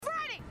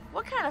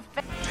What kind of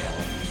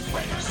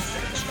Freddy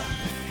sent you.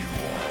 You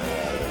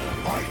all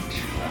fight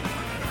you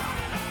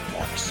now.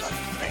 What's up,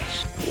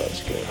 face?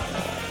 Let's go.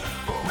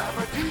 The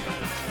remedy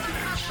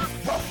is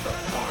what the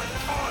fine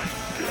time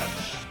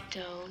gets.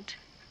 Don't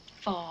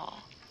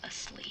fall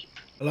asleep.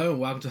 Hello and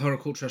welcome to Horror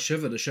Culture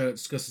Shiver, the show that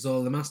discusses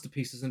all the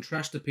masterpieces and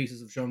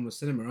trashterpieces of genre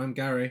cinema. I'm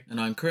Gary.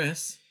 And I'm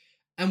Chris.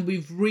 And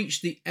we've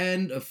reached the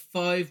end of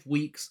 5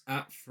 weeks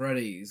at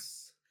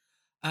Freddy's.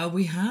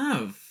 We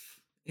have.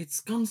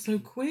 It's gone so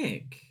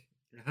quick.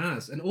 It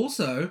has. And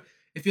also,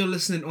 if you're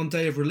listening on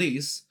day of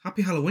release,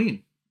 happy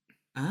Halloween.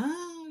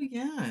 Oh,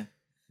 yeah.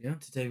 Yeah.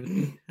 Today would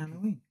be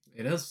Halloween.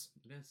 It is.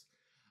 It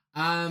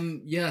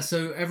is.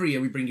 So every year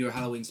we bring you a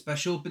Halloween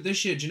special, but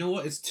this year, do you know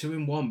what? It's 2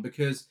 in 1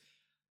 because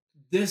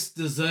this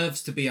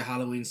deserves to be a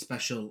Halloween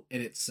special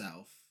in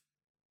itself.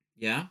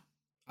 Yeah?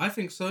 I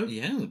think so.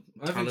 Yeah.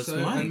 I think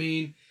so. Why. I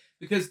mean,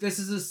 because this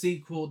is a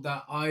sequel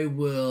that I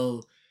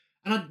will,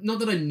 not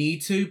that I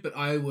need to, but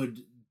I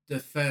would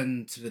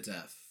defend to the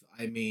death.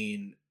 I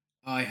mean,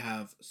 I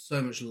have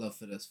so much love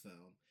for this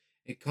film.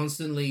 It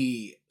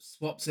constantly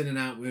swaps in and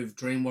out with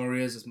Dream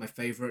Warriors as my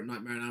favourite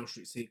Nightmare on Elm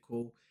Street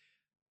sequel.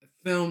 A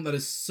film that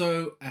is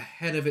so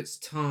ahead of its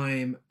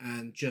time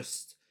and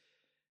just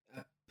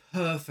a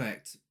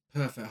perfect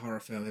horror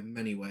film in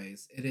many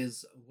ways. It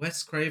is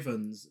Wes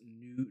Craven's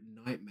New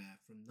Nightmare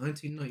from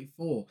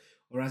 1994,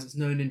 or as it's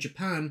known in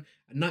Japan,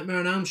 A Nightmare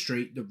on Elm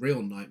Street, The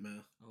Real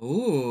Nightmare.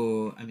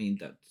 Oh, I mean,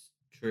 that's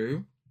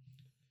true.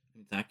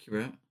 It's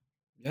accurate.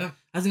 Yeah.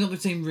 Hasn't got the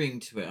same ring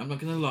to it, I'm not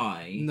going to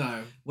lie.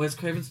 No. Wes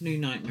Craven's New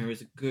Nightmare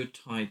is a good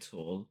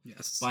title.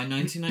 Yes. By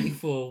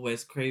 1994,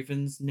 Wes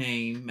Craven's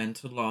name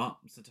meant a lot,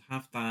 so to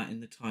have that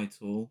in the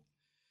title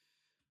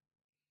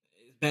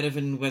is better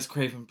than Wes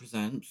Craven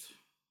Presents.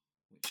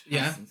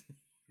 Yeah.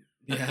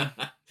 Yeah.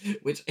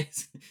 Which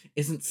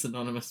isn't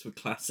synonymous with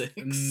classics.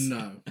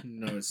 No,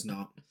 it's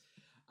not.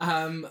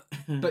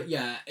 But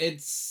yeah,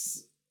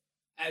 it's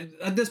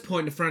at this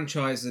point the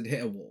franchise had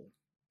hit a wall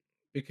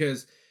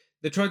because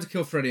they tried to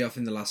kill Freddy off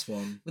in the last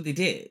one. Well, they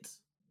did.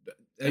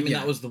 I mean,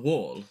 that was the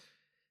wall.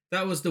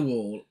 That was the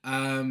wall.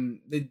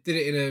 They did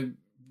it in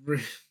a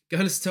go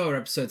and listen to our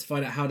episode to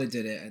find out how they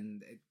did it,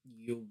 and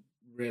you'll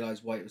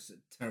realize why it was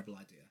a terrible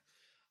idea.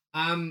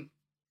 And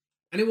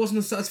it wasn't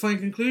a satisfying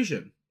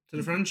conclusion to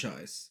the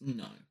franchise.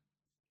 No.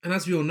 And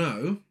as we all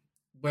know,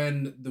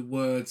 when the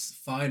words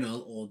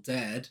final or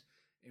dead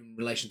in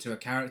relation to a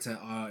character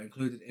are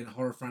included in a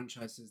horror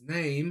franchise's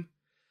name,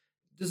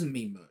 it doesn't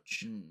mean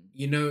much.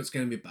 You know it's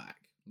going to be back.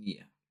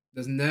 Yeah.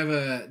 There's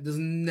never,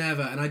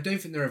 and I don't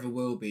think there ever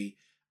will be,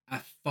 a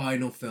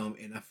final film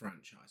in a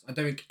franchise. I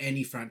don't think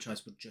any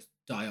franchise would just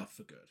die off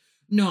for good.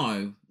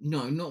 No,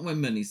 not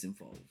when money's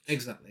involved.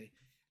 Exactly.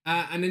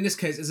 And in this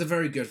case, it's a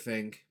very good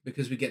thing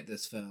because we get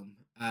this film.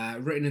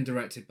 Written and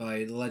directed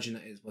by the legend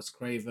that is Wes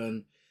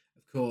Craven.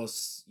 Of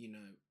course, you know,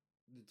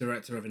 the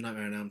director of A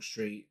Nightmare on Elm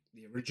Street,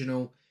 the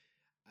original.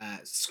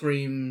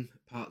 Scream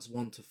parts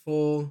 1 to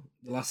 4.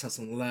 The Last House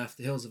on the Left.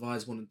 The Hills of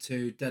Eyes 1 and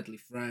 2. Deadly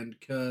Friend.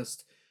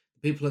 Cursed.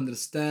 The People Under the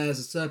Stairs.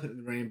 The Serpent and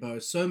the Rainbow.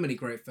 So many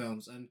great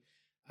films. And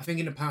I think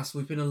in the past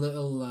we've been a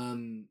little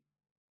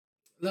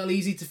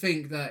easy to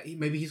think that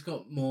maybe he's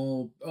got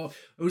more, or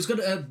he's got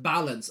a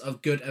balance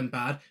of good and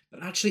bad.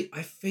 But actually,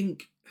 I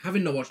think,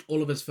 having not watched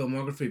all of his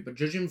filmography, but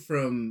judging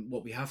from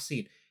what we have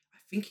seen, I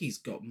think he's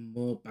got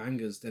more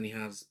bangers than he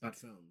has bad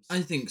films.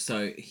 I think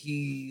so.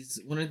 He's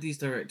one of these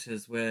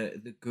directors where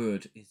the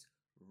good is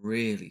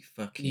really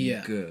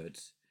fucking good,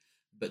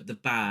 but the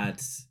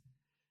bad,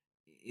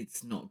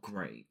 it's not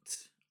great.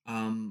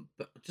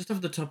 But just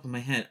off the top of my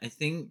head, I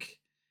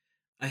think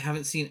I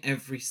haven't seen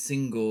every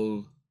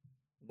single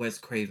Wes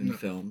Craven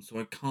film, so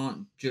I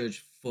can't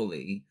judge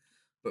fully,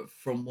 but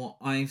from what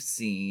I've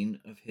seen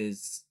of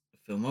his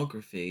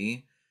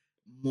filmography,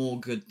 more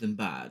good than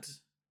bad.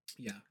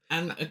 Yeah.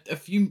 And a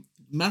few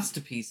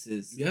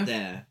masterpieces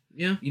there.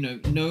 Yeah. You know,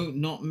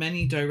 not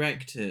many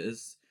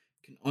directors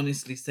can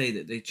honestly say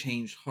that they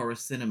changed horror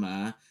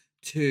cinema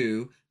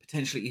 2,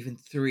 potentially even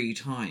 3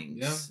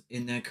 times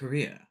in their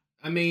career.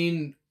 I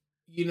mean,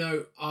 you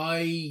know,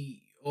 I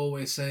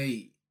always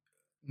say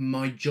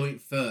my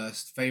joint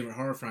first favourite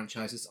horror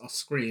franchises are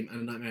Scream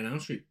and A Nightmare on Elm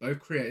Street, both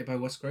created by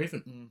Wes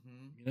Craven.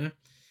 Mm-hmm. You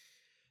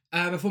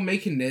know? Before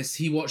making this,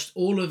 he watched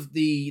all of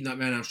the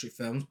Nightmare on Elm Street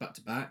films back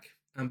to back,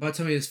 and by the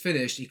time he was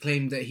finished, he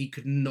claimed that he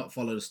could not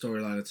follow the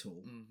storyline at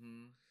all.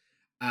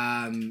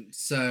 Mm-hmm.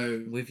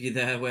 So... With you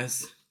there,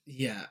 Wes?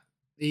 Yeah.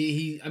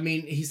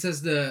 He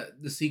says the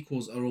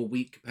sequels are all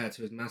weak compared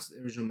to his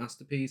original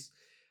masterpiece.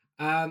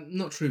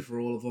 Not true for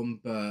all of them,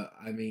 but,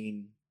 I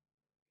mean...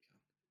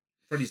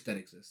 Freddy's Dead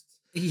exists.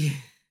 Yeah.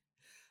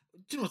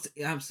 Do you know what's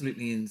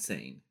absolutely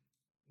insane?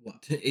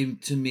 What?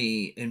 To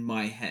me, in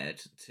my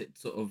head, to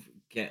sort of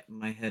get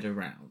my head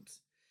around,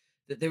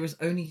 that there was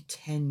only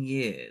 10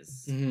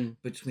 years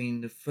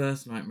between the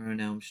first Nightmare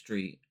on Elm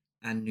Street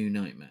and New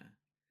Nightmare.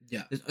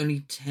 Yeah. There's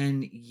only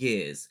 10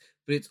 years,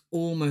 but it's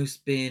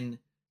almost been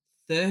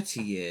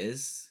 30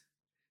 years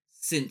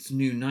since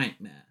New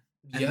Nightmare.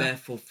 and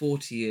therefore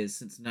 40 years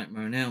since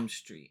Nightmare on Elm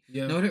Street.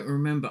 Yeah. Now, I don't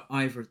remember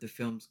either of the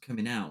films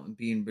coming out and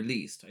being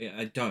released.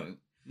 I don't.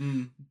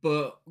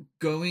 But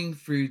going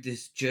through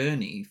this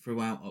journey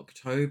throughout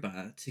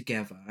October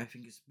together, I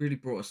think it's really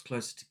brought us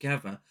closer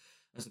together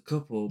as a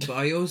couple. But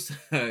I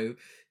also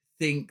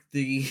think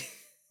we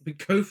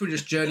go through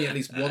this journey at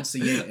least once a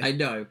year. I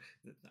know.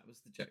 That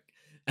was the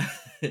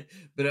joke.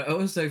 But I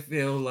also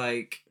feel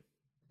like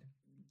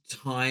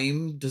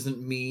time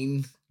doesn't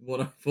mean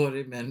what I thought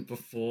it meant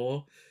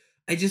before.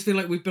 I just feel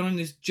like we've been on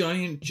this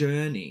giant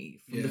journey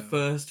from the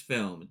first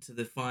film to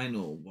the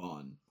final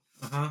one.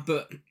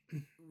 But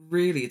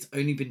really, it's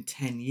only been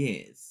 10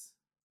 years.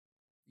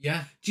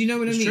 Yeah. Do you know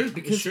what I mean? True.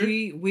 Because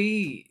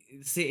we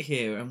sit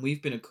here and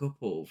we've been a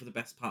couple for the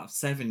best part of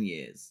 7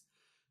 years.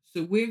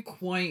 So we're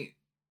quite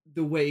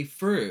the way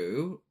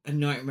through a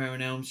Nightmare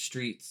on Elm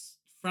Street's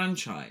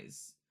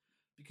franchise.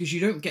 Because you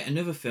don't get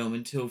another film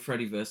until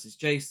Freddy versus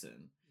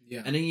Jason.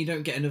 Yeah. And then you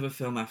don't get another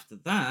film after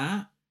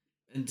that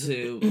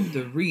until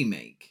the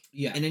remake.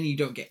 Yeah. And then you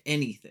don't get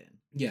anything.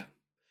 Yeah.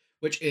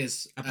 Which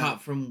is...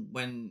 Apart from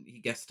when he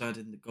guest starred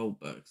in the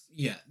Goldbergs.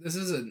 Yeah, this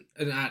is an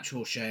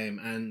actual shame.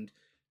 And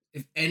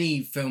if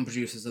any film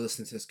producers are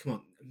listening to this, come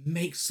on,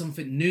 make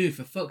something new,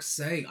 for fuck's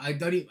sake. I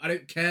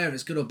don't care if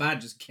it's good or bad.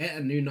 Just get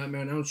a new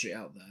Nightmare on Elm Street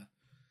out there.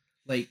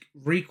 Like,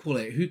 requel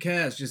it. Who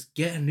cares? Just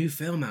get a new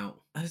film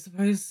out. I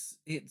suppose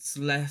it's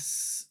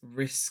less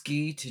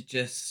risky to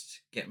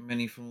just get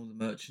money from all the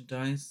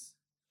merchandise.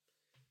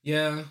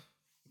 Yeah.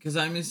 Because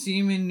I'm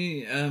assuming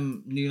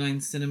New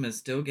Line Cinema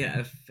still get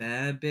a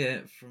fair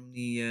bit from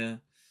the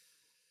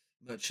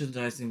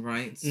merchandising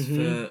rights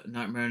for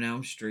Nightmare on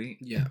Elm Street.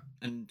 Yeah.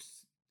 And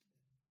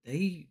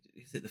is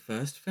it the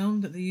first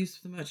film that they used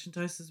for the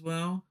merchandise as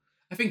well?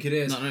 I think it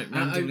is. Not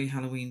randomly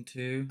Halloween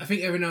 2. I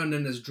think every now and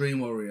then there's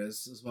Dream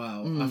Warriors as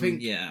well. I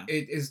think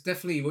it is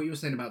definitely what you were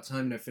saying about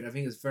time and everything. I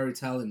think it's very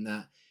telling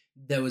that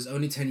there was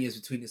only 10 years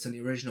between this and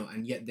the original,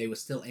 and yet they were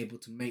still able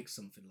to make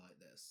something like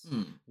this,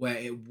 where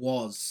it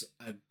was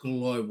a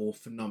global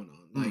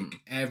phenomenon. Like,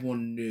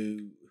 everyone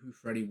knew who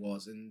Freddy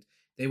was, and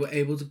they were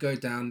able to go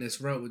down this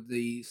route with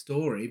the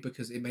story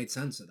because it made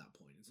sense at that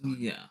point in time.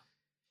 Yeah.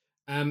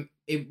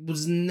 It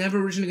was never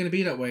originally going to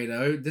be that way,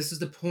 though. This is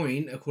the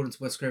point, according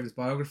to Wes Craven's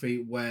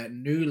biography, where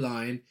New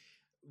Line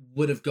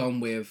would have gone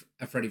with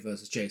a Freddy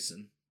versus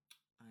Jason.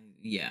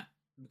 Yeah.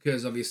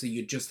 Because obviously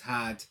you just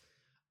had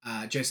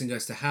Jason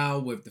Goes to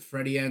Hell with the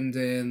Freddy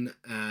ending,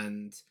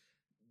 and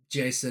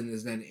Jason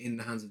is then in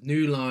the hands of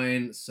New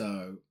Line,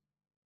 so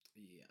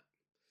yeah.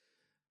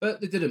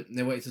 But they didn't.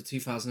 They waited till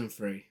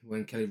 2003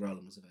 when Kelly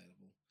Rowland was available.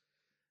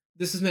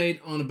 This is made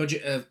on a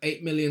budget of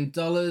 $8 million,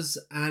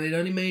 and it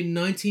only made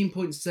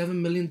 $19.7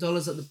 million at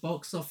the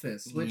box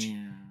office, which,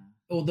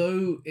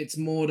 although it's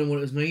more than what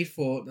it was made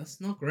for,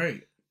 that's not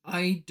great.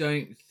 I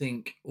don't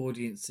think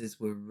audiences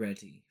were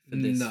ready for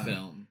this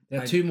film.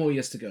 There are 2 more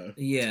years to go.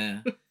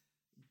 Yeah,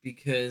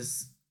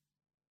 because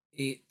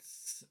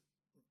it's...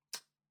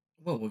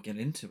 Well, we'll get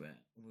into it.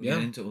 We'll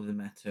get into all the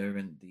meta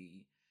and the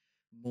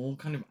more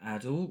kind of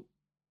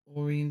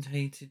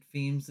adult-orientated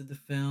themes of the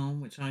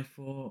film, which I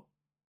thought...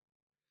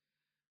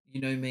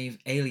 may have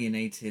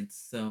alienated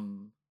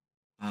some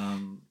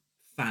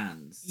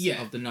fans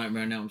of the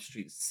Nightmare on Elm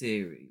Street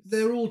series.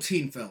 They're all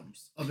teen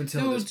films up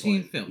until this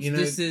point. They're all teen films.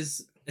 This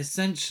is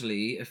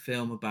essentially a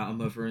film about a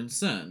mother and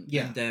son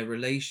and their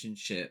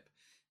relationship.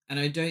 And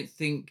I don't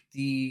think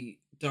the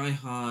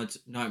diehard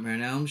Nightmare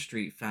on Elm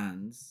Street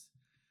fans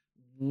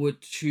were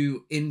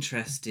too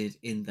interested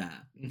in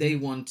that. They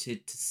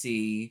wanted to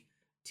see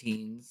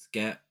teens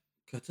get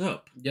cut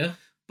up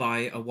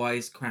by a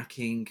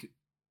wisecracking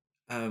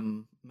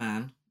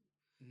man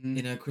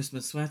in a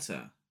Christmas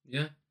sweater.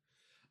 Yeah.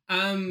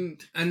 And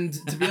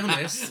to be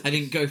honest... I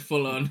didn't go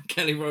full on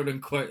Kelly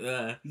Rowland quote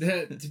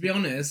there. To be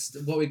honest,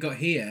 what we got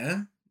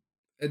here,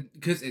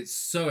 because it's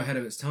so ahead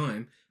of its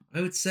time,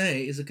 I would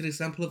say is a good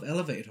example of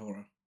elevated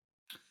horror.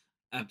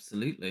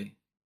 Absolutely.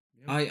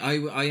 Yeah.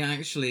 I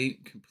actually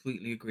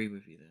completely agree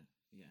with you there.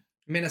 Yeah.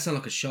 I mean, that sounds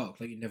like a shock,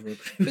 like you never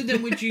agree. But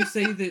then would you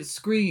say that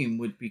Scream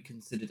would be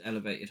considered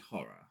elevated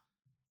horror?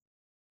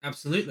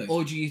 Absolutely.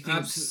 Or do you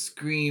think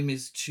Scream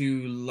is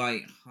too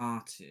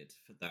light-hearted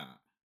for that?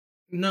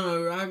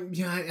 No, I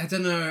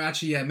don't know.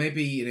 Actually, yeah,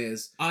 maybe it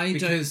is. I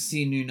don't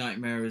see New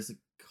Nightmare as a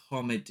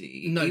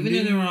comedy. No, even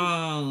though there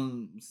are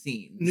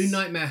scenes. New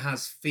Nightmare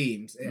has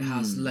themes. It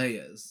has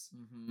layers.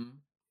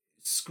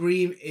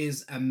 Scream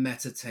is a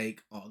meta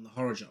take on the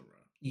horror genre.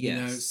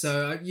 Yes.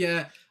 So,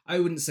 I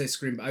wouldn't say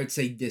Scream, but I would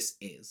say this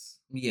is.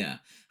 Yeah.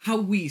 How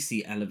we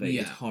see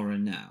elevated horror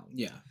now.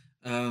 Yeah.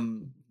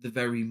 The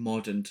very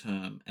modern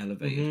term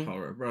elevated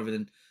horror, rather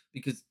than,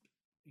 because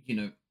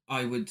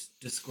I would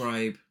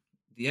describe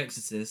The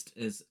Exorcist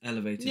as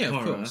elevated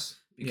horror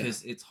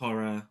because it's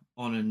horror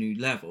on a new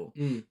level,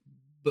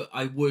 but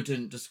I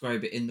wouldn't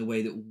describe it in the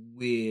way that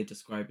we're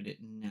describing it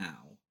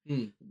now.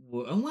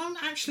 Well,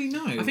 actually,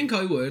 no. I think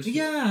I would.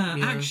 Yeah,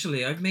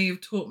 actually, I may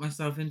have talked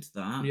myself into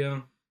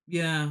that.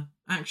 Yeah,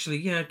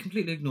 actually,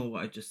 completely ignore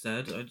what I just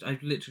said. I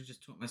literally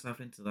just talked myself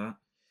into that.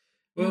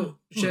 Well,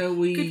 Yeah. shall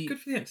we? Good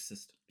for The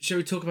Exorcist. Shall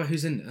we talk about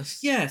who's in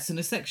this? Yes, in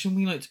a section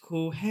we like to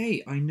call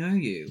 "Hey, I Know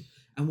You,"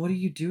 and what are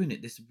you doing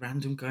at this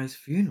random guy's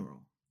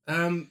funeral?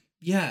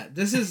 Yeah,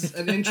 this is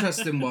an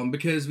interesting one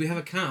because we have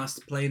a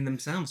cast playing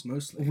themselves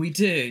mostly. We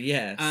do,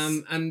 yes.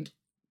 And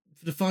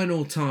for the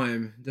final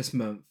time this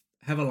month,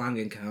 Heather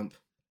Langenkamp.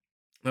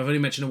 I've only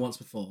mentioned her once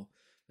before,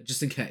 but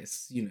just in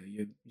case,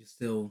 you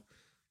still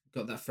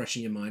got that fresh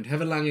in your mind.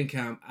 Heather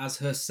Langenkamp as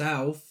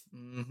herself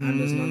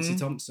and as Nancy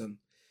Thompson.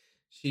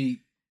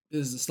 She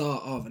is the star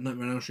of A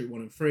Nightmare on Elm Street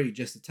 1 and 3,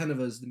 just the 10 of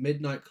us, The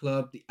Midnight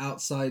Club, The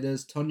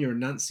Outsiders, Tonya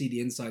and Nancy,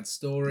 The Inside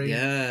Story,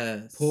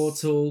 yes,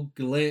 Portal,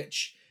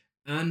 Glitch,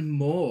 and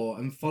more.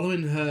 And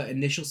following her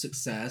initial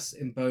success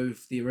in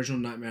both the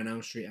original Nightmare on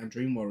Elm Street and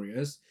Dream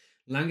Warriors,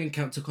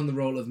 Langenkamp took on the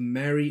role of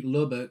Mary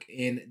Lubbock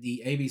in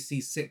the ABC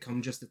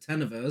sitcom Just the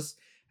 10 of Us.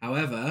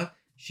 However,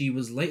 she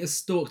was later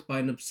stalked by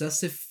an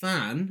obsessive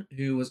fan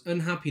who was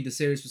unhappy the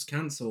series was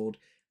cancelled,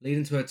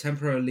 leading to her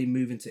temporarily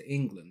moving to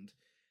England.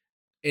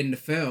 In the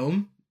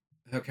film,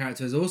 her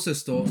character is also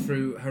stalked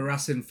through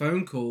harassing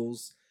phone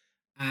calls,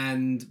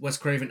 and Wes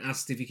Craven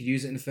asked if he could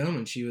use it in the film,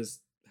 and she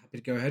was happy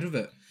to go ahead with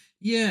it.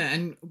 Yeah,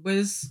 and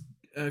Wes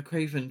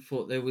Craven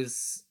thought there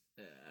was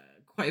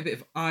quite a bit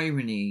of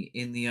irony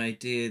in the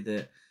idea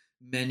that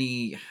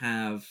many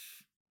have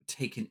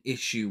taken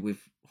issue with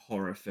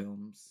horror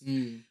films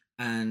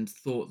and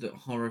thought that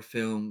horror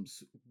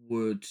films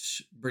would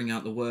bring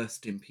out the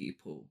worst in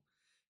people.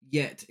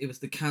 Yet it was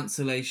the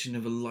cancellation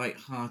of a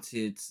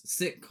light-hearted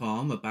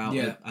sitcom about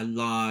a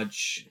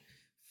large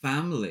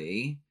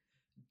family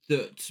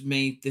that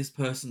made this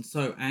person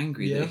so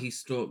angry that he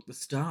stalked the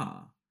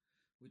star,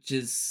 which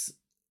is,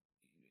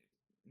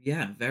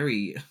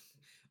 very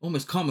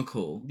almost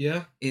comical.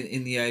 Yeah.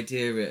 In the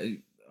idea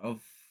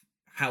of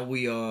how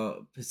we are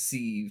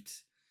perceived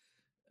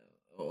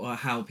or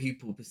how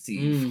people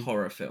perceive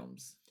horror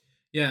films.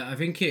 Yeah, I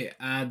think it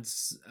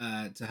adds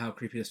to how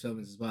creepy this film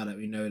is as well, that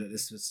we know that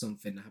this was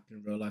something that happened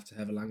in real life to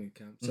Heather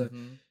Langenkamp. So,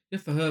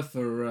 good for her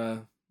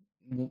for,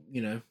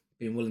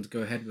 being willing to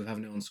go ahead with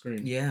having it on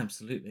screen. Yeah,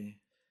 absolutely.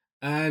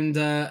 And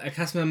a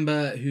cast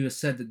member who has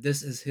said that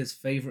this is his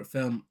favourite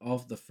film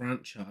of the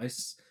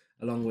franchise,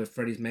 along with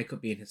Freddy's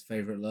makeup being his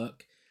favourite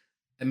look.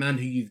 A man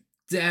who you've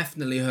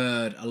definitely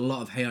heard a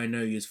lot of Hey I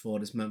Know Yous for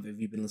this month if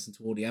you've been listening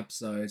to all the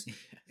episodes. Yes.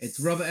 It's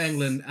Robert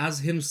Englund as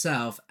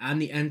himself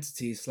and the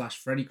entity /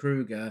 Freddy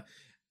Krueger.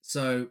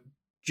 So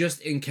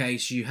just in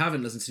case you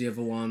haven't listened to the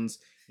other ones,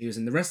 he was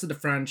in the rest of the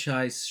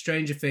franchise,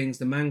 Stranger Things,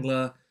 The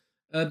Mangler,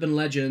 Urban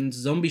Legends,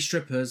 Zombie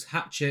Strippers,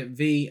 Hatchet,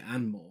 V,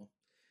 and more.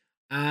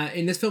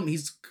 In this film,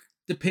 he's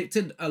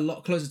depicted a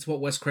lot closer to what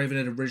Wes Craven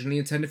had originally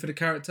intended for the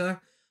character.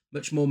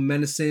 Much more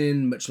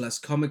menacing, much less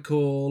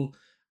comical,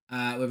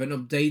 with an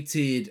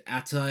updated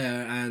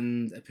attire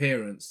and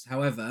appearance.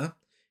 However,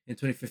 in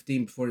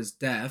 2015, before his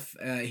death,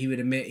 he would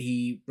admit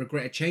he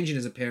regretted changing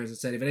his appearance and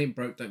said, if it ain't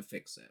broke, don't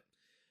fix it.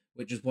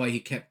 Which is why he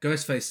kept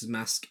Ghostface's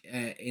mask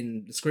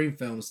in the Scream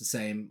films the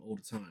same all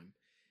the time.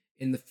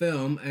 In the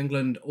film,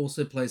 Englund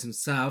also plays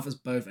himself as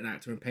both an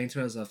actor and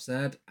painter, as I've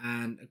said,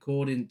 and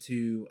according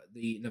to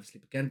the Never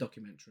Sleep Again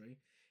documentary,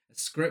 a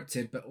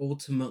scripted but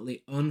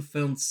ultimately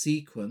unfilmed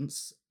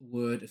sequence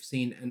would have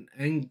seen an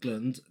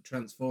Englund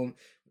transform...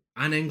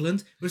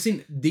 We've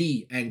seen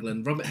the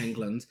Englund, Robert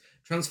Englund,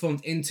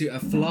 transformed into a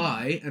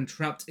fly and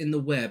trapped in the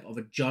web of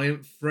a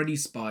giant Freddy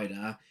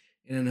spider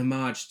in an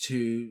homage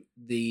to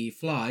the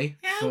fly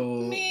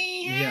for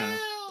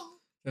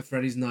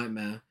Freddy's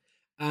Nightmare.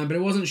 But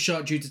it wasn't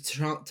shot due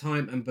to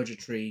time and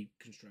budgetary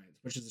constraints,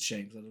 which is a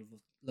shame because I'd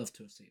love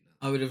to have seen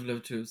that. I would have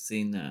loved to have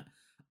seen that.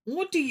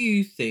 What do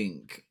you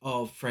think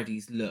of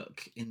Freddy's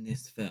look in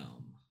this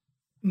film?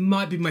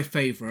 Might be my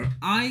favourite.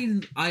 I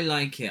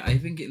like it. I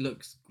think it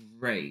looks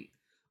great.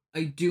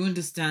 I do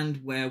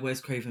understand where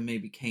Wes Craven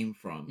maybe came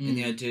from in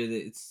the idea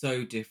that it's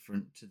so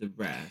different to the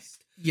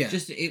rest. Yeah.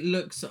 Just it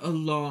looks a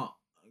lot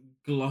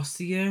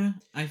glossier,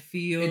 I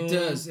feel. It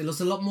does. It looks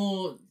a lot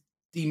more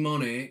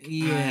demonic.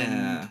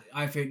 Yeah. And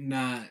I think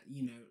that,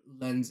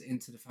 lends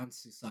into the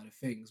fantasy side of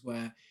things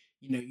where,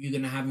 you're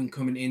going to have him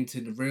coming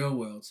into the real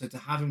world. So to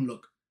have him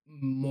look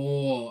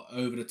more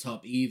over the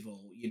top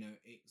evil,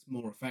 it's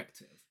more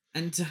effective.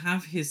 And to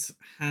have his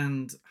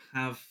hand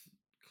have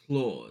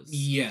claws.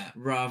 Yeah.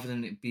 Rather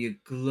than it be a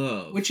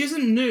glove. Which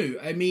isn't new.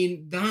 I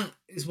mean, that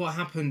is what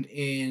happened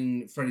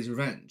in Freddy's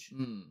Revenge.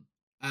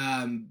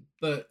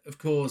 But, of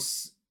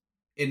course,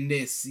 in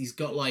this, he's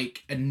got,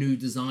 a new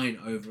design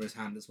over his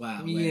hand as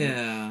well.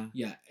 Yeah.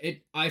 Yeah.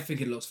 I think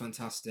it looks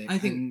fantastic. I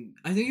think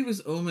it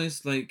was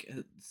almost like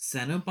a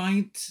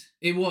Cenobite.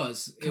 It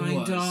was.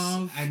 Kind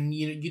of. And,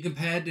 you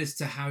compare this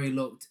to how he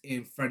looked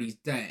in Freddy's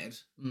Dead.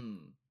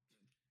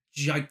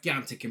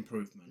 Gigantic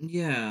improvement.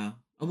 Yeah.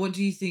 And what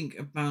do you think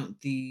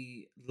about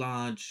the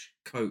large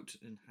coat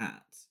and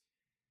hat?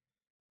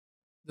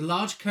 The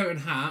large coat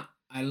and hat,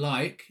 I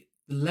like.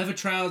 The leather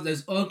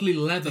trousers, those ugly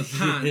leather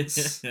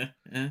pants.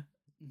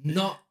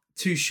 Not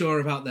too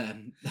sure about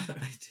them.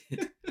 I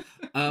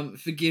did.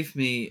 Forgive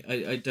me,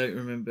 I don't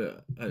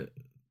remember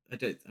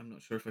I'm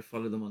not sure if I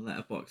follow them on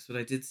Letterboxd, but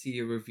I did see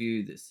a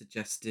review that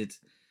suggested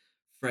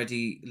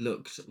Freddy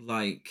looked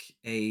like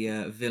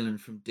a villain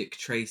from Dick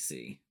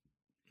Tracy.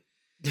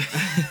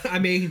 I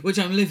mean, which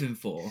I'm living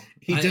for.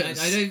 He does.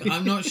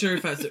 I'm not sure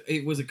if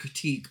it was a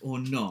critique or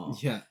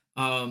not. Yeah.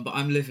 But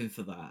I'm living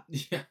for that.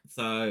 Yeah.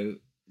 So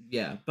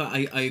yeah, but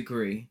I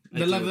agree.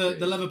 The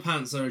leather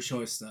pants are a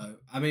choice though.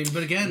 I mean,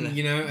 but again,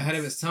 ahead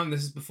of its time.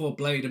 This is before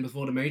Blade and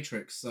before The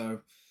Matrix,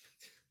 so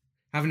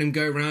having him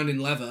go around in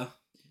leather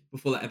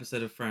before that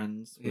episode of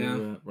Friends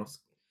where Ross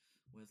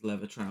wears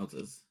leather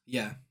trousers.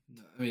 Yeah,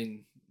 I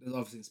mean, they're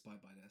obviously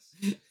inspired by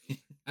this.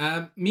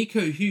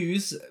 Miko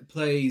Hughes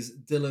plays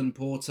Dylan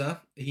Porter.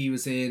 He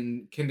was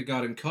in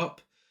Kindergarten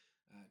Cop,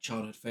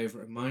 childhood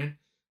favourite of mine.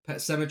 Pet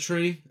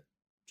Sematary,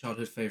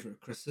 childhood favourite of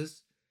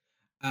Chris's.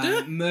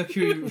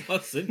 Mercury...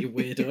 Wasn't you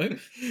weirdo?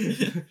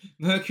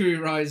 Mercury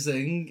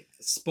Rising,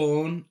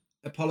 Spawn,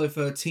 Apollo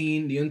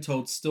 13, The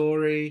Untold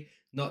Story,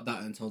 not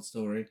that Untold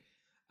Story.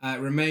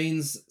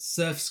 Remains,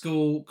 Surf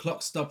School,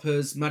 Clock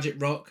Stoppers,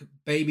 Magic Rock,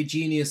 Baby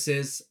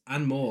Geniuses,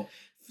 and more.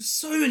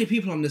 So many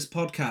people on this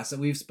podcast that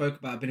we've spoke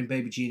about have been in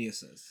Baby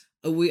Geniuses.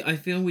 I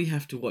feel we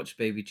have to watch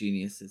Baby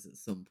Geniuses at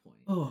some point.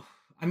 Oh,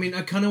 I mean,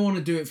 I kind of want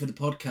to do it for the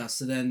podcast,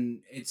 so then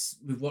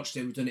we've watched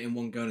it, we've done it in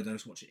one go, and I don't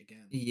just watch it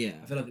again. Yeah.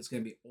 I feel like it's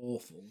going to be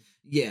awful.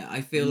 Yeah,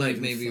 I feel like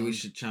maybe we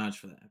should charge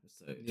for that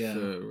episode. Yeah.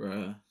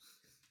 For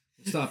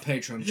start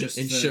Patreon just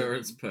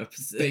insurance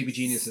purposes. Baby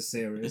Geniuses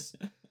series.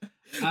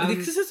 I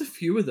think there's a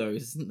few of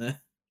those, isn't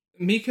there?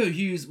 Miko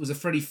Hughes was a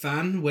Freddy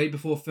fan way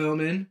before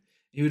filming.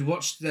 He would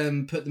watch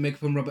them put the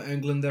makeup on Robert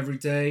Englund every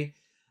day.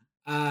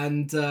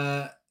 And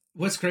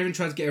Wes Craven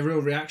tried to get a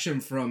real reaction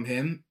from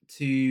him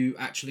to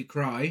actually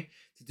cry.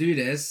 To do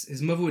this,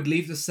 his mother would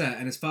leave the set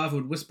and his father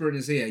would whisper in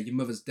his ear, "Your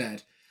mother's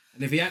dead."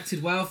 And if he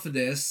acted well for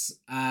this,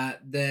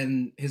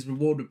 then his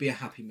reward would be a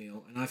Happy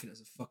Meal. And I think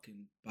that's a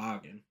fucking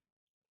bargain.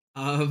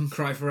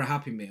 Cry for a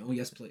Happy Meal?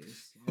 Yes,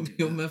 please.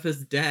 Your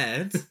mother's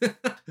dead?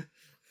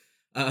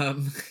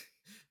 I'm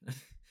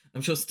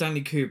sure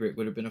Stanley Kubrick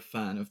would have been a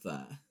fan of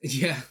that.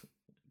 Yeah.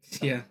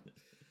 Yeah.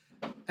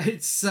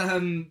 It's,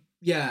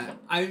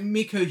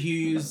 Miko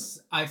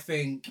Hughes, I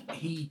think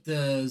he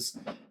does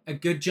a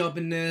good job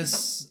in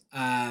this,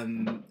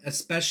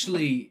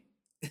 especially,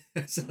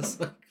 it's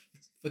like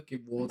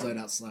fucking war zone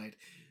outside.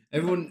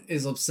 Everyone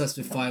is obsessed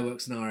with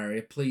fireworks in our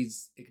area.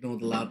 Please ignore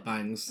the loud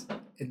bangs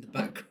in the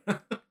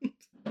background.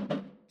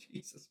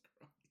 Jesus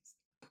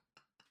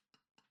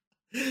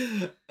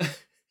Christ.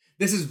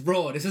 This is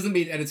raw. This isn't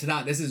being edited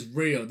out. This is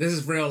real. This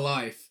is real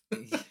life.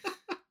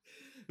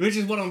 Which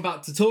is what I'm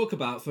about to talk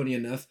about, funny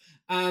enough.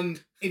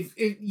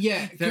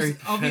 Because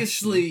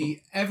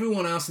obviously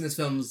everyone else in this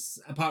film,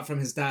 apart from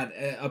his dad,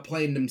 are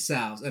playing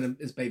themselves and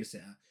his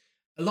babysitter.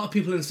 A lot of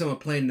people in this film are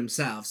playing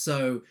themselves.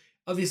 So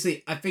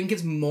obviously, I think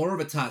it's more of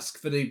a task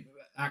for the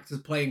actors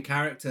playing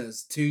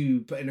characters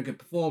to put in a good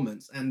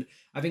performance. And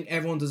I think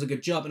everyone does a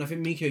good job. And I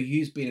think Miko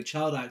Hughes being a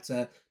child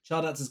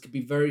actors could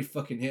be very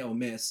fucking hit or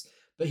miss.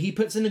 But he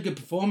puts in a good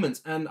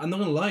performance. And I'm not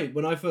going to lie,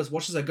 when I first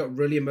watched this, I got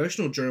really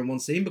emotional during one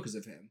scene because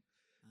of him.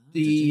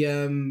 The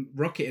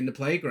rocket in the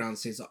playground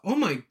scene. Like, oh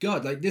my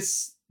God, like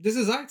this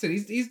is acting.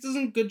 He's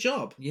doing a good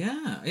job.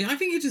 Yeah, I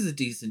think he does a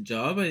decent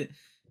job. But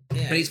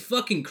he's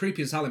fucking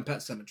creepy as hell in Pet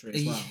Sematary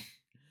as well.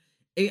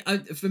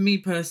 For me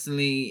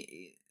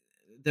personally,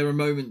 there are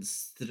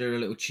moments that are a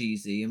little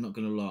cheesy, I'm not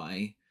going to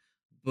lie.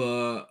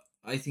 But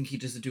I think he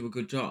does do a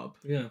good job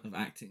of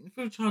acting.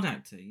 For a child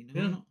actor, I'm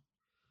not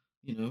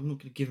going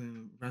to give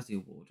him a Razzie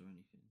Award or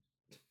anything.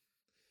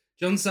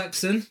 John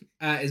Saxon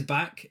is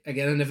back.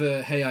 Again,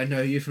 another Hey, I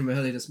Know You from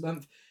earlier this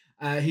month.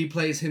 He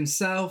plays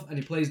himself and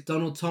he plays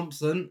Donald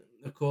Thompson,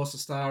 of course, the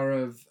star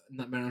of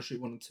Nightmare on Elm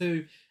Street 1 and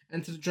 2,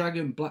 Enter the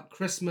Dragon, Black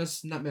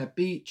Christmas, Nightmare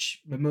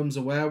Beach, My Mum's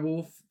a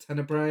Werewolf,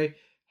 Tenebrae,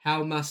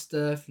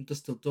 Howlmaster, From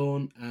Dusk Till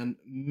Dawn, and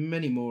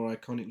many more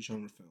iconic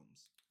genre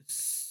films.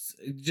 It's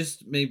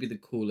just maybe the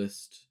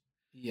coolest.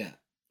 Yeah.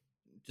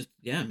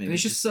 Maybe. And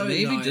it's just so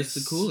nice. Just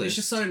the coolest. It's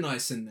just so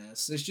nice in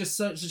this. It's just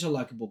such a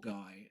likable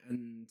guy.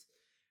 And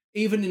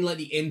even in like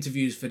the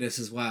interviews for this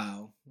as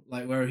well,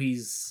 like where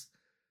he's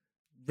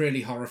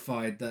really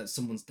horrified that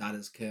someone's dad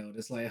is killed.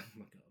 It's like, oh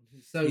my God,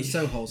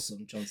 so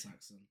wholesome, John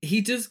Saxon.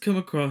 He does come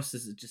across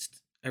as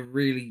just a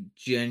really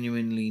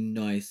genuinely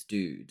nice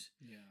dude.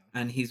 Yeah,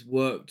 and he's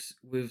worked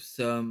with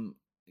some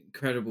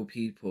incredible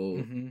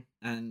people,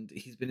 and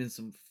he's been in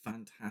some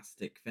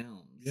fantastic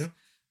films. Yeah,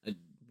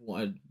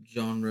 what a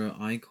genre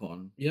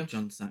icon. Yeah,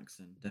 John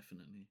Saxon,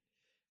 definitely.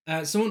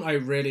 Someone I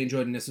really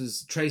enjoyed in this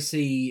was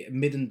Tracy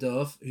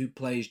Middendorf, who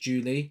plays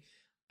Julie.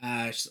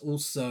 She's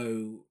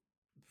also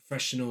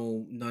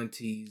professional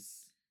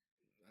 90s.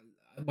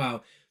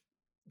 Wow.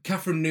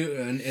 Catherine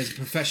Newton is a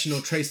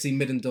professional Tracy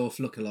Middendorf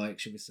lookalike,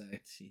 should we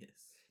say. She is.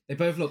 They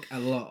both look a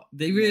lot.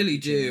 They really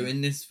do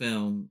in this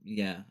film.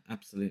 Yeah,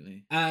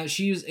 absolutely.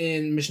 She was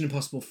in Mission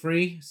Impossible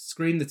 3,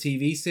 Scream the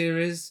TV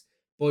series,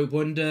 Boy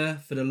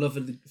Wonder, For Love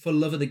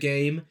of the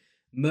Game,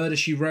 Murder,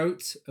 She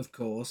Wrote, of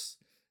course,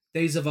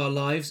 Days of Our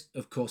Lives,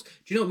 of course.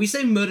 Do you know, we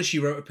say Murder, She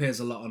Wrote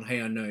appears a lot on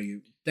Hey, I Know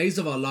You. Days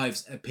of Our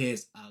Lives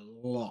appears a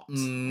lot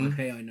on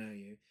Hey I Know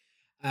You.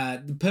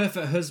 The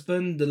Perfect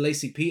Husband, the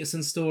Lacey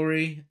Peterson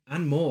story,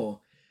 and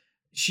more.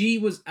 She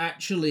was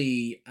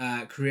actually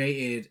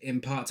created in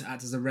part to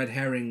act as a red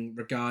herring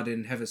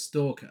regarding Heather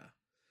Stalker.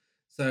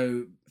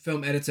 So,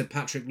 film editor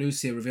Patrick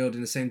Lucier revealed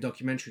in the same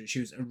documentary that she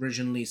was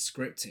originally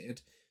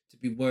scripted to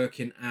be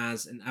working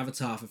as an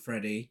avatar for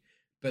Freddy,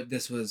 but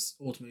this was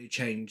ultimately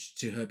changed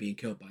to her being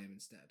killed by him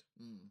instead.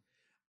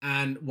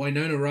 And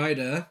Winona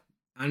Ryder,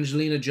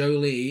 Angelina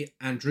Jolie,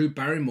 and Drew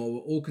Barrymore were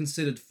all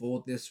considered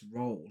for this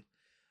role.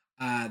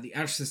 The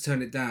actress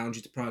turned it down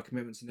due to prior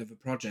commitments in other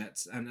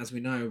projects, and as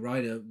we know,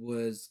 Ryder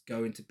was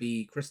going to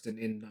be Kristen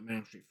in Nightmare on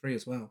Elm Street 3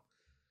 as well.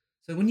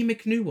 So when you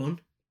make a new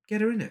one,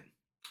 get her in it.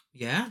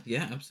 Yeah,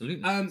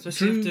 absolutely.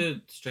 Especially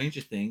after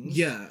Stranger Things.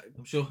 Yeah.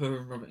 I'm sure her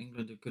and Robert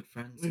Englund are good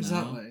friends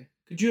Exactly. now.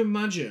 Could you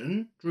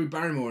imagine Drew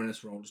Barrymore in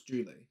this role as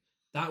Julie?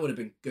 That would have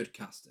been good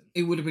casting.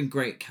 It would have been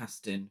great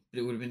casting, but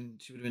she would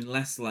have been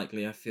less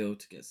likely, I feel,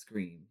 to get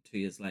Scream 2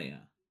 years later.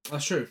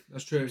 That's true.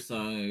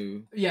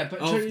 So yeah, but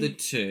of the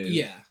two,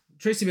 yeah,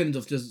 Tracy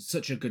Mindoff does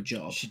such a good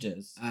job. She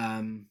does.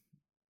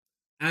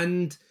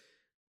 And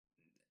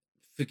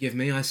forgive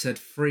me, I said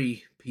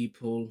 3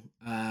 people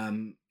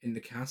in the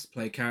cast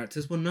play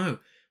characters. Well, no,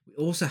 we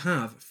also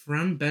have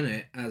Fran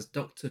Bennett as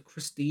Dr.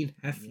 Christine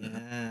Hefner,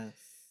 Yes.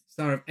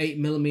 star of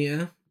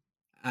 8mm,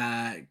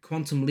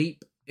 Quantum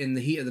Leap, In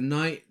the Heat of the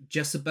Night,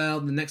 Jezebel,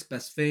 The Next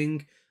Best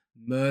Thing,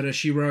 Murder,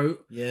 She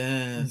Wrote,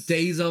 Yes.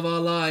 Days of Our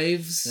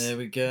Lives, There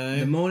we go.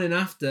 The Morning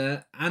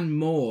After, and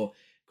more.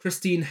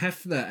 Christine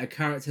Hefner, a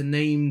character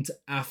named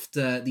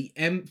after the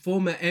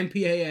former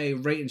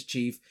MPAA ratings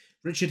chief,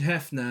 Richard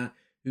Hefner,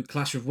 who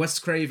clashed with Wes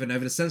Craven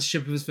over the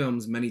censorship of his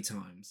films many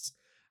times.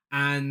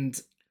 And,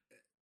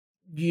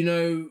 you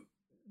know,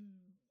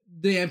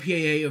 the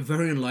MPAA are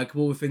very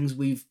unlikable with things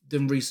we've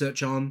done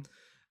research on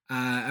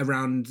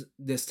around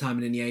this time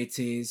and in the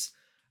 80s.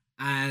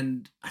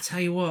 And I tell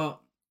you what,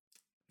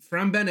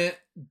 Fran Bennett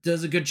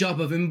does a good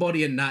job of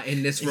embodying that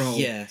in this role.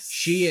 Yes.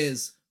 She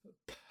is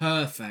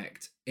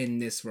perfect in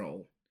this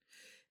role.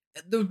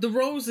 The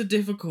role's a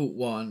difficult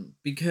one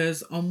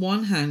because on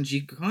one hand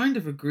you kind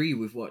of agree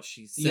with what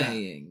she's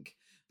saying,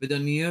 but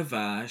on the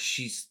other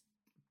she's...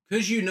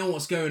 Because you know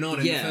what's going on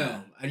in the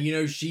film, and you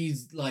know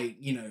she's like,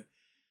 you know,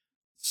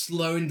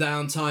 slowing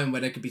down time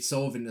where they could be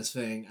solving this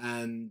thing,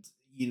 and,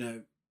 you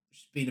know,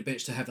 she's being a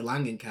bitch to Heather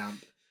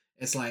Langenkamp.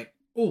 It's like,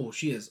 oh,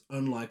 she is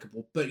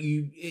unlikable. But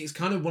it's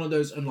kind of one of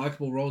those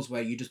unlikable roles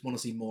where you just want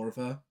to see more of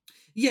her.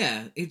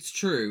 Yeah, it's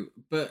true.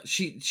 But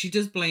she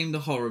does blame the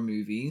horror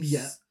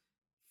movies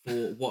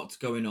for what's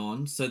going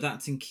on. So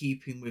that's in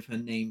keeping with her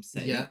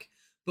namesake. Yeah.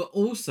 But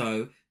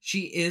also,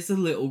 she is a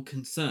little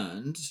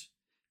concerned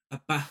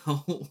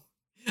about...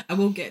 And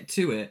we'll get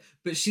to it.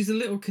 But she's a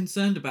little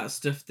concerned about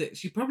stuff that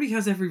she probably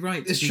has every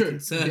right to be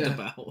concerned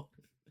about.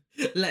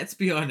 Let's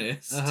be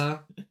honest.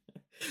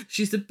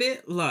 She's a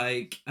bit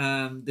like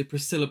the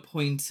Priscilla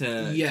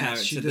Pointer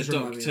character, the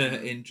Doctor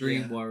in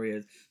Dream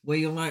Warriors, where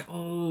you're like,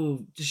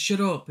 oh, just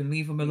shut up and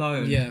leave him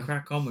alone and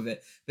crack on with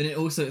it. But it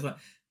also is like,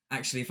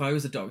 actually, if I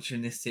was a doctor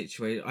in this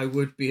situation, I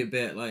would be a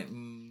bit like,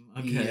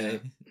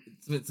 okay,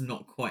 it's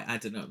not quite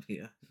adding up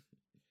here.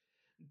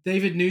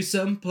 David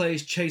Newsom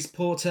plays Chase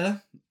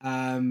Porter.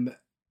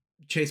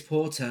 Chase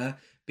Porter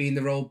being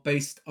the role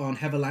based on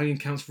Heather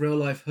Langenkamp's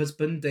real-life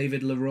husband,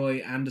 David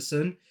Leroy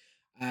Anderson,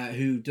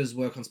 who does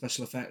work on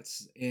special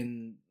effects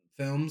in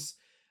films.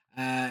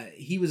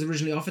 He was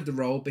originally offered the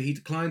role, but he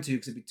declined to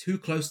because it'd be too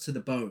close to the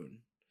bone.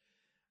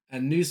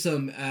 And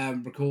Newsom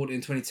recalled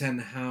in 2010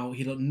 how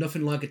he looked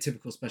nothing like a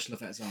typical special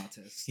effects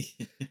artist,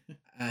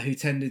 who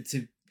tended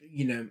to,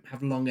 you know,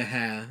 have longer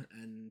hair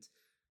and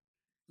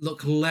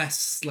look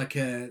less like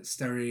a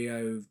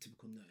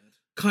stereotypical nerd.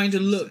 Kind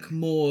of look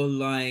more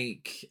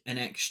like an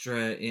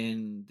extra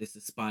in This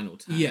Is Spinal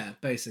Tap. Yeah,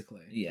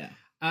 basically. Yeah.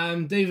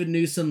 David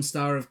Newsom,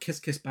 star of Kiss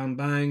Kiss Bang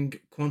Bang,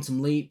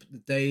 Quantum Leap, The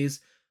Days,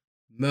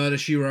 Murder,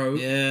 She Wrote,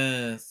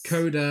 yes,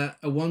 Coda,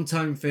 A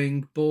One-Time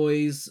Thing,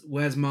 Boys,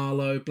 Where's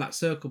Marlowe, Black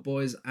Circle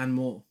Boys, and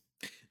more.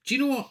 Do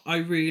you know what I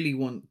really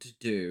want to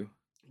do?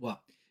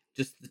 What?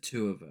 Just the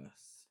two of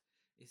us.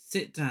 Is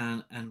sit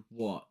down and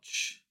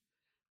watch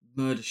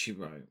Murder, She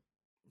Wrote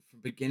from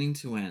beginning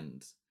to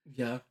end.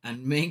 Yeah.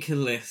 And make a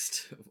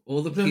list of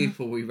all the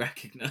people we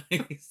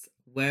recognise,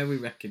 where we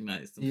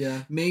recognise them.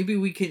 Yeah. Maybe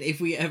we can,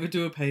 if we ever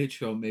do a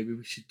Patreon, maybe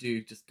we should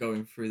do just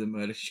going through the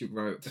Murder, She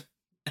Wrote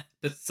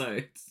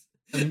episodes.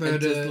 And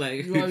just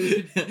like,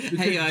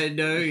 hey, I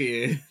know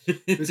you.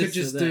 We could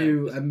just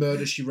do a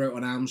Murder, She Wrote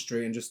on Elm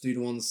Street and just do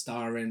the ones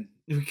starring...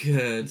 We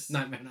could.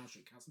 Nightmare on Elm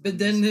Street cast. But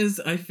then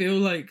I feel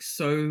like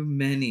so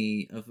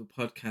many of the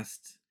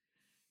podcast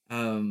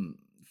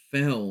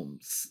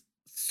films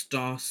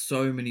star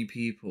so many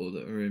people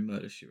that are in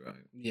Murder, She Wrote.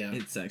 Yeah.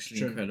 It's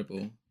actually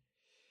incredible.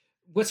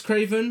 Wes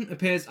Craven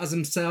appears as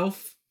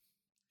himself.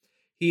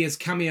 He is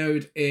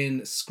cameoed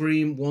in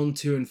Scream 1,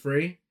 2, and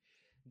 3.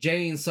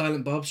 Jay and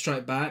Silent Bob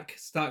Strike Back,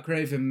 Stark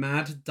Craven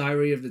Mad,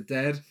 Diary of the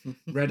Dead,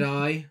 Red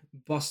Eye,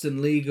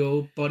 Boston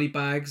Legal, Body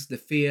Bags, The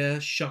Fear,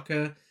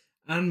 Shocker,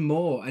 and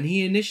more. And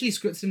he initially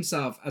scripts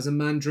himself as a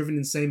man driven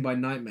insane by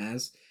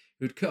nightmares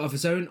who had cut off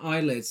his own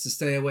eyelids to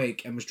stay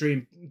awake and was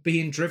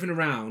being driven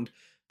around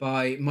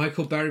by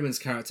Michael Berryman's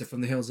character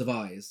from The Hills of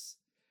Eyes.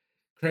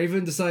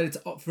 Craven decided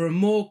to opt for a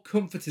more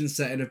comforting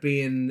setting of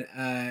being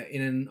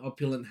in an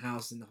opulent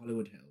house in the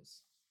Hollywood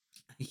Hills.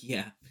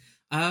 Yeah.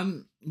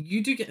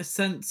 You do get a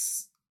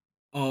sense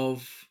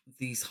of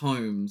these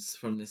homes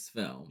from this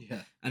film.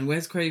 Yeah. And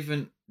Wes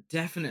Craven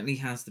definitely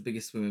has the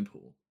biggest swimming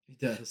pool. He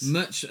does.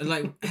 Much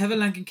like Heather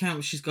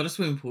Langenkamp, she's got a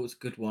swimming pool, it's a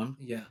good one.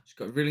 Yeah. She's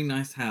got a really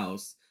nice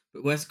house.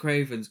 But Wes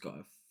Craven's got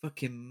a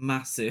fucking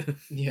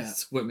massive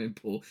swimming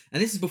pool.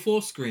 And this is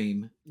before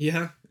Scream.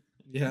 Yeah.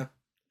 Yeah.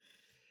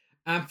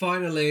 And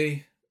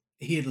finally,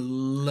 he'd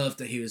loved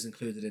that he was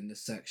included in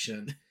this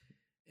section.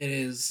 It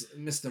is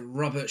Mr.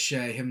 Robert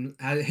Shea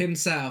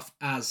himself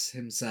as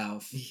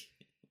himself.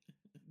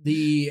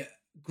 The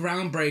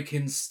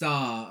groundbreaking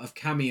star of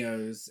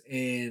cameos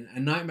in A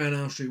Nightmare on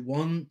Elm Street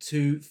 1,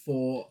 2,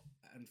 4,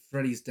 and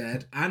Freddy's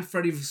Dead, and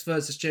Freddy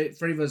vs.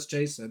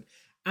 Jason,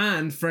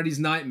 and Freddy's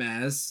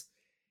Nightmares,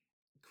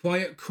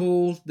 Quiet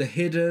Call, The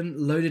Hidden,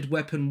 Loaded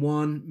Weapon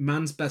 1,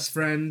 Man's Best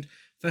Friend,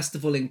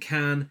 Festival in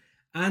Cannes,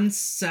 and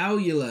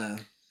Cellular.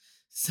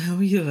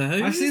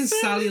 I've seen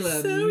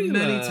Cellular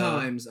many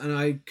times, and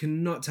I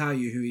cannot tell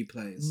you who he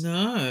plays.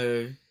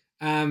 No.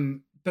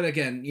 But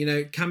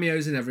again,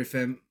 cameos in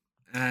everything,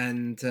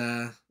 and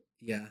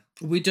yeah.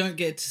 We don't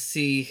get to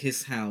see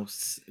his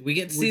house. We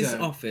get to see his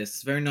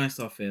office, very nice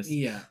office.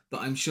 Yeah.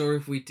 But I'm sure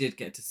if we did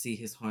get to see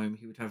his home,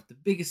 he would have the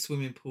biggest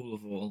swimming pool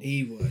of all.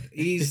 He would.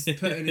 He's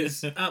putting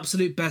his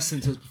absolute best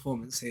into his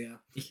performance here.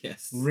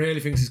 Yes. Really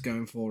thinks he's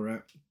going for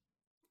it.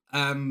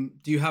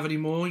 Do you have any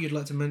more you'd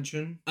like to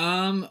mention?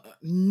 Not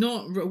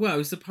well.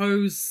 I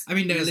suppose. I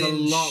mean, there's a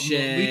lot more.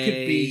 We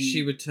could be.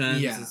 She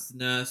returns as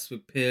nurse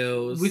with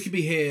pills. We could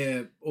be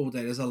here all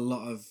day. There's a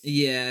lot of.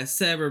 Yeah,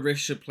 Sarah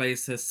Risher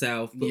plays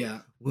herself.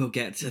 But we'll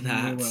get to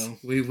that.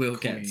 We will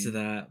get to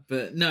that.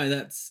 But no,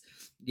 that's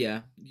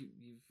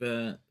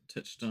You've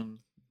touched on.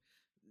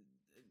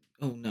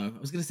 Oh no, I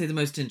was going to say the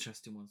most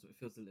interesting ones, but it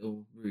feels a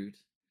little rude.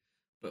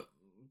 But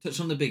touch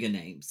on the bigger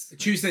names.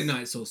 Tuesday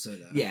Night's also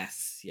there.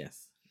 Yes.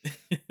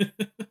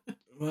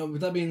 Well, with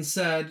that being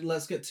said,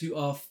 let's get to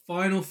our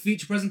final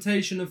feature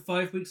presentation of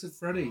 5 Weeks of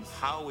Freddy's.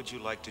 How would you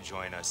like to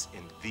join us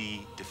in the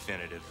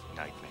definitive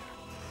nightmare?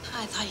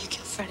 I thought you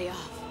killed Freddy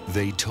off.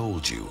 They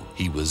told you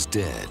he was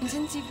dead. And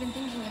since you've been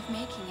thinking of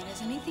making it,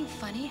 has anything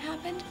funny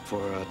happened?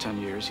 For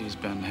 10 years, he's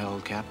been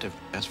held captive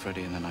as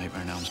Freddy in the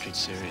Nightmare on Elm Street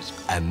series.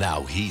 And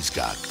now he's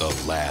got the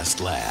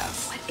last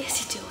laugh. What is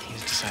he doing?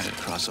 He's decided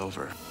to cross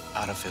over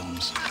out of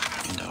films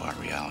into our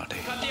reality.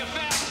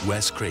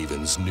 Wes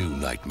Craven's new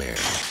nightmare.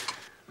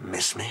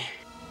 Miss me?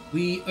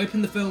 We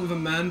open the film with a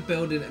man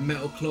building a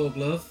metal claw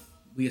glove.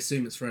 We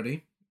assume it's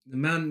Freddy. The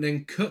man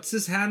then cuts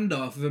his hand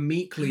off with a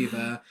meat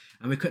cleaver,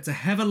 and we cut to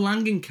Heather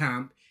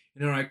Langenkamp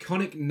in her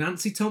iconic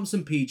Nancy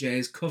Thompson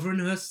PJs covering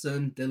her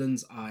son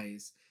Dylan's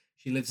eyes.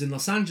 She lives in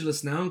Los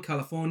Angeles now, in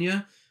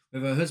California,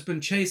 with her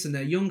husband Chase and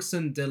their young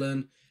son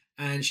Dylan,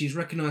 and she's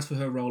recognised for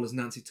her role as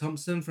Nancy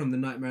Thompson from the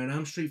Nightmare on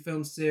Elm Street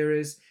film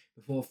series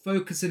before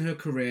focusing her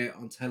career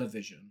on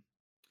television.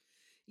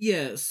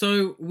 Yeah,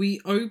 so we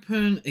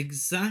open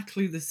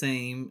exactly the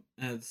same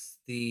as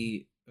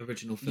the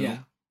original film. Yeah.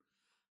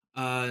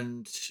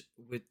 And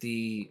with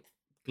the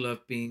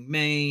glove being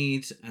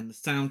made and the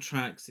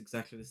soundtrack's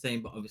exactly the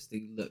same, but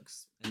obviously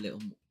looks a little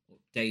more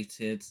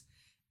dated.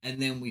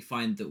 And then we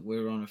find that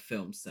we're on a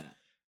film set,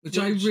 which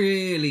I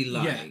really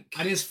like. Yeah,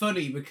 and it's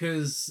funny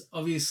because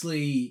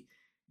obviously,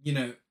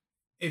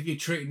 if you're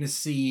treating a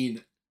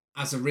scene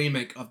as a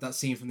remake of that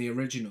scene from the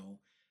original,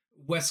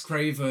 Wes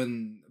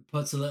Craven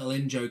puts a little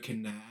in-joke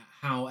in there,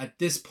 how at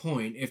this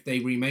point, if they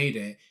remade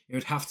it, it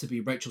would have to be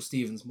Rachel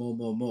Stevens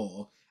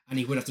more, and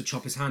he would have to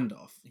chop his hand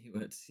off. He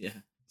would, yeah.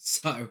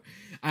 So,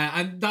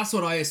 and that's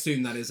what I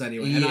assume that is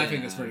anyway, and I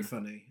think it's very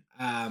funny.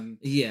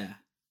 Yeah.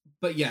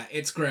 But yeah,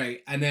 it's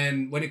great. And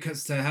then when it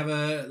comes to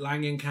Heather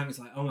Langenkamp, it's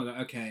like, oh my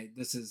god, okay,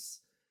 this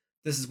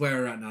is where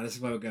we're at now. This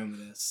is where we're going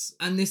with this.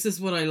 And this is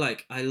what I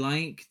like. I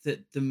like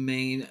that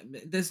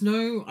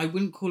I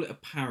wouldn't call it a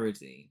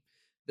parody,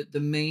 but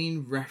the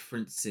main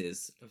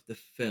references of the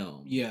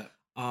film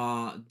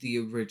are the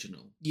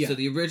original. Yeah. So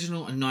the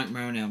original and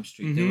Nightmare on Elm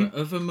Street. Mm-hmm. There were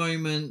other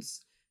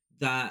moments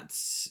that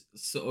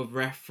sort of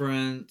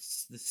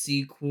reference the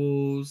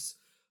sequels,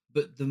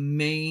 but the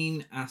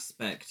main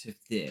aspect of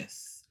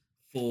this,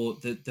 for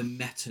the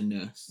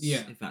meta-ness,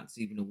 if that's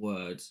even a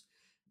word,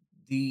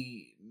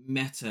 the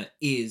meta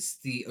is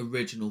the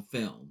original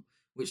film,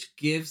 which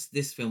gives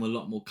this film a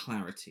lot more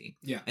clarity.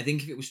 Yeah. I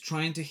think if it was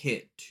trying to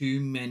hit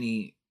too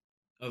many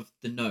of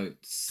the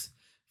notes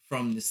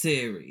from the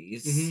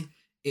series,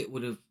 it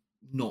would have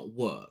not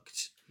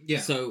worked. Yeah.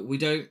 So we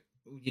don't,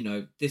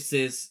 this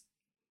is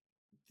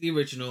the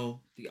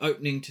original, the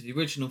opening to the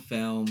original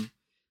film,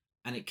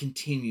 and it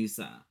continues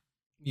that.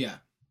 Yeah.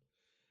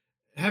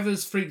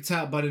 Heather's freaked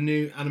out by the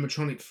new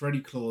animatronic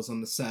Freddy claws on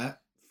the set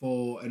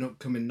for an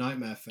upcoming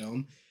Nightmare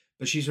film,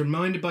 but she's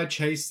reminded by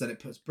Chase that it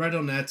puts bread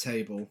on their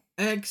table.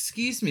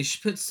 Excuse me,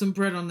 she puts some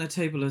bread on their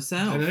table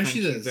herself. I know Thank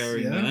she you does.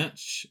 very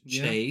much,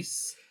 Yeah.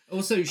 Chase.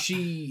 Also,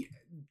 she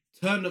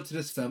turned up to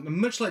this film, and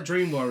much like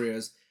Dream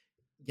Warriors,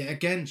 yet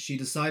again, she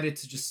decided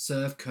to just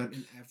serve cunt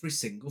in every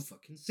single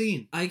fucking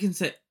scene. I can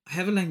say,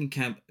 Heather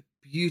Langenkamp,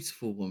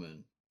 beautiful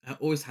woman.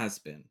 Always has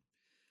been.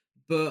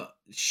 But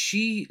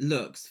she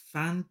looks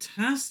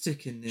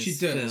fantastic in this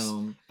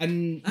film.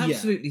 And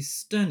absolutely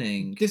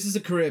stunning. This is a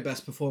career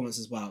best performance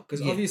as well.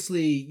 Because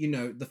obviously, you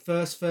know, the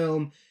first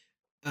film,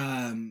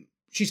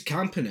 she's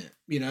camping it.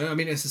 You know, I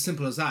mean, it's as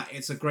simple as that.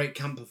 It's a great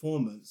camp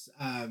performance.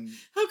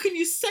 How can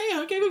you say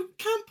I gave a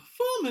camp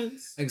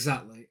performance?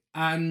 Exactly.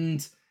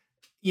 And,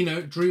 you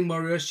know, Dream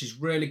Warriors, she's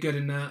really good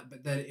in that.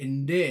 But then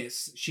in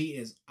this, she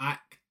is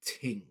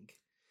acting.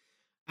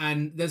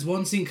 And there's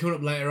one scene coming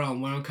up later on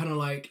where I'm kind of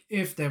like,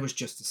 if there was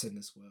justice in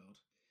this world,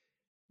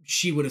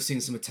 she would have seen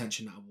some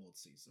attention at award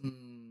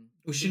season.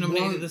 Was she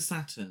nominated at the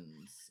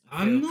Saturns?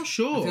 I'm not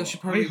sure. I feel she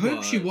probably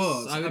hope she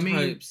was. I would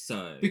hope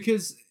so.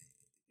 Because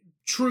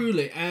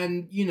truly,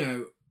 and you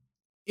know,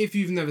 if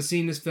you've never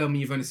seen this film and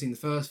you've only seen the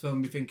first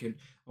film, you're thinking,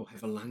 oh,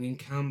 Heather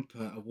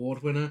Langenkamp,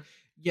 award winner.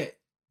 Yeah,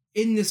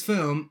 in this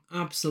film,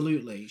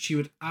 absolutely. She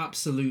would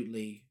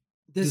absolutely...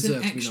 There's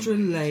an extra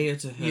layer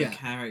to her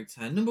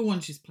character. Number one,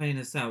 she's playing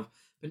herself.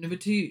 But number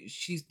two,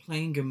 she's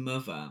playing a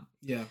mother.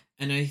 Yeah.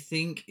 And I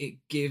think it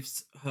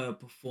gives her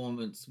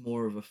performance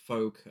more of a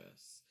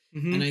focus.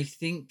 Mm-hmm. And I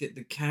think that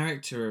the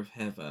character of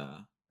Heather,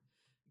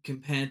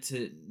 compared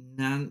to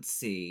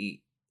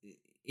Nancy,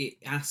 it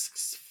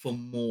asks for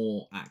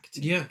more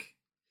acting. Yeah.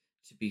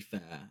 To be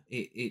fair.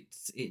 It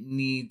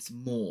needs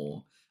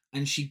more.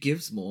 And she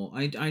gives more.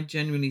 I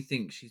genuinely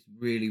think she's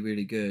really,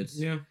 really good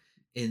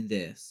in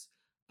this.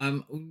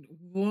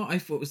 What I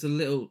thought was a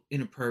little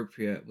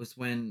inappropriate was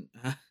when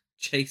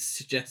Chase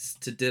suggests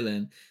to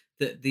Dylan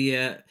that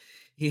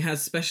he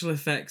has special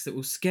effects that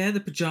will scare the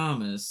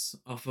pajamas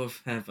off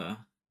of Heather.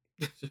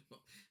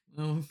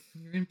 Well,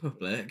 you're in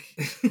public.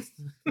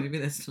 Maybe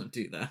let's not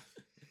do that.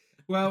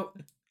 Well,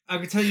 I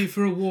can tell you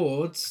for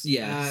awards,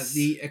 yes,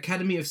 the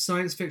Academy of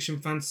Science Fiction,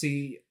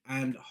 Fantasy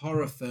and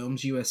Horror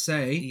Films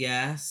USA,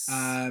 yes,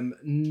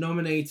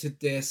 nominated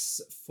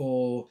this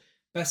for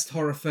Best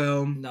Horror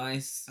Film,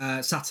 nice,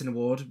 Saturn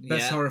Award,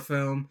 Best Horror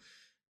Film,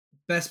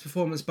 Best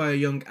Performance by a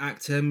Young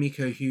Actor,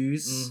 Miko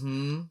Hughes,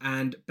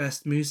 and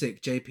Best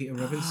Music, J. Peter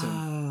Robinson.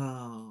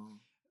 Oh.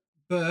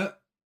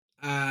 But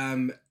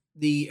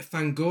the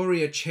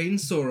Fangoria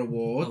Chainsaw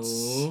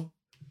Awards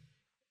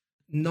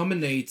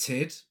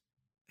nominated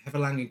Heather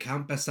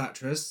Langenkamp, Best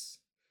Actress,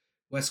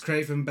 Wes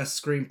Craven,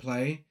 Best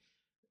Screenplay,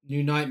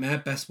 New Nightmare,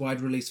 Best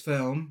Wide Release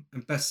Film,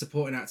 and Best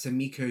Supporting Actor,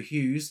 Miko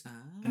Hughes,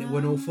 and it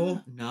won all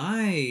 4.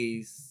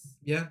 Nice.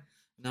 Yeah.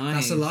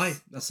 Nice.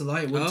 That's a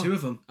lie. It won 2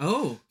 of them.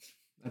 Oh.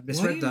 I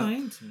misread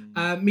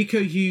that. Miko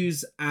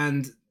Hughes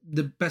and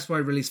the Best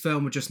Wide Release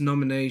Film were just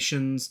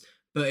nominations,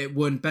 but it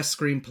won Best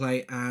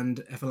Screenplay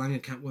and Heather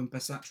Langenkamp won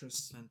Best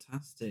Actress.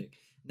 Fantastic.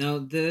 Now,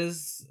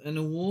 there's an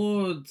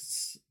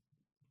awards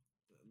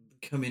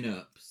coming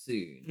up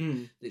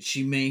soon that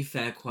she may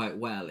fare quite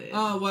well in.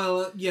 Oh,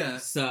 well, yeah.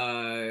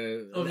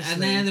 So, obviously.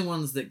 And they're the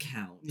ones that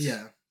count.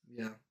 Yeah.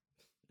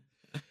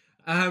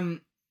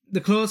 The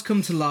claws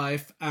come to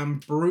life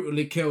and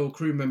brutally kill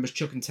crew members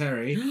Chuck and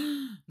Terry.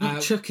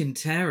 Not Chuck and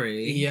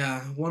Terry. Yeah,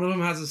 one of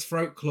them has his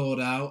throat clawed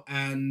out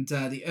and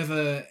the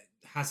other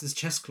has his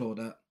chest clawed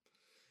out.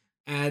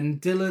 And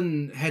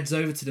Dylan heads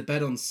over to the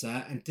bed on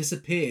set and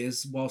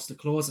disappears whilst the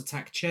claws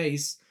attack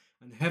Chase,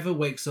 and Heather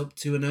wakes up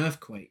to an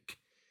earthquake.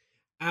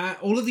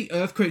 All of the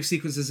earthquake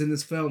sequences in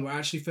this film were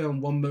actually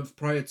filmed 1 month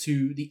prior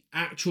to the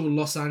actual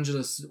Los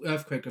Angeles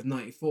earthquake of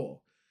 '94.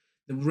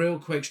 The real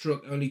quake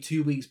struck only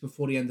 2 weeks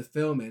before the end of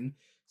filming.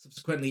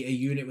 Subsequently, a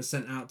unit was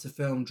sent out to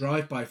film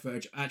drive-by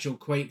footage of actual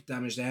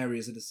quake-damaged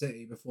areas of the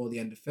city before the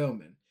end of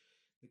filming.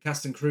 The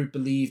cast and crew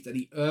believed that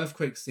the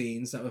earthquake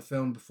scenes that were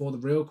filmed before the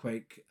real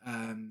quake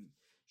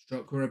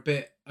struck were a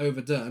bit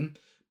overdone,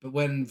 but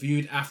when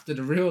viewed after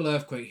the real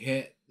earthquake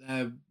hit,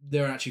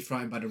 they were actually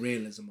frightened by the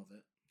realism of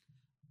it.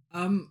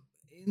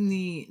 In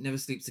the Never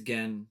Sleeps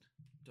Again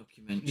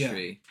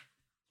documentary,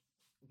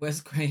 Wes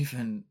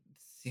Craven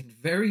seemed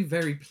very,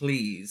 very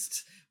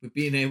pleased with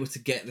being able to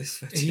get this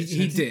footage.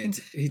 He did.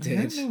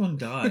 I hope no one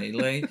died.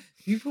 Like,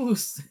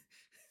 people's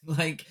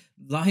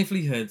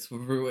livelihoods were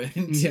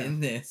ruined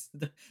in this.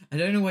 I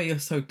don't know why you're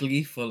so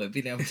gleeful at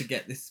being able to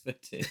get this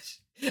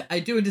footage. I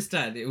do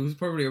understand it was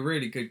probably a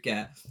really good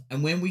get,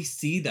 and when we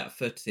see that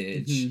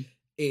footage,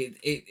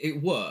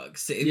 it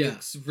works.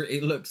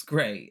 It looks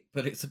great,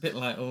 but it's a bit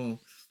like, oh,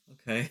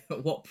 okay,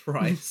 at what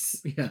price?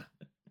 Yeah.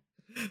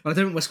 But I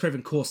don't think Wes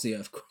Craven caused the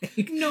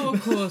earthquake. No,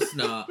 of course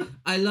not.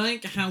 I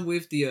like how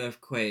with the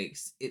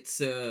earthquakes,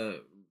 it's a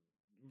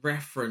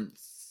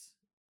reference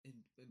in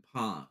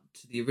part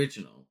to the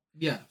original.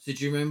 Yeah. So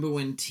do you remember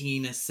when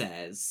Tina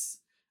says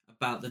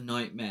about the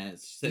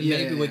nightmares? She said,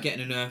 maybe we're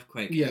getting an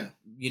earthquake. Yeah.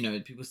 You know,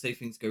 people say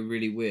things go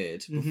really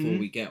weird before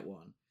we get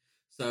one.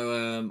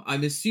 So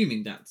I'm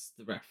assuming that's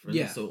the reference.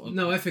 Yeah. Or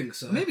No, I think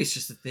so. Or maybe it's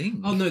just a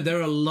thing. Oh no, there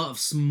are a lot of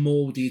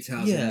small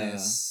details in Yeah.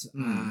 this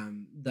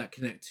that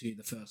connect to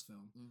the first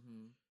film.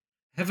 Mm-hmm.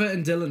 Heather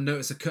and Dylan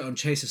notice a cut on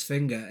Chase's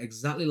finger,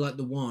 exactly like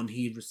the one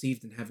he had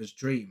received in Heather's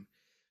dream,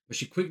 but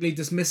she quickly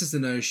dismisses the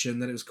notion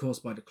that it was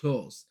caused by the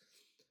claws.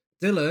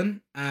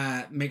 Dylan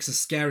makes a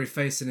scary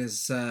face in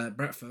his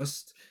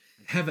breakfast,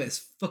 and Heather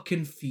is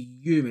fucking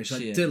fuming. She's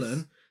like,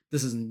 Dylan,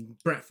 this is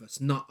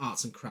breakfast, not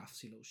arts and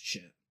crafts, you little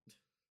shit.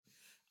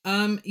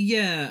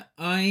 Yeah,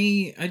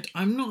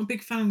 I'm not a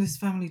big fan of this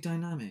family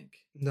dynamic.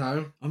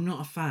 No. I'm not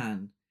a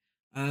fan.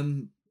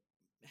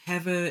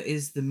 Heather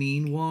is the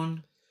mean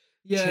one.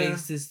 Yeah.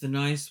 Chase is the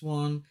nice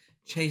one.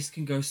 Chase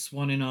can go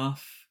swanning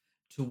off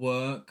to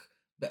work,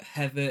 but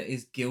Heather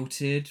is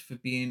guilted for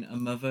being a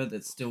mother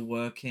that's still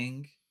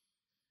working.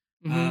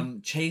 Mm-hmm.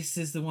 Chase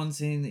is the one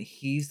saying that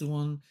he's the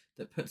one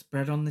that puts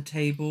bread on the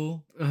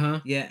table.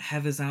 Yeah,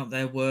 Heather's out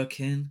there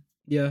working.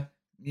 Yeah.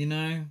 You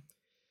know?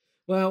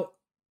 Well,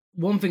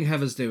 one thing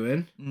Heather's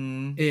doing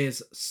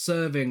is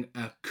serving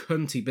a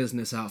cunty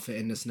business outfit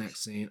in this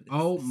next scene.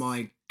 Oh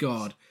my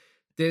god.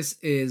 This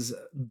is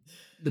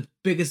the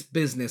biggest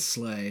business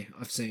slay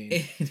I've seen.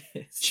 It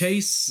is.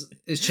 Chase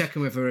is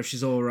checking with her if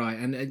she's all right,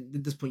 and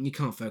at this point you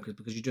can't focus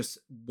because you're just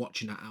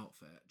watching that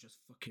outfit, just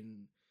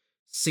fucking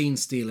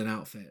scene-stealing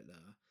outfit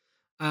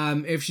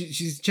there. If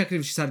she's checking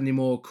if she's had any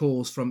more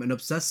calls from an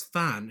obsessed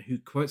fan who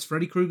quotes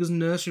Freddy Krueger's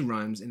nursery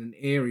rhymes in an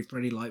eerie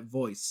Freddy-like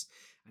voice,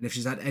 and if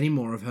she's had any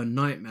more of her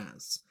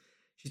nightmares.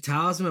 She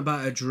tells him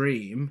about her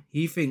dream.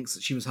 He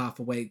thinks she was half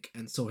awake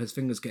and saw his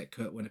fingers get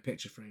cut when a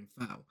picture frame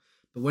fell.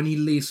 But when he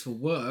leaves for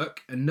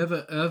work,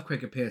 another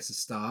earthquake appears to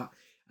start,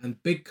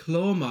 and big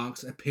claw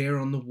marks appear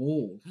on the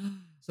wall.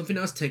 Something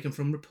that was taken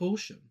from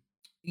Repulsion.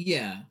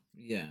 Yeah.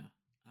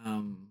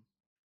 I'm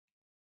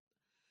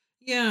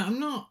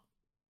not...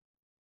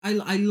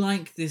 I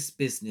like this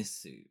business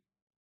suit.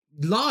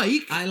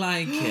 Like? I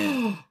like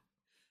it.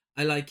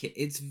 I like it.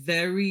 It's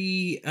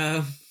very...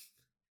 Are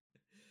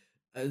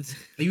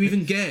you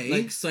even gay?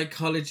 Like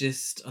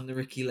Psychologist on the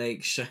Ricky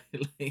Lake show.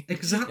 Like,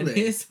 exactly. And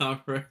here's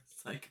our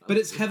but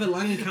it's Heather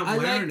Langenkamp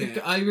wearing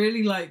it. I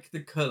really like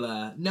the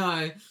colour.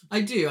 No,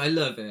 I do. I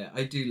love it.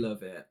 I do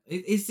love it.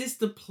 Is this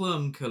the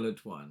plum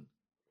coloured one?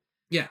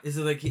 Yeah. Is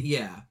it like...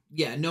 Yeah.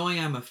 Yeah, no, I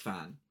am a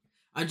fan.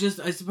 I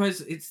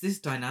suppose it's this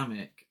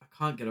dynamic. I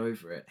can't get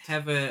over it.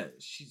 Heather,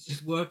 she's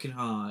just working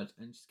hard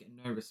and she's getting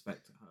no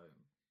respect at home.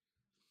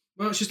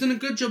 Well, she's done a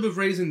good job of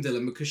raising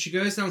Dylan because she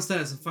goes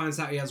downstairs and finds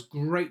out he has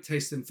great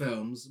taste in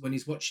films when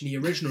he's watching the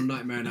original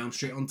Nightmare on Elm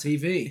Street on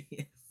TV.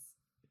 Yes.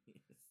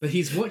 But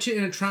he's watching it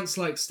in a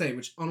trance-like state,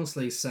 which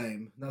honestly,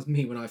 same. That's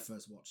me when I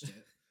first watched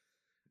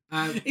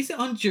it. Is it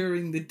on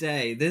during the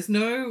day? There's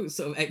no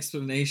sort of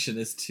explanation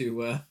as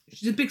to...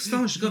 She's a big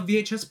star. She's got a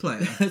VHS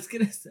player. I was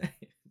going to say...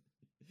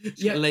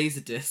 She's got a laser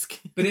disc.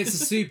 But it's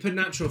a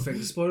supernatural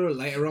thing. Spoiler alert,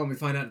 later on we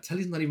find out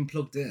Telly's not even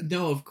plugged in.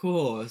 No, of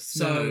course.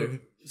 So...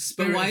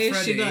 But why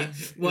is she not?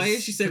 Why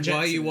is she saying, "Why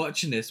are you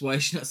watching this?" Why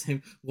is she not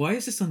saying, "Why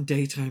is this on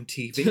daytime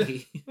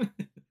TV?"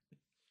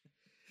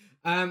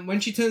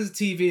 When she turns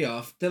the TV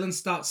off, Dylan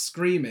starts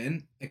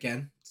screaming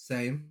again,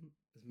 same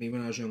as me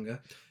when I was younger,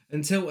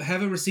 until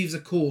Heather receives a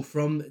call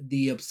from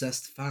the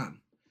obsessed fan.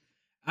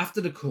 After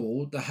the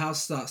call, the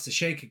house starts to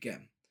shake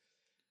again.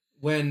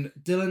 When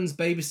Dylan's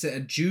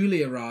babysitter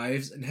Julie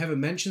arrives and Heather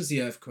mentions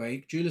the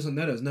earthquake, Julie's like,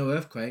 "No, there was no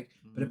earthquake,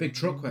 but a big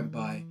truck went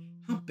by."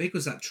 How big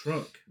was that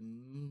truck?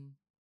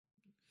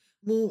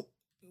 Well,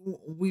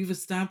 we've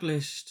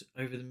established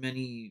over the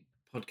many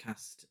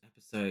podcast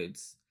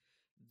episodes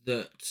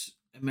that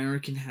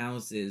American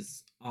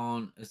houses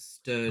aren't as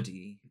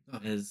sturdy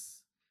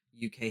as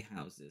UK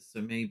houses.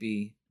 So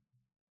maybe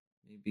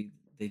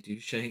they do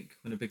shake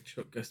when a big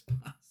truck goes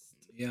past.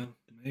 Yeah,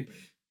 maybe.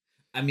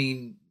 I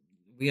mean,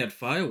 we had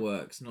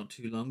fireworks not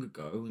too long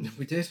ago. And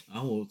we did.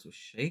 Our walls were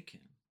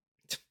shaking.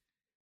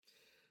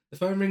 The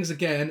phone rings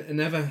again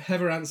and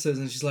Heather answers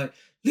and she's like,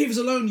 "Leave us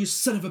alone, you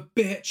son of a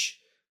bitch!"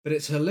 But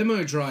it's her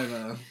limo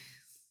driver.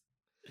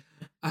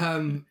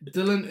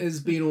 Dylan is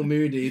being all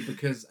moody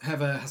because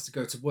Heather has to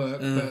go to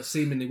work, but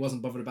seemingly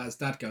wasn't bothered about his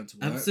dad going to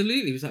work.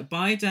 Absolutely. He was like,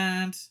 "Bye,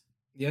 Dad."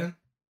 Yeah.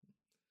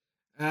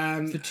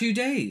 For 2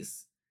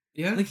 days.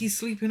 Yeah. Like he's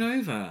sleeping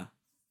over.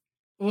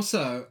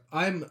 Also,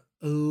 I'm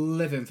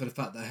living for the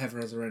fact that Heather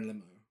has her own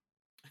limo.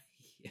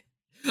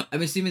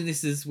 I'm assuming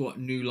this is what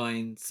New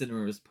Line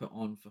Cinema has put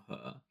on for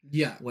her.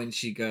 Yeah. When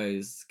she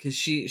goes. Because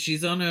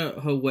she's on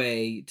her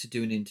way to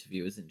do an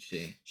interview, isn't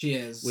she? She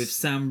is. With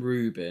Sam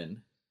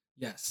Rubin.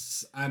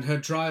 Yes. And her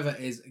driver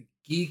is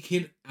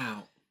geeking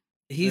out.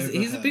 He's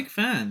a big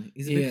fan.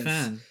 He's a big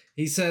fan.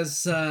 He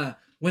says,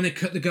 when they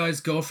cut the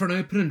guy's girlfriend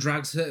open and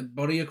drags her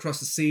body across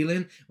the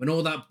ceiling, when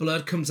all that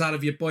blood comes out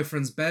of your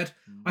boyfriend's bed,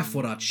 I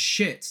thought I'd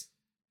shit.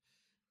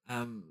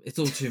 It's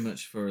all too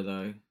much for her,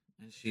 though.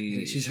 And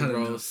she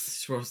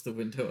rolls the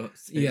window up.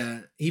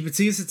 Yeah. He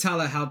proceeds to tell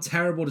her how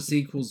terrible the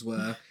sequels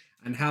were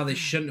and how they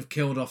shouldn't have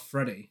killed off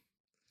Freddy.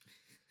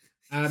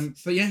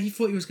 But yeah, he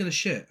thought he was going to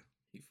shit.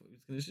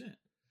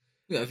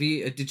 Have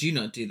you? Did you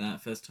not do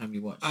that first time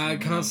you watched? I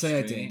can't say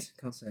I did.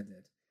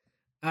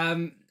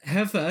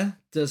 Heather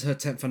does her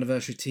 10th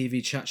anniversary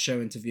TV chat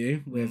show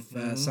interview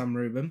with Sam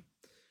Rubin,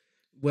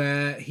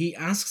 where he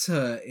asks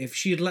her if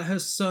she'd let her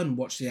son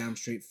watch the Elm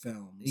Street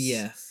films.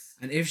 Yes.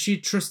 And if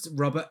she'd trust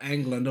Robert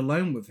Englund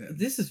alone with him.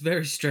 This is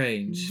very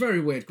strange. Very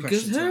weird question.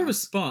 Because her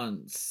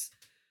response,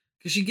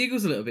 because she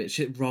giggles a little bit,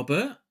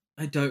 Robert,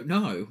 I don't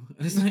know.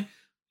 And it's like,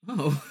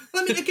 oh.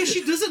 I mean, I guess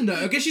she doesn't know.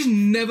 I guess she's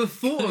never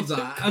thought of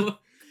that.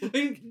 I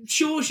mean,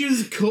 sure, she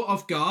was caught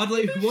off guard.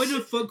 Like, why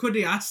the fuck would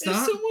he ask that? If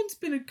someone's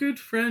been a good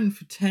friend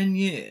for 10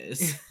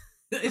 years,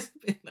 it's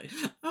been like,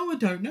 oh, I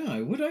don't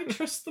know. Would I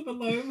trust them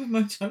alone with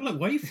my child? Like,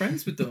 why are you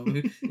friends with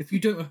them if you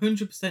don't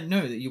 100%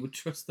 know that you would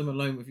trust them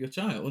alone with your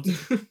child?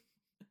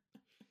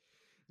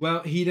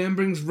 Well, he then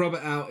brings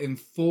Robert out in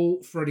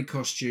full Freddy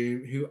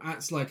costume, who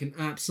acts like an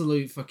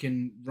absolute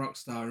fucking rock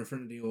star in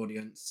front of the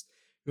audience,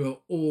 who are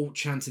all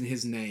chanting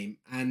his name.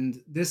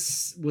 And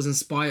this was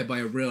inspired by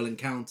a real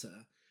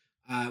encounter.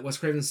 Wes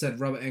Craven said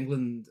Robert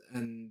Englund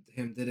and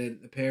him did an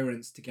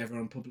appearance together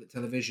on public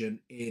television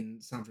in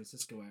San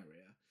Francisco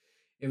area.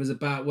 It was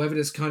about whether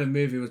this kind of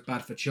movie was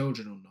bad for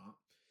children or not.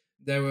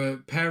 There were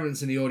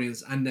parents in the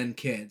audience and then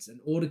kids, and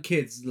all the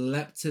kids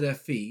leapt to their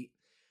feet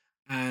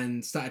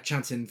and started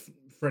chanting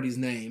Freddy's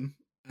name.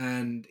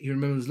 And he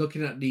remembers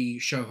looking at the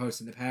show host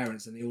and the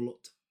parents, and they all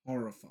looked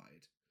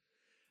horrified.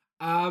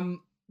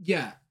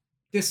 Yeah,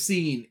 this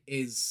scene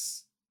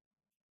is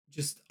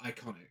just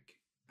iconic.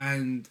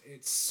 And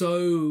it's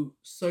so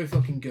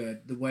fucking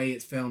good, the way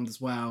it's filmed as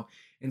well,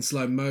 in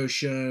slow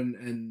motion.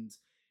 And,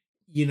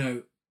 you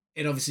know,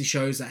 it obviously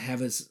shows that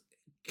Heather's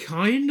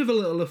kind of a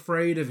little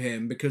afraid of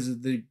him because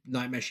of the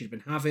nightmare she'd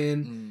been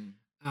having.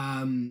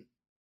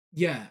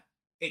 Yeah,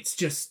 it's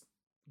just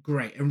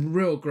great and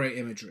real great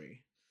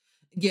imagery.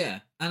 Yeah,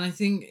 and I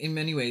think in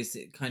many ways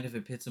it kind of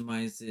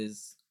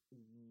epitomizes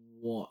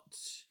what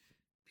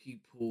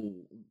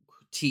people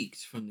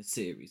critiqued from the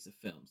series of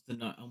films, the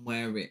night and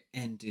where it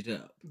ended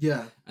up.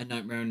 Yeah. A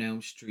Nightmare on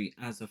Elm Street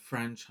as a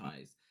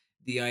franchise.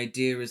 The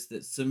idea is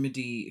that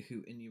somebody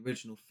who in the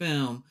original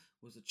film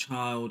was a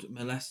child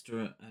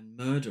molester and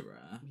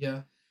murderer,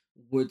 Yeah,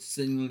 would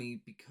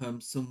suddenly become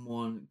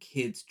someone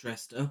kids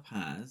dressed up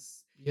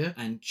as, yeah,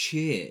 and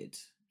cheered,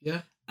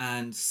 yeah,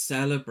 and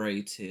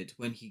celebrated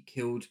when he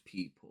killed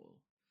people.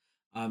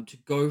 To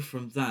go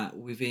from that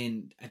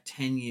within a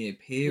 10-year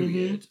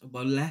period,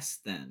 well, less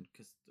than,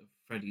 because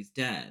Freddy's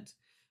dead,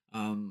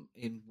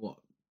 in what,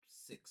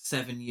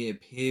 6-7 year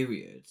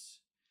period.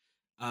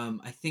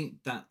 I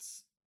think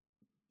that's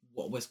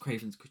what Wes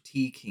Craven's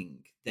critiquing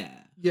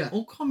there,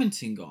 or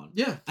commenting on.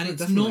 Yeah, and it's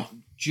definitely not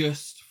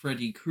just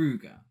Freddy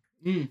Krueger.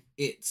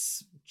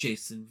 It's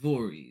Jason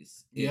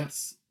Voorhees.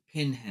 It's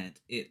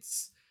Pinhead.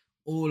 It's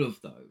all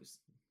of those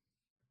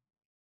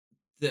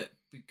that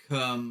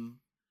become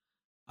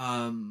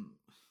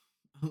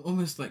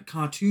almost like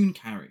cartoon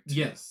characters.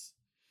 Yes.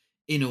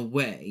 In a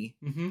way,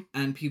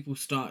 and people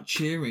start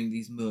cheering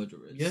these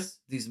murderers,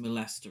 these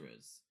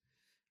molesters.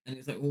 And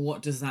it's like, well,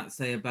 what does that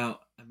say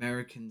about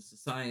American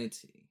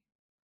society?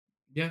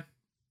 Yeah,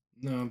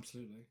 no,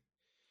 absolutely.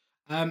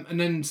 And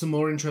then some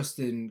more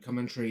interesting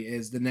commentary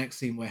is the next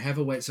scene where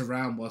Heather waits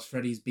around whilst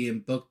Freddy's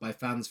being bugged by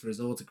fans for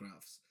his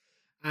autographs.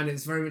 And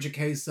it's very much a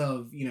case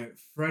of, you know,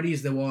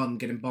 Freddy's the one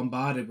getting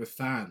bombarded with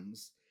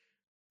fans,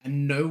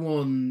 and no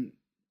one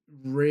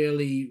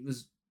really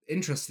was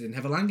interested in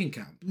Heather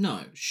Langenkamp.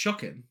 No.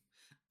 Shocking.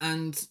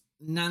 And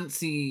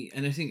Nancy,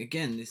 and I think,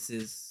 again, this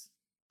is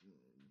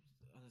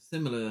on a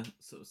similar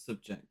sort of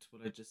subject,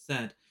 what I just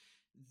said.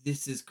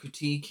 This is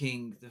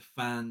critiquing the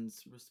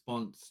fans'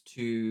 response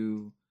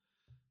to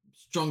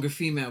stronger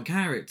female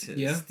characters.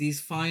 Yeah.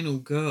 These final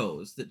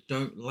girls that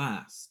don't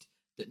last,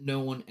 that no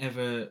one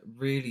ever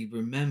really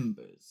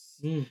remembers.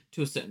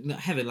 To a certain...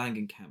 Heather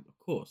Langenkamp, of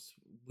course,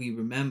 we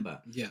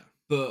remember. Yeah.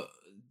 But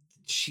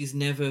she's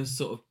never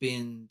sort of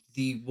been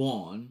the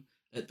one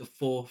at the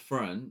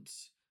forefront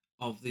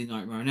of the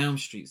Nightmare on Elm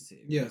Street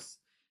series. Yeah.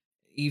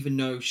 Even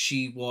though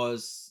she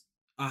was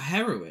a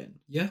heroine.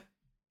 Yeah.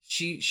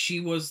 She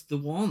was the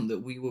one that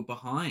we were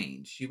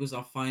behind. She was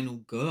our final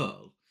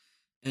girl.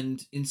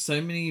 And in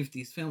so many of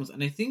these films,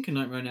 and I think A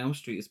Nightmare on Elm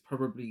Street is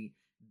probably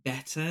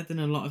better than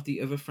a lot of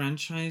the other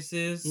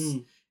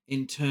franchises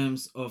in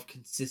terms of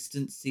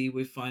consistency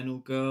with final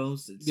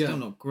girls. It's still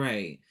not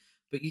great.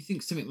 But you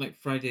think something like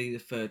Friday the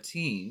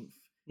 13th,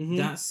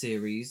 that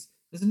series,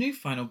 there's a new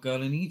final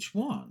girl in each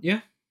one.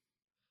 Yeah.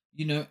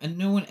 You know, and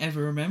no one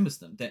ever remembers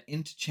them. They're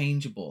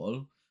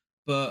interchangeable,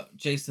 but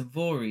Jason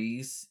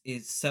Voorhees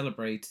is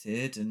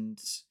celebrated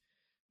and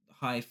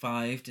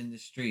high-fived in the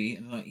street,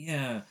 and like,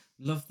 yeah,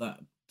 love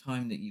that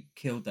time that you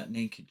killed that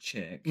naked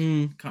chick.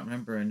 Can't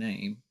remember her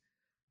name.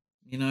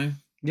 You know?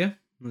 Yeah,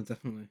 no,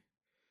 definitely.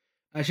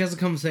 She has a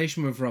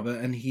conversation with Robert,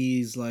 and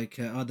he's like,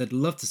 oh, they'd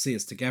love to see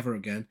us together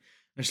again.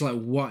 And she's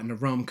like, what, in a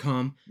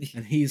rom-com?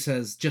 And he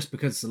says, just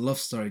because it's a love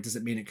story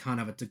doesn't mean it can't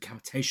have a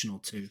decapitation or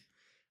two.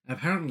 And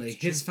apparently,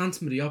 his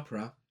Phantom of the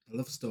Opera, a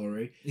love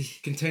story,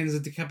 contains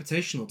a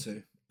decapitation or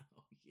two.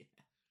 Oh,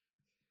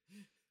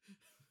 yeah.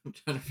 I'm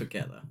trying to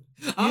forget that.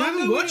 You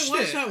haven't watched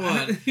it. That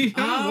one. You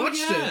haven't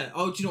watched it.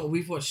 Oh, do you know what?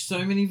 We've watched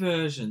so many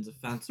versions of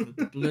Phantom of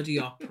the Bloody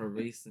Opera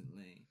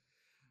recently.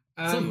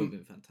 Some of them have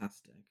been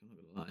fantastic, I'm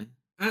not going to lie.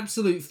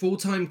 Absolute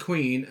full-time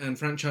queen and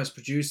franchise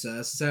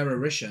producer Sarah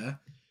Risher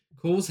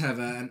calls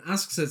Heather and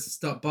asks her to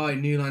stop by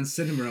New Line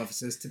Cinema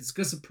offices to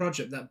discuss a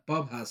project that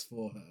Bob has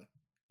for her.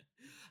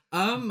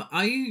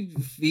 I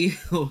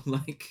feel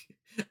like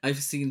I've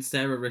seen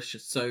Sarah Risher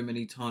so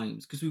many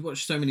times because we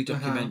watched so many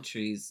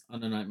documentaries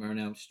on A Nightmare on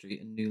Elm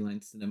Street and New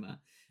Line Cinema,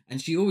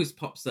 and she always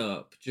pops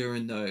up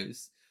during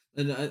those.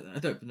 And I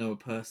don't know her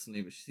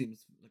personally, but she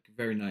seems like a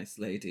very nice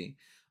lady.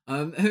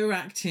 Her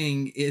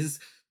acting is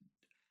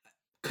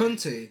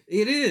cunty.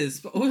 It is,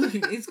 but also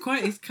it's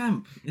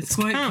camp. It's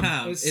quite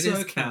camp. It's It so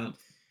is camp.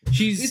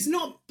 She's It's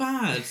not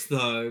bad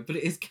though, but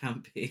it is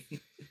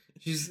campy.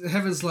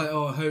 Heaven's like,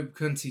 oh, I hope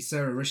cunty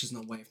Sarah Risher's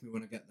not waiting for me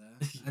when I get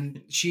there.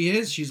 And she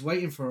is. She's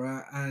waiting for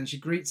her, and she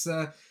greets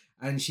her,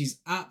 and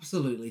she's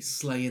absolutely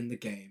slaying the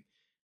game.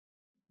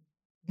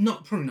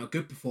 Probably not a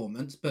good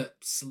performance, but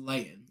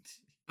slaying.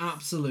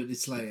 Absolutely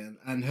slaying.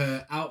 And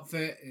her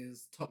outfit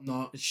is top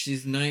notch.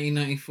 She's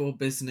 1994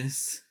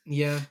 business.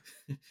 Yeah.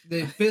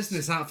 The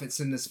business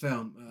outfits in this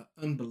film are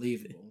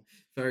unbelievable.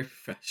 Very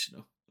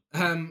professional.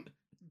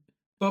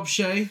 Bob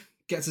Shay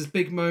gets his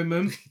big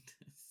moment.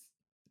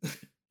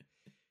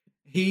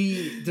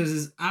 He does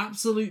his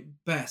absolute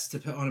best to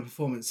put on a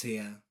performance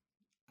here.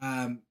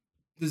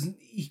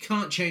 He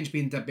can't change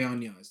being dead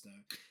behind the eyes, though.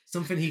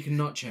 Something he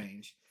cannot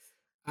change.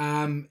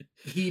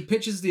 He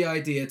pitches the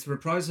idea to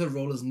reprise her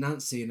role as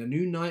Nancy in a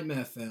new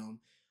Nightmare film,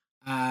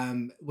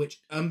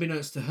 which,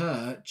 unbeknownst to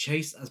her,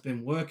 Chase has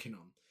been working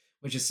on,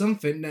 which is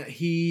something that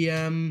he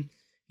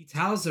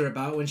tells her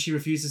about when she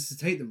refuses to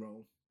take the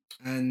role.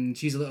 And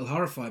she's a little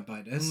horrified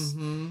by this.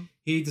 Mm-hmm.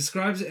 He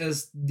describes it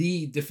as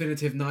the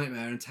definitive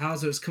nightmare and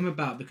tells her it's come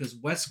about because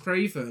Wes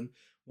Craven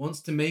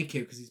wants to make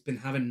it because he's been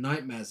having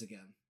nightmares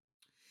again.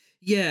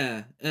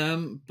 Yeah,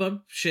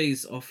 Bob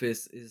Shay's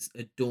office is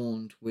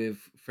adorned with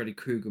Freddy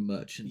Krueger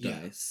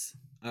merchandise,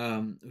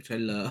 which I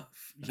love.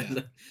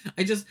 Yeah.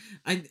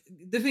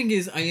 The thing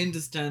is, I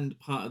understand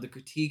part of the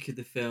critique of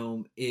the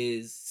film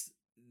is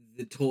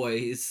the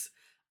toys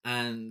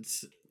and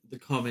the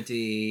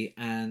comedy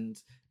and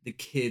the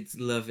kids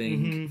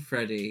loving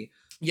Freddy.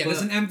 Yeah,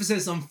 there's an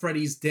emphasis on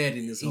Freddy's dead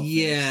in this office.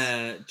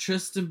 Yeah,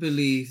 trust and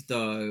believe,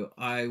 though,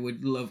 I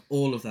would love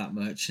all of that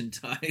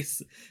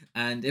merchandise.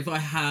 And if I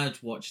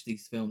had watched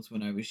these films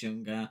when I was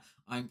younger,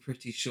 I'm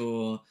pretty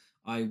sure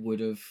I would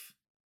have,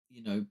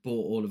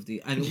 bought all of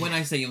the... And when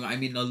I say younger, I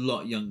mean a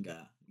lot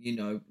younger.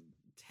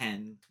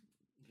 10,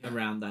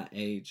 around that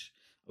age.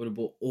 I would have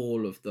bought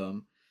all of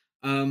them.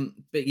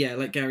 But yeah,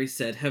 like Gary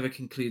said, Heather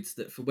concludes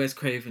that for Wes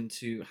Craven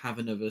to have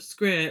another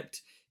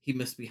script, he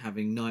must be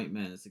having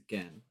nightmares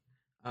again.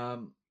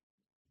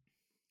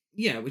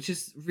 Which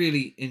is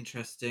really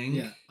interesting.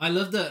 Yeah, I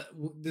love that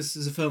this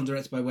is a film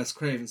directed by Wes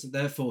Craven, so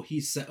therefore he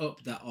set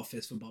up that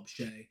office for Bob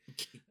Shay,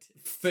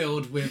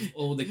 filled with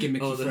all the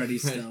gimmicky Freddy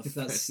stuff.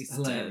 That's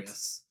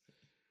hilarious.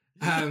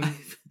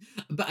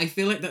 But I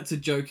feel like that's a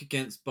joke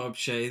against Bob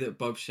Shay that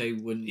Bob Shay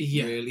wouldn't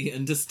really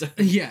understand.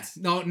 Yeah,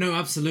 no,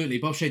 absolutely.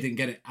 Bob Shay didn't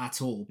get it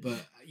at all,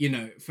 but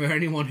for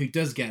anyone who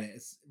does get it,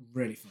 it's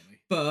really funny.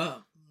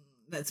 But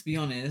let's be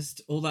honest,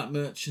 all that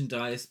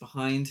merchandise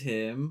behind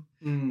him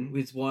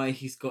is why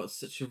he's got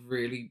such a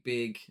really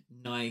big,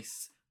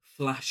 nice,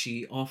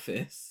 flashy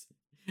office.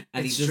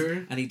 And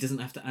he doesn't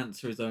have to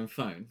answer his own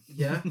phone.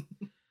 Yeah.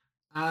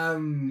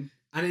 And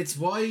it's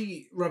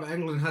why Robert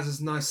Englund has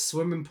his nice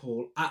swimming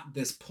pool at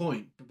this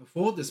point. But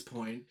before this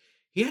point,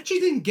 he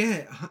actually didn't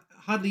get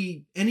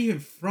hardly anything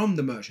from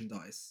the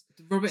merchandise.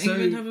 Did Robert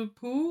Englund have a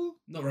pool?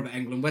 Not Robert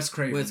Englund, Wes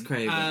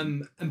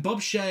Craven. And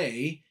Bob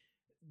Shay...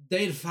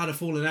 they'd have had a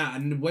falling out,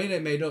 and the way they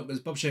made up was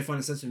Bob Shay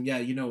finally said to him, yeah,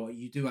 you know what,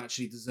 you do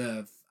actually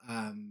deserve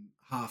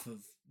half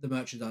of the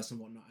merchandise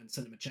and whatnot, and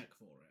sent him a check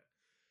for it.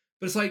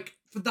 But it's like,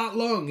 for that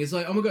long, it's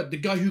like, oh my god, the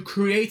guy who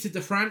created the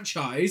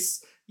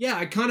franchise, yeah,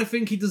 I kind of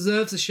think he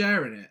deserves a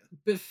share in it.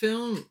 But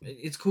film,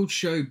 it's called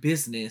show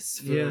business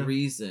for a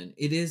reason.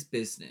 It is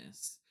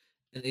business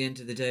at the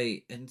end of the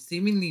day, and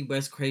seemingly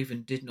Wes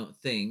Craven did not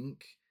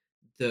think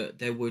that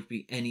there would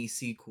be any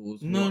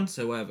sequels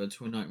whatsoever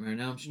to A Nightmare on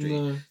Elm Street.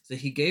 No. So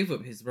he gave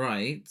up his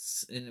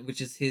rights,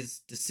 which is his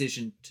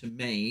decision to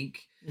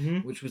make,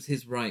 which was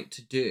his right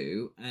to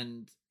do,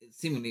 and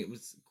seemingly it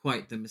was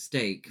quite the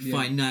mistake.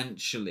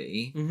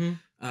 Financially,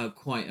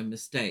 quite a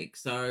mistake.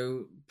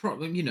 So,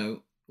 probably,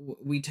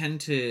 we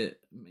tend to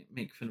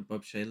make fun of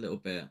Bob Shay a little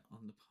bit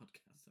on the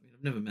podcast. I mean,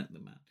 I've never met the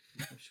man.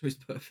 I'm sure he's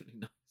perfectly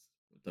nice.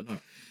 I don't know.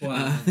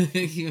 Wow.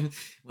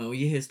 Well,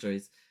 you hear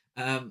stories.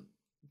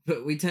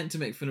 But we tend to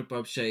make fun of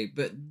Bob Shay.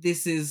 But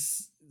this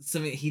is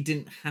something he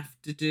didn't have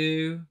to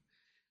do,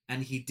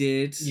 and he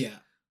did. Yeah.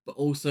 But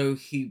also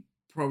he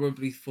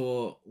probably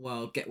thought,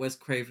 well, get Wes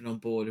Craven on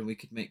board and we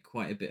could make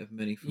quite a bit of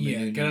money from a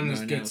new get on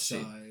his good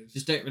side. side.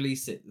 Just don't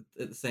release it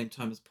at the same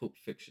time as Pulp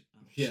Fiction.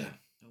 Oh, yeah.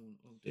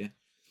 Oh dear.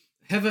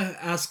 Heather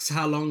asks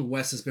how long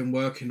Wes has been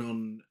working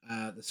on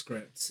the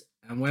script,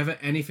 and whether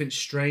anything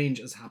strange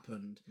has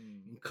happened,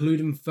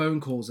 including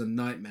phone calls and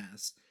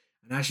nightmares.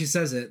 And as she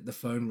says it, the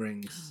phone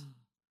rings.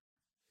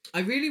 I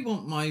really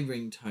want my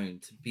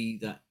ringtone to be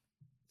that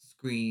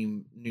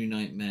Scream, New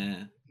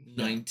Nightmare,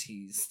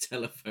 90s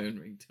telephone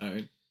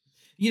ringtone.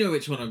 You know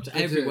which one I'm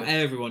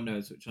everyone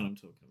knows which one I'm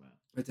talking about.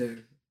 I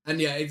do. And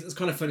yeah, it's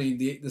kind of funny.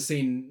 The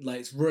scene, like,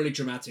 it's really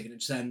dramatic, and it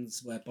just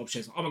ends where Bob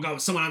Shays, oh my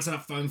god, someone answer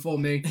that phone for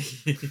me.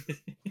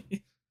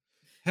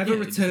 Heather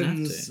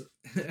returns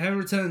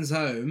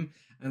home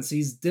and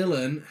sees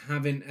Dylan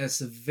having a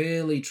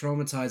severely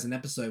traumatizing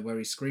episode where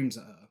he screams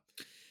at her.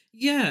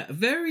 Yeah,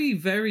 very,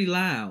 very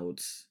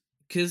loud.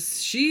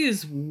 Because she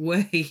is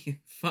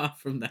way far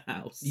from the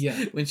house.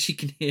 Yeah. When she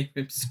can hear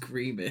him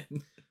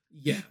screaming.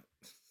 Yeah.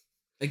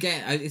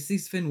 Again, it's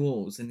these thin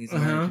walls in these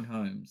American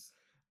homes.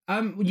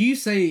 You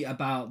say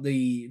about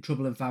the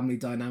trouble and family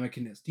dynamic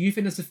in this. Do you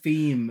think there's a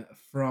theme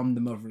from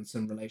the mother and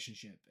son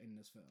relationship in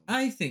this film?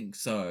 I think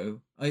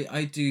so.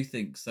 I do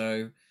think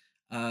so.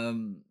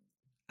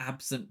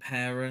 Absent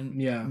parent,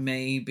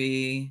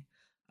 maybe.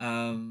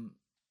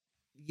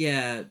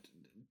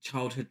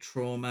 Childhood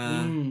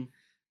trauma,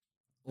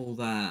 all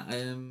that.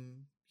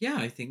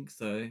 I think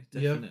so,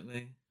 definitely.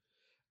 Yeah.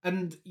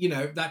 And, you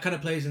know, that kind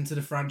of plays into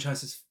the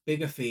franchise's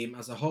bigger theme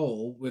as a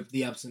whole with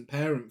the absent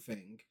parent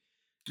thing.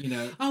 You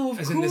know, of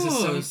in this is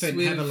course, something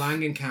Heather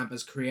Langenkamp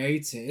has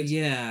created.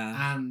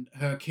 Yeah. And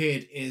her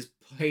kid is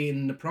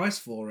paying the price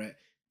for it.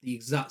 The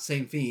exact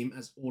same theme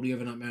as all the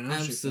other Nightmare on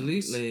Elm Street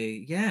films.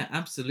 Absolutely. Yeah,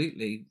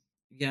 absolutely.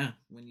 Yeah,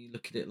 when you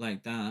look at it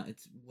like that,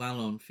 it's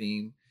well on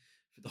theme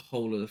for the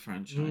whole of the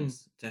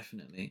franchise,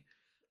 definitely.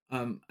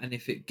 And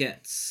if it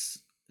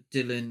gets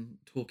Dylan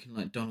talking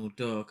like Donald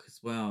Duck as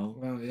well,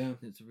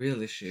 it's a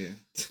real issue.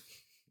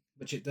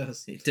 Which it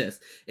does.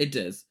 It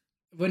does.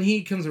 When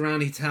he comes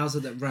around, he tells her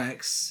that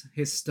Rex,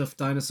 his stuffed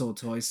dinosaur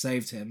toy,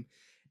 saved him.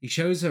 He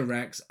shows her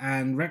Rex,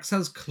 and Rex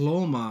has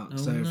claw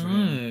marks over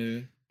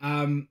him.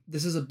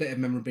 This is a bit of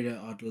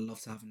memorabilia I'd love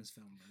to have in this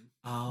film. Then.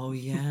 Oh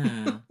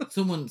yeah,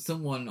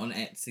 someone on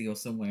Etsy or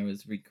somewhere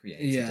has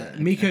recreated it.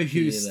 Miko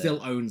Hughes still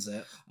owns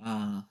it.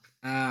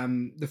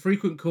 The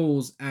frequent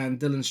calls and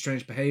Dylan's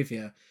strange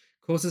behaviour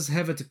causes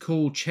Heather to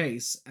call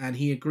Chase, and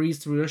he agrees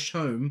to rush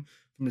home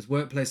from his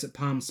workplace at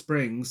Palm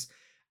Springs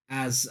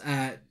as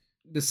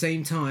the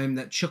same time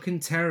that Chuck and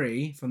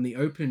Terry from the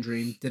opening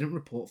dream didn't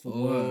report for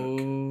work.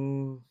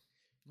 Oh,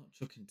 not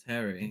Chuck and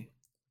Terry.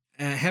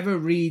 Heather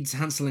reads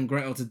Hansel and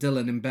Gretel to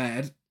Dylan in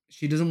bed.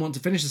 She doesn't want to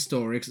finish the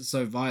story because it's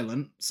so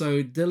violent,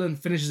 so Dylan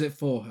finishes it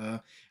for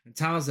her and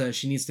tells her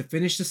she needs to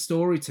finish the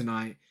story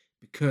tonight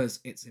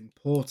because it's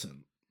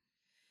important.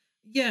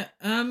 Yeah,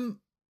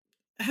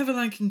 Heather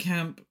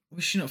Langenkamp,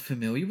 was she not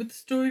familiar with the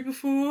story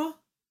before?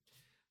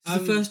 It's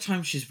the first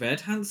time she's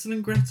read Hansel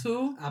and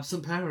Gretel?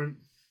 Absent parent.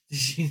 Did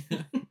she know?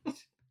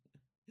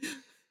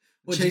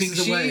 What, do you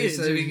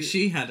think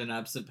she had an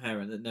absent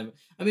parent that never...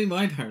 I mean,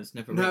 my parents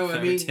never read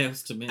fairy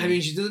tales to me. I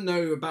mean, she doesn't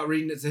know about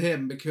reading it to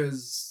him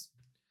because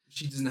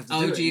she doesn't have to do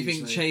it. Oh, do you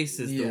think Chase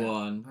is the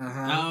one?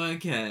 Oh,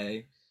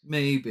 okay.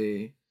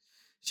 Maybe.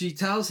 She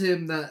tells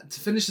him that to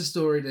finish the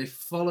story, they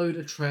followed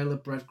a trail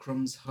of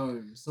breadcrumbs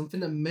home. Something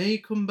that may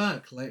come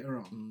back later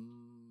on.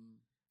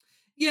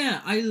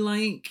 Yeah, I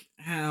like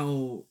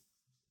how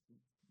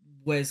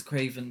Wes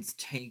Craven's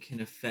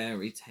taken a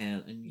fairy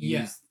tale and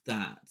used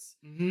that.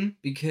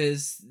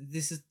 Because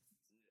this is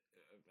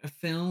a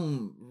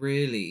film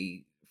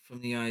really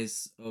from the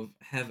eyes of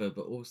Heather,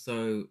 but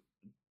also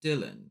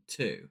Dylan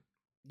too.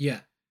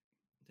 Yeah.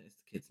 That's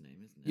the kid's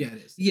name, isn't it? Yeah,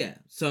 it is. Yeah,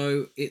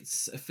 so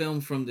it's a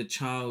film from the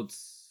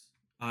child's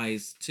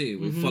eyes too.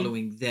 We're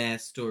following their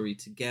story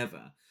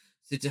together.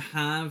 So to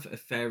have a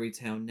fairy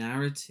tale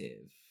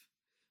narrative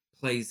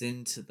plays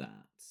into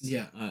that.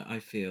 Yeah. I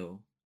feel.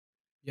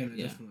 Yeah, no,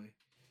 definitely.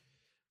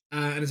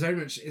 And it's very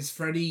much, is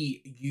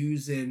Freddy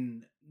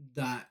using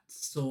that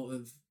sort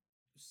of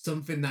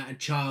something that a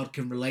child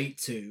can relate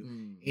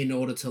to in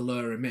order to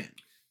lure him in?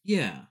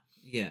 Yeah.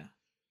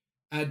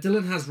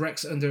 Dylan has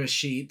Rex under his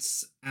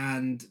sheets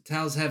and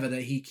tells Heather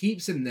that he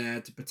keeps him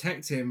there to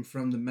protect him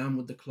from the man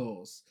with the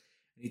claws.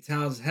 And he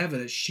tells Heather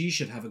that she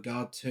should have a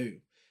guard too.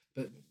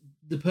 But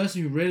the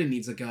person who really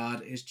needs a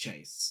guard is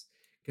Chase.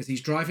 Because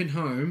he's driving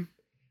home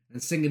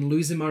and singing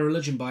Losing My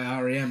Religion by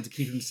R.E.M. to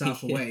keep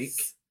himself awake.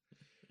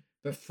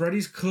 But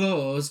Freddy's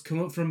claws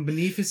come up from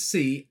beneath his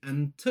seat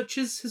and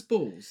touches his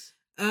balls.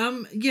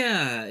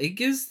 Yeah, it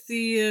gives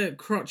the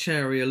crotch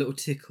area a little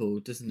tickle,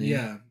 doesn't it?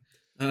 Yeah.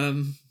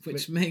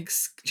 Which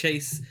makes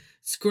Chase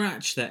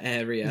scratch that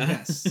area.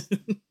 Yes.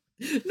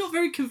 Not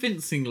very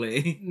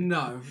convincingly.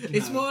 No.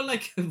 It's more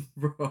like a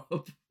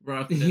rub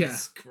rather than a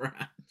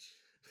scratch.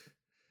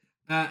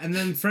 And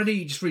then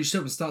Freddy just reaches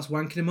up and starts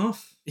wanking him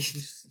off. He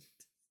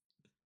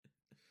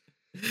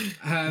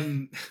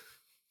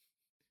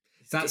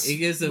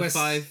gives a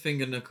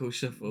 5-finger knuckle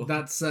shuffle.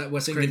 That's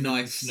Wes Craven's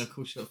knife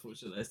knuckle shuffle,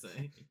 should I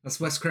say? That's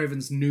Wes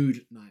Craven's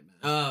nude nightmare.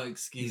 Oh,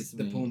 excuse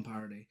me. The porn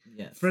parody.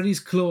 Yes. Freddy's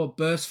claw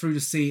bursts through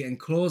the seat and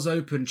claws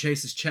open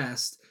Chase's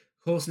chest,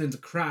 causing him to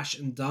crash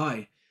and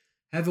die.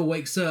 Heather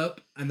wakes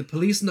up and the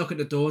police knock at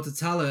the door to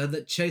tell her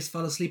that Chase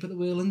fell asleep at the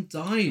wheel and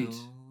died.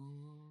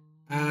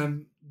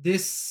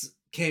 This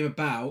came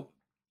about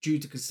due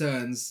to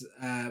concerns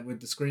with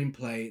the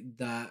screenplay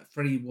that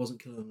Freddy wasn't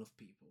killing enough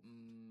people.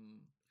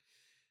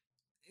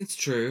 It's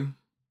true.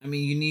 I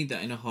mean, you need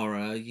that in a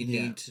horror. You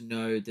need to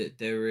know that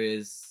there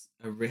is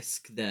a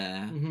risk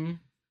there. Mm-hmm.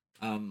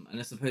 And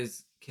I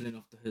suppose killing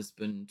off the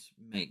husband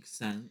makes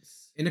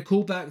sense. In a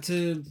callback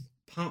to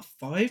part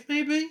 5,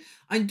 maybe?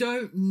 I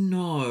don't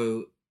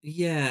know.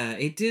 Yeah,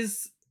 it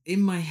is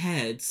in my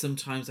head.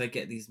 Sometimes I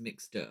get these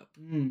mixed up.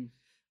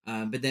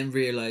 But then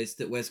realise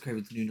that Wes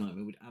Craven's New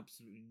Nightmare would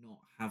absolutely not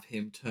have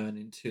him turn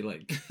into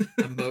like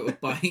a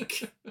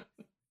motorbike.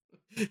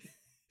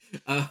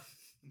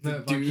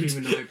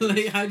 Dude.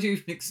 Like, how do you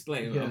even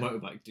explain a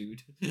motorbike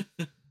dude?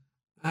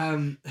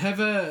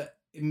 Heather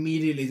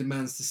immediately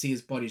demands to see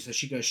his body, so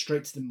she goes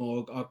straight to the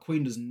morgue. Our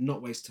queen does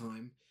not waste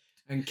time.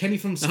 And Kenny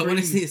from Scream... I want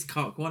to see his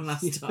cock one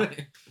last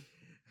time.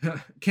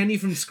 Kenny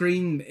from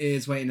Scream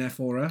is waiting there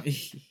for her.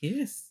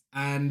 Yes.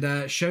 And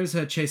shows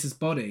her Chase's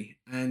body,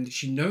 and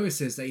she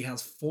notices that he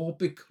has 4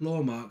 big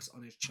claw marks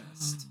on his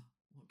chest.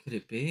 What could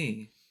it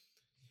be?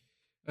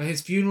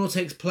 His funeral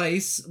takes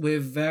place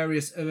with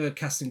various other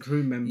cast and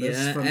crew members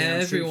from the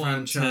Elm Street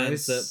franchise. Everyone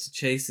turns up to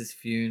Chase's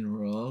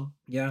funeral.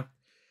 Yeah.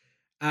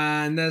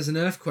 And there's an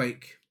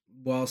earthquake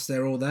whilst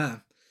they're all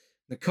there.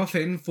 The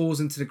coffin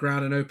falls into the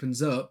ground and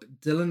opens up.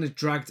 Dylan is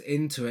dragged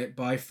into it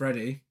by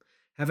Freddy.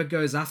 Heather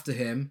goes after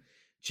him.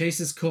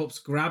 Chase's corpse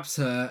grabs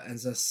her and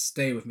says,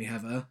 "Stay with me,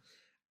 Heather."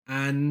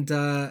 And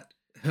her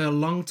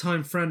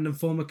longtime friend and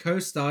former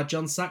co-star,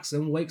 John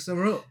Saxon, wakes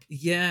her up.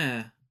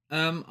 Yeah.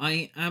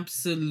 I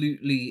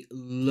absolutely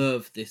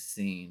love this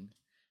scene.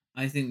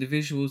 I think the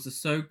visuals are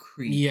so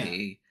creepy.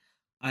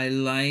 Yeah. I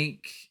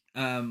like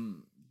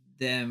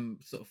them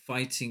sort of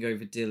fighting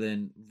over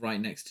Dylan right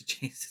next to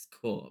Chase's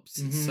corpse.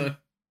 Mm-hmm. It's so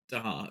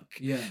dark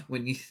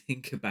when you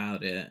think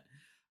about it.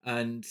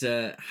 And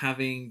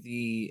having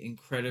the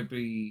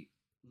incredibly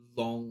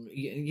long,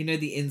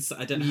 the inside,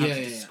 I don't know how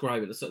to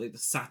describe it, it's sort of like the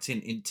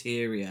satin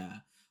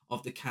interior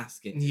of the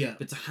casket. Yeah.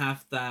 But to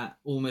have that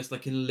almost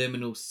like a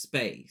liminal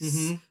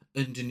space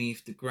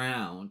underneath the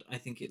ground, I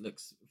think it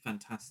looks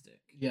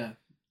fantastic. Yeah.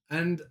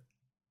 And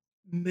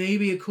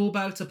maybe a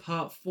callback to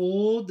part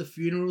 4, the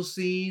funeral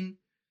scene,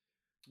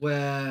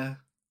 where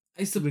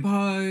I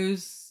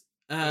suppose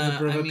the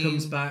brother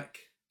comes back.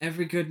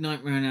 Every good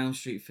Nightmare on Elm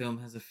Street film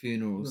has a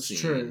funeral scene.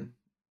 That's true.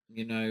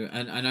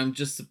 And I'm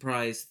just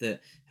surprised that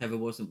Heather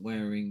wasn't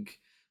wearing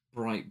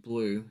bright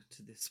blue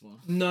to this one.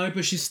 No,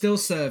 but she's still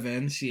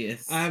serving. She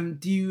is.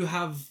 Do you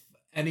have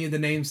any of the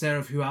names there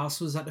of who else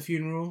was at the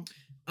funeral?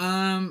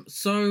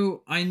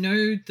 So I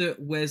know that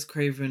Wes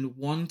Craven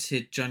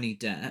wanted Johnny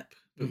Depp,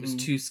 but was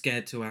too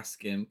scared to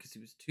ask him because he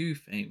was too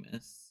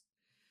famous.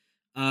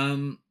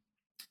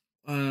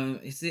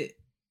 Is it?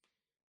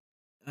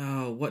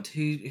 Oh,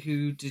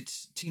 who did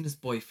Tina's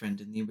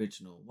boyfriend in the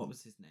original? What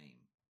was his name?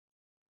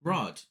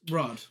 Rod,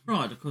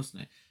 of course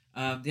no.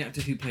 The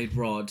actor who played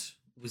Rod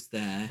was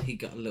there. He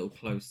got a little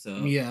closer.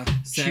 Yeah.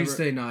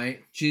 Tuesday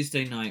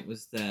night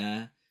was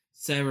there.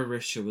 Sarah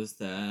Risher was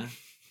there.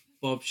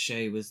 Bob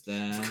Shea was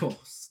there. Of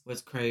course.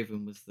 Wes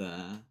Craven was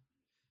there.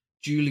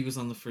 Julie was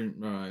on the front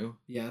row.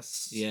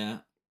 Yes. Yeah.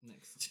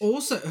 Next.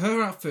 Also,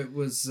 her outfit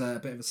was a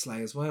bit of a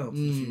sleigh as well for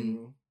the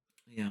funeral.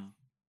 Yeah.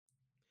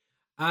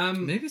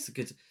 Maybe it's a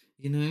good,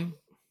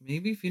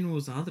 maybe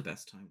funerals are the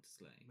best time to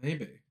slay.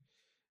 Maybe.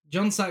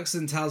 John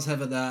Saxon tells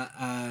Heather that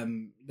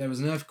there was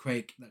an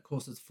earthquake that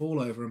caused her to fall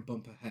over and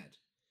bump her head.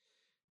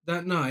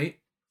 That night,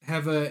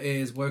 Heather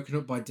is woken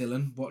up by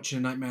Dylan watching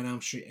A Nightmare on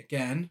Elm Street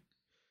again.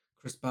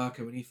 Chris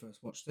Barker when he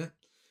first watched it.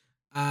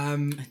 I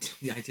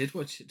did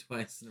watch it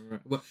twice in a row.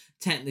 Well,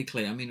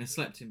 technically, I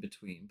slept in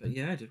between, but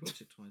yeah, I did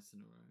watch it twice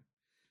in a row.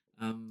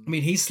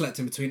 He slept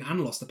in between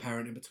and lost a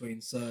parent in between,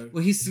 so...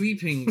 Well, he's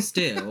sleeping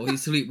still.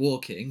 He's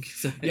sleepwalking.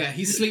 So... Yeah,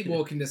 he's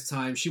sleepwalking this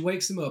time. She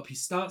wakes him up. He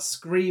starts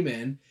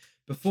screaming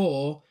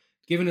before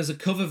giving us a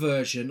cover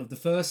version of the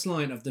first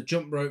line of the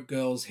Jump Rope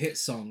Girls hit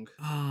song.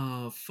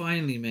 Oh,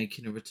 finally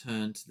making a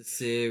return to the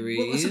series.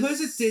 Well, I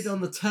suppose it did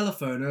on the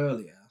telephone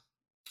earlier.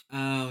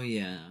 Oh,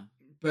 yeah.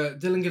 But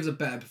Dylan gives a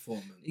better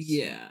performance.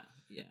 Yeah.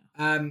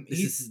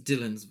 This is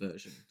Dylan's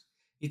version.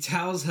 He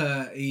tells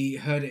her he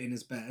heard it in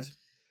his bed.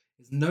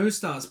 His nose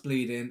starts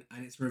bleeding,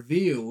 and it's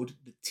revealed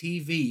the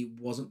TV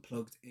wasn't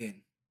plugged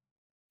in.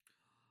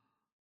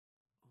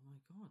 Oh my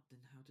god,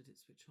 then how did it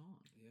switch on?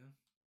 Yeah.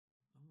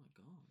 Oh my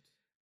god.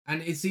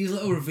 And it's these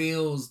little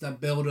reveals that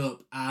build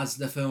up as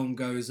the film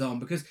goes on.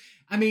 Because,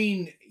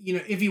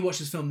 if you watch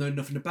this film, know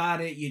nothing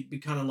about it, you'd be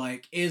kind of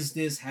like, is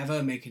this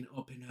Heather making it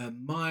up in her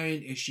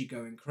mind? Is she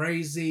going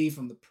crazy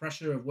from the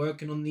pressure of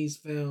working on these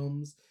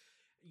films?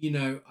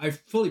 I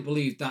fully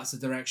believe that's the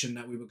direction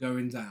that we were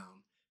going down.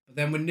 But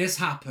then when this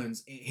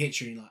happens, it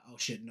hits you and you're like, oh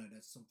shit, no,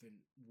 there's something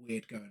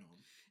weird going on.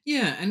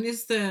 Yeah, and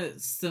is there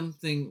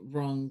something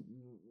wrong?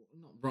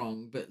 Not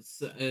wrong, but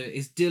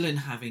is Dylan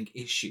having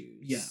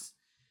issues? Yeah.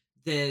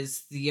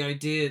 There's the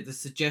idea, the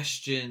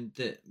suggestion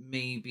that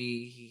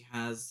maybe he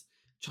has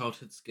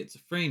childhood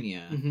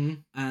schizophrenia, Mm-hmm.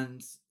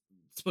 and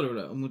spoiler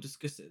alert, and we'll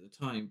discuss it at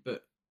the time,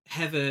 but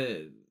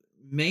Heather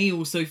may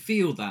also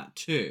feel that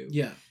too.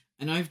 Yeah.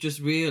 And I've just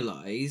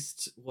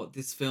realised what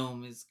this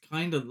film is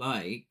kind of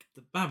like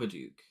the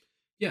Babadook.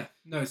 Yeah.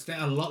 No, it's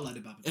a lot like the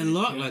Babadook. A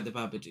lot like the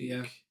Babadook.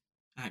 Yeah.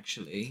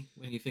 Actually,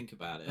 when you think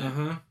about it.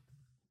 Uh-huh.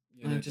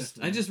 Yeah, no,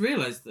 I just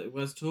realised that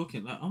when I was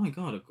talking, like, oh my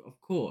god,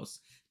 of course.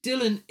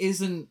 Dylan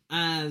isn't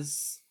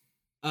as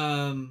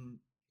annoying.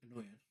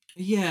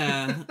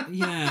 Yeah.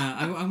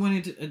 I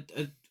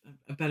wanted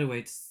a better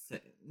way to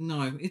say.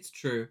 No, it's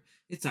true.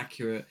 It's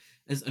accurate.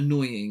 As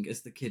annoying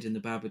as the kid in the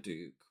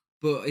Babadook,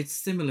 but it's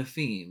similar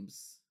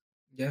themes.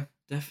 Yeah,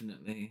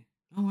 definitely.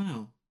 Oh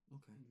wow.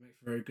 Okay. Make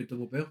for a very good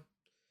double bill.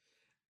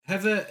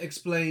 Heather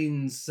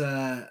explains.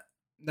 Now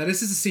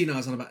this is the scene I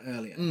was on about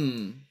earlier.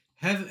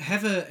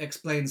 Heather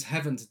explains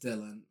heaven to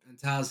Dylan and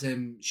tells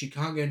him she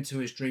can't get into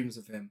his dreams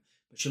of him,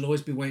 but she'll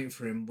always be waiting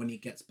for him when he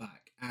gets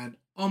back. And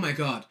oh my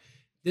god,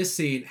 this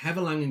scene,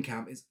 Heather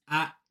Langenkamp is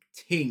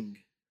acting.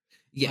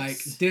 Yes.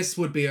 Like, this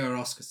would be her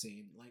Oscar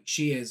scene. Like,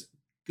 she is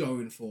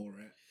going for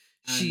it.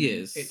 She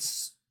is.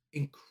 It's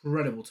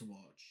incredible to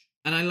watch.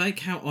 And I like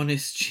how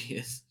honest she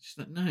is. She's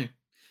like, no,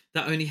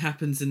 that only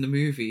happens in the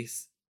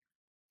movies.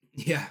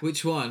 Yeah.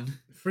 Which one?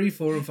 3,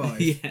 4, and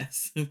 5.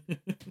 Yes.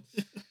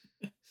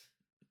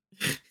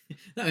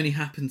 That only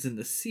happens in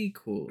the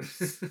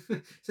sequels.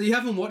 So you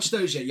haven't watched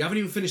those yet? You haven't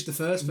even finished the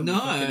first film?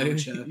 No,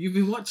 you've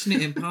been watching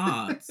it in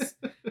parts.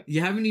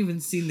 You haven't even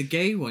seen the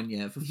gay one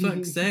yet, for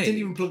fuck's sake. You didn't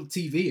even plug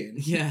the TV in.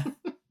 Yeah.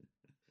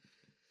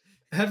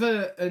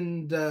 Heather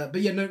and... but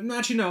yeah, no,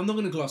 actually, no, I'm not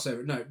going to gloss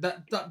over it. No,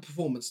 that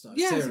performance stuff.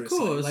 Yes, seriously. of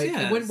course, like,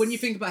 yes. when you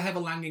think about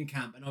Heather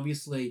Langenkamp, and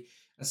obviously,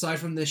 aside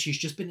from this, she's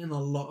just been in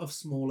a lot of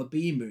smaller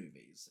B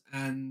movies,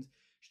 and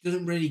she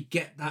doesn't really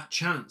get that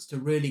chance to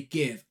really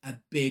give a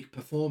big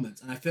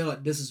performance. And I feel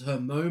like this is her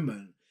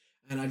moment,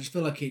 and I just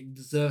feel like it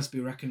deserves to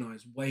be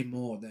recognised way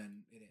more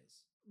than it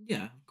is.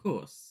 Yeah, of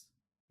course.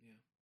 Yeah.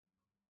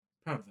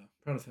 Proud of her.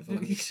 Proud of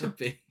her. You should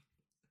be.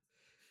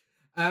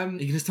 Are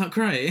you gonna start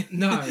crying?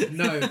 No.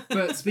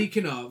 But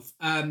speaking of,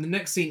 the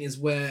next scene is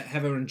where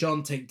Heather and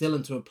John take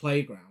Dylan to a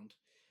playground,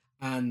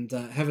 and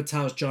Heather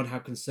tells John how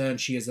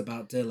concerned she is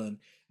about Dylan,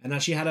 and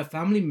that she had a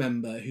family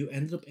member who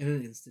ended up in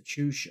an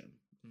institution.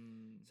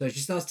 So she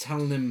starts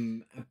telling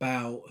him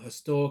about her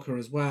stalker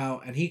as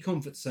well, and he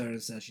comforts her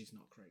and says she's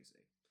not crazy.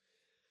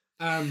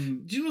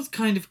 Do you know what's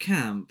kind of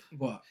camp?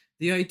 What?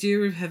 The idea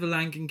of Heather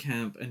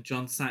Langenkamp and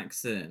John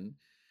Saxon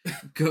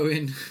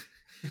going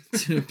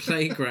to a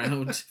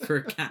playground for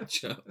a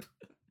catch up.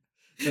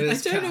 I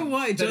don't know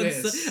why I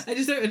just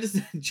don't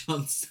understand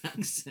John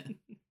Saxon.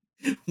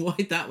 Why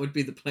that would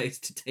be the place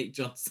to take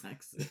John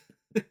Saxon.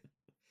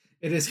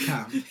 It is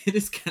camp. It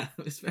is camp.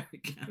 It's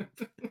very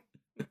camp.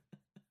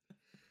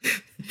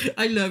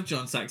 I love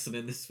John Saxon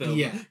in this film.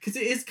 Yeah. Because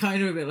it is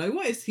kind of a bit like,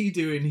 what is he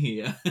doing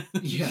here?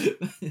 Yeah.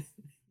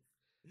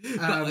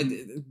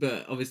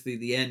 But obviously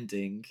the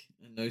ending,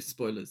 and no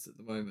spoilers at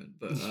the moment,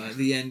 but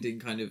the ending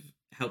kind of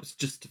helps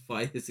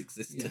justify his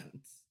existence.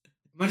 Yeah.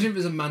 Imagine if it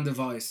was Amanda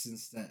Weiss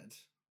instead.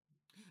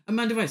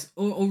 Amanda Weiss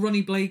or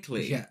Ronnie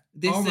Blakely. Yeah.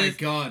 My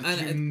god, can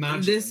you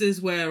imagine? This is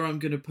where I'm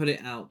going to put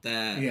it out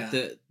there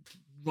that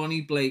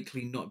Ronnie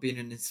Blakely not being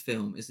in this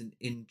film is an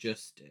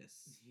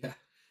injustice. Yeah.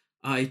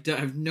 I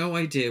have no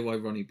idea why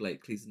Ronnie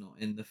Blakely's not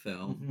in the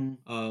film.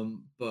 Mm-hmm.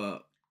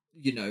 But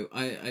you know,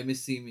 I'm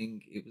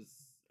assuming it was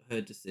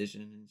her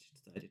decision and she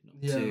decided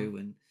not to,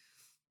 and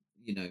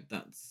you know,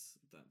 that's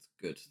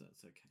good.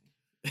 That's okay.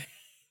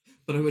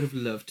 But I would have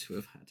loved to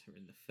have had her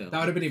in the film. That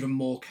would have been even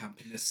more camp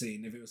in this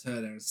scene if it was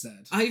her there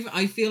instead.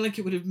 I feel like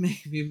it would have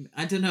made me.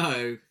 I don't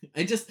know.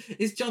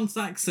 It's John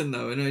Saxon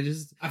though, and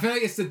I feel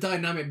like it's the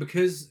dynamic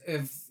because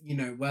of, you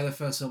know, where the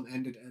first film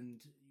ended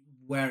and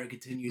where it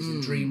continues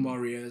in Dream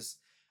Warriors.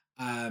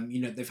 You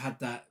know, they've had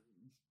that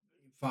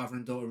father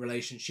and daughter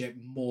relationship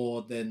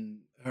more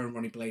than her and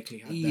Ronnie Blakely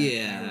had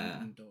their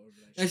parent and daughter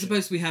relationship. I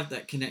suppose we have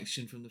that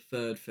connection from the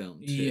third film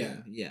too.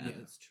 Yeah,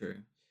 that's true.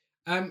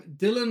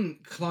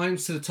 Dylan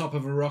climbs to the top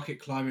of a rocket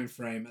climbing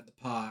frame at the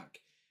park.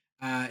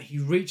 He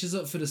reaches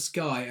up for the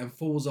sky and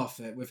falls off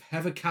it, with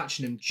Heather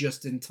catching him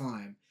just in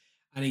time.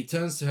 And he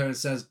turns to her and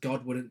says,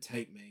 "God wouldn't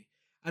take me."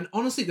 And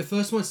honestly, the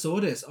first time I saw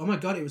this, oh my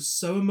god, it was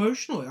so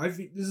emotional.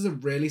 This is a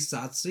really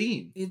sad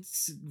scene.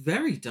 It's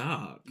very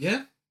dark.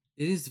 Yeah?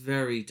 It is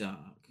very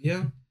dark.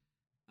 Yeah.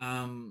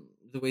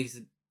 The way he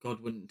said,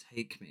 "God wouldn't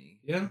take me."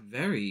 Yeah.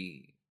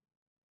 Very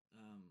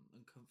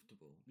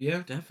uncomfortable.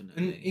 Yeah.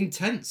 Definitely. And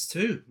intense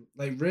too.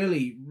 Like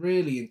really,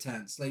 really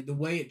intense. Like the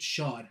way it's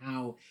shot and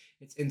how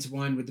it's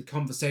intertwined with the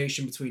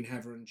conversation between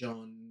Heather and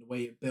John, the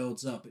way it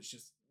builds up, it's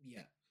just,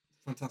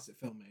 fantastic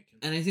filmmaking.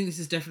 And I think this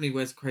is definitely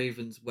Wes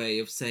Craven's way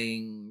of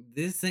saying,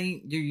 this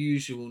ain't your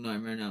usual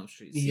Nightmare on Elm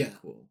Street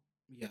sequel.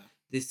 Yeah.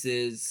 This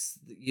is,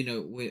 you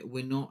know,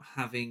 we're not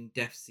having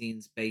death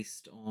scenes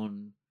based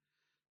on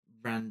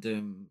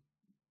random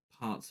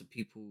parts of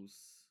people's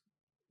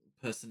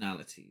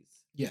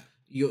personalities. Yeah.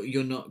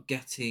 You're not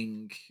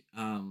getting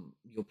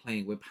you're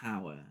playing with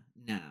power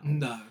now.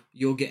 No.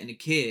 You're getting a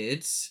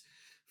kid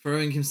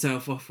throwing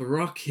himself off a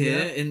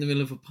rocket in the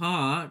middle of a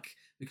park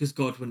because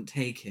God wouldn't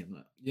take him.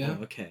 Like,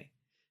 oh, okay.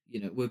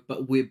 You know,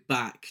 we're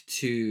back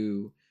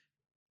to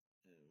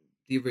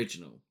the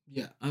original.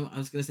 Yeah. I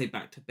was going to say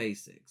back to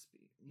basics.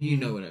 But you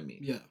know what I mean.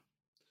 Yeah.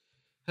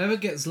 Heather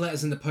gets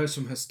letters in the post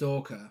from her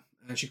stalker,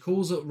 and she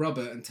calls up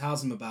Robert and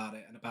tells him about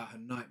it and about her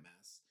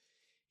nightmares.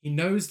 He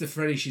knows the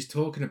Freddy she's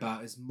talking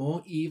about is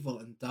more evil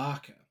and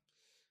darker.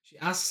 She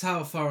asks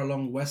how far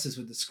along Wes is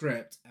with the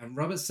script, and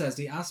Robert says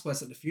he asked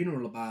Wes at the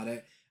funeral about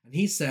it, and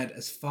he said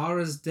as far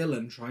as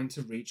Dylan trying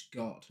to reach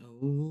God.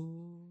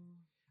 Oh.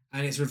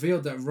 And it's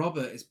revealed that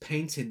Robert is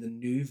painting the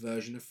new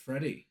version of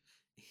Freddy.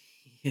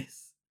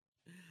 Yes.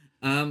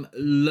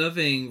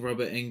 Loving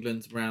Robert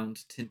Englund's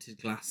round tinted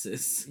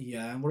glasses.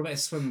 Yeah, and what about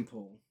his swimming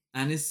pool?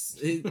 And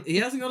he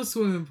hasn't got a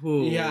swimming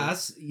pool. He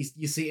has.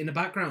 You see it in the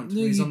background when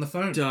he's on the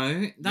phone.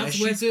 Don't. That's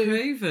Yes, Wes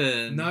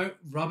Craven. No,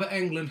 Robert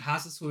Englund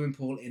has a swimming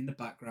pool in the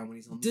background when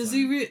he's on the Does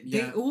phone. he?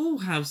 They all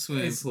have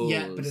swimming pools.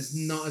 Yeah, but it's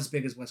not as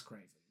big as Wes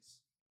Craven's.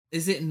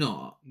 Is it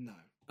not? No.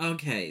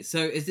 Okay, so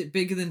is it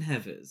bigger than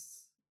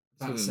Heather's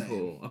About swimming the same.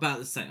 pool? About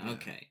the same. Yeah.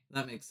 Okay,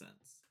 that makes sense.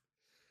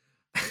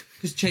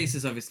 Because Chase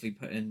is obviously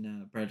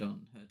putting bread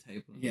on her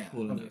table in the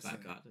pool in her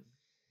back garden.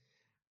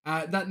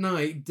 That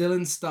night,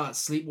 Dylan starts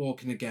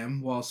sleepwalking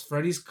again, whilst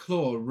Freddy's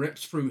claw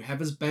rips through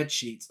Heather's bed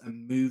sheets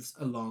and moves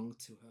along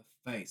to her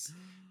face.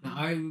 Now,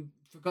 I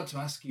forgot to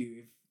ask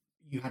you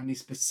if you had any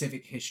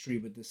specific history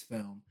with this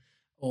film,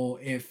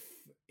 or if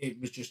it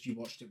was just you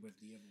watched it with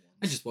the other ones.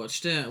 I just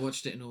watched it. I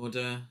watched it in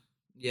order.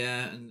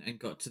 Yeah, and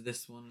got to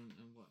this one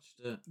and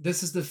watched it.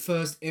 This is the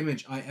first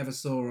image I ever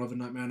saw of A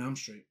Nightmare on Elm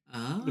Street.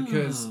 Oh.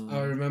 Because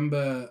I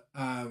remember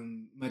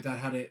my dad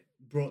had it,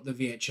 brought the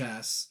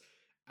VHS,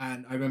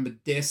 and I remember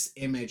this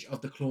image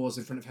of the claws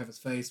in front of Heather's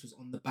face was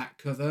on the back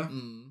cover,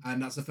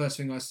 and that's the first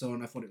thing I saw,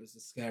 and I thought it was the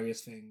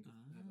scariest thing ever.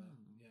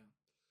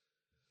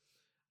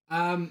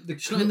 Yeah.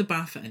 She's not in the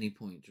bath at any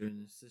point during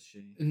this, is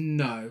she?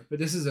 No, but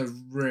this is a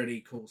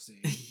really cool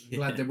scene. I'm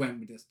glad they went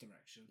with this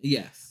direction.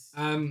 Yes.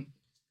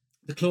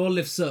 The claw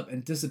lifts up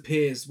and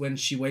disappears when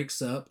she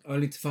wakes up,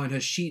 only to find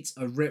her sheets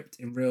are ripped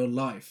in real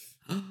life.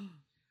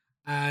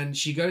 And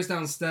she goes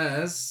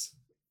downstairs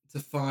to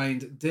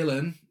find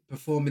Dylan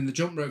performing the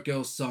Jump Rope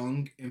Girls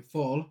song in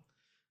full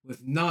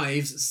with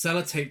knives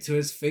sellotaped to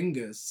his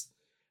fingers.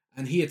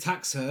 And he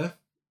attacks her,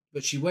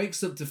 but she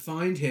wakes up to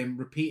find him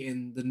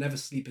repeating the Never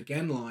Sleep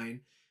Again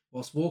line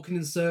whilst walking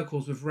in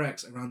circles with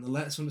Rex around the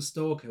letters from the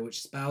stalker,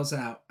 which spells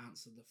out,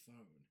 answer the phone.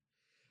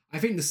 I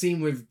think the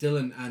scene with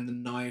Dylan and the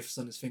knives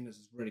on his fingers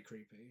is really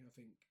creepy. I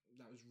think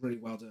that was really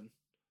well done.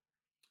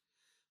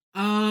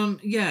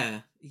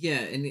 Yeah,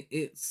 and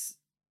it's,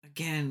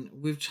 again,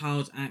 with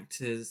child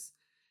actors,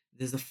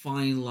 there's a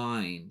fine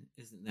line,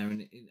 isn't there? And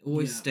it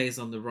always stays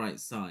on the right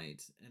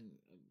side, and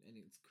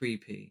it's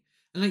creepy.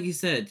 And like you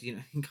said, you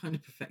know, he kind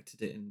of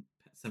perfected it in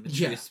Pet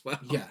Sematary as well.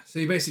 Yeah, so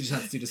you basically just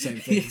have to do the same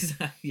thing.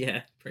 Exactly.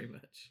 Yeah, pretty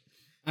much.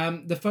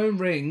 The phone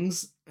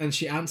rings and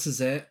she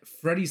answers it.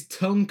 Freddy's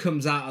tongue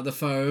comes out of the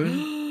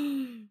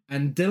phone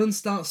and Dylan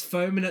starts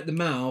foaming at the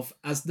mouth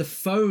as the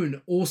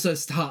phone also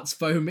starts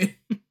foaming.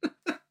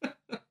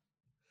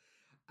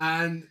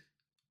 And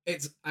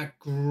it's a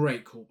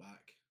great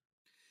callback.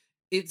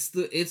 It's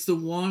the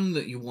one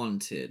that you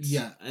wanted.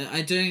 Yeah.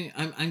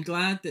 I'm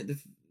glad that the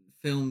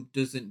film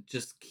doesn't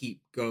just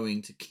keep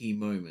going to key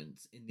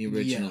moments in the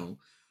original,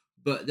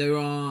 but there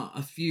are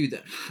a few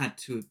that had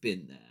to have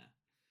been there.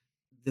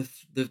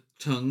 The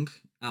tongue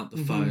out the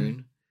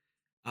phone.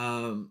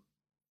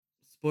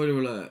 Spoiler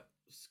alert,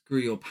 screw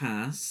your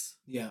pass.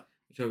 Yeah.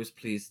 Which I was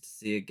pleased to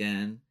see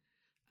again.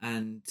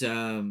 And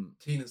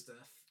Tina's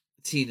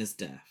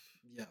death.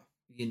 Yeah.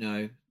 You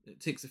know,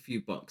 it ticks a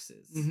few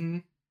boxes. Mm-hmm.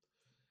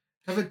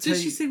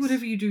 Does she say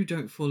whatever you do,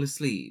 don't fall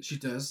asleep? She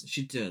does.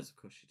 She does, of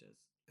course she does.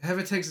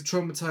 Heather takes a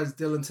traumatized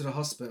Dylan to the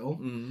hospital,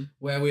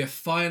 where we are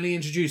finally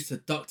introduced to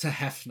Dr.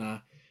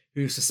 Hefner,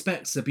 who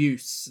suspects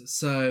abuse.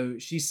 So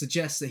she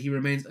suggests that he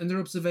remains under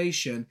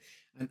observation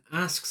and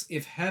asks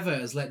if Heather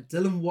has let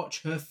Dylan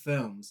watch her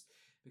films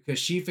because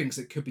she thinks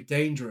it could be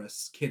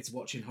dangerous, kids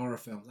watching horror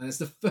films. And it's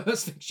the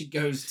first thing she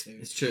goes to.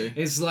 It's true.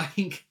 It's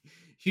like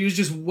she was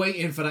just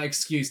waiting for that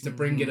excuse to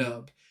bring it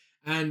up.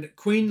 And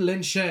Queen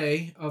Lynn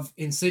Shay of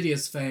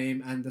Insidious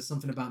fame and There's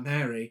Something About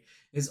Mary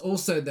is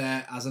also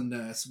there as a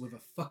nurse with a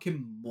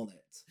fucking mullet.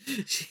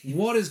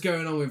 What is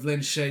going on with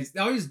Lynn Shay's...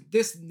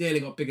 This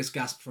nearly got biggest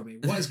gasp from me.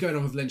 What is going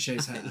on with Lynn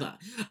Shay's hair?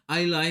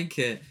 I like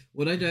it.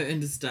 What I don't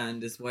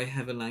understand is why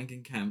Heather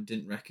Langenkamp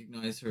didn't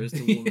recognise her as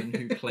the woman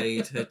who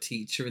played her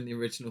teacher in the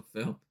original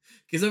film.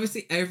 Because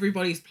obviously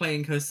everybody's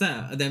playing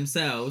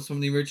themselves from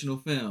the original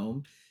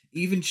film.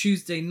 Even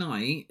Tuesday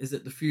Night is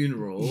at the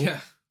funeral. Yeah.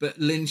 But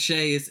Lynn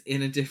Shay is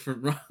in a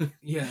different role.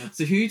 Yeah.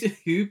 So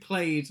who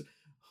played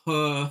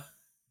her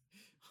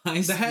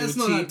high school The hair's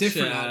not that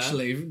different,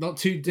 actually. Not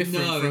too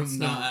different from that. No, it's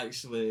not,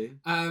 actually.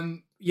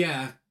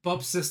 Yeah.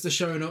 Bob's sister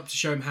showing up to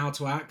show him how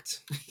to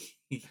act.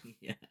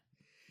 Yeah.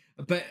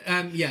 But,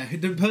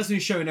 the person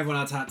who's showing everyone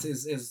how to act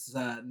is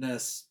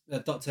nurse,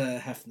 Dr.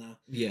 Hefner.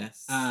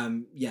 Yes.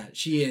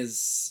 She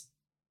is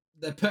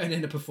they're putting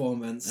in a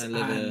performance, I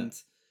love and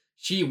it.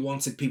 she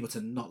wanted people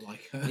to not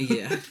like her.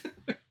 Yeah.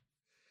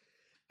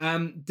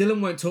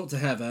 Dylan won't talk to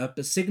Heather,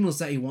 but signals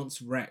that he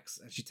wants Rex,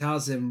 and she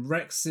tells him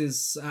Rex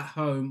is at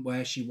home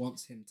where she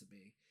wants him to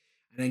be,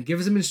 and then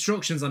gives him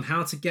instructions on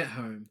how to get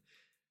home,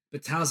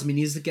 but tells him he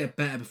needs to get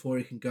better before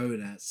he can go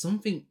there.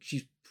 Something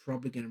she's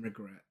probably going to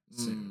regret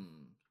soon.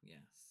 Yes.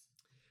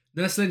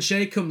 Nurse Lynn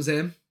Shay comes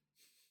in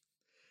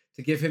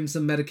to give him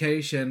some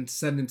medication to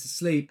send him to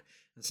sleep,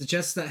 and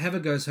suggests that Heather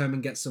goes home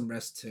and gets some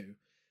rest too.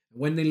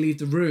 And when they leave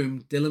the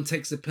room, Dylan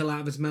takes the pill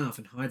out of his mouth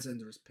and hides it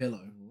under his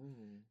pillow.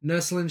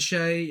 Nurse Lynn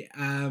Shay,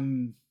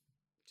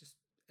 just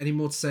any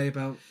more to say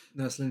about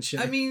Nurse Lynn Shay?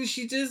 I mean,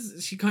 she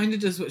kind of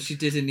does what she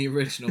did in the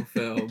original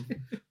film,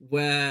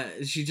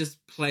 where she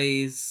just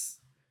plays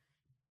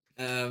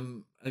a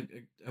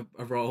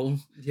role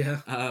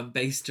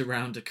based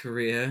around a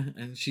career,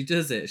 and she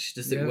does it. She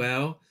does it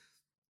well.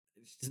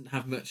 She doesn't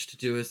have much to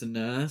do as a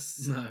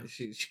nurse. No.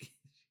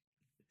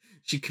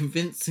 She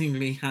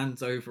convincingly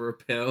hands over a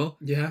pill.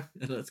 Yeah.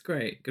 And that's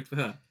great. Good for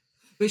her.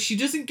 But she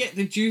doesn't get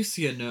the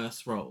juicier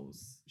nurse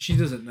roles. She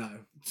doesn't know.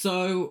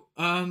 So,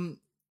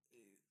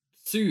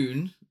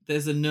 soon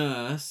there's a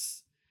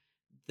nurse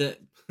that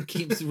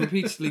keeps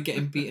repeatedly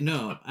getting beaten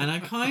up, and I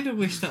kind of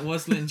wish that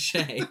was Lynn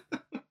Shay.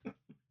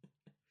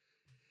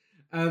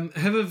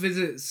 Heather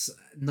visits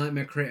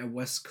nightmare creator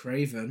Wes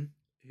Craven,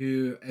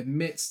 who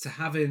admits to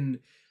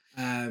having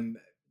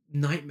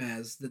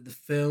nightmares that the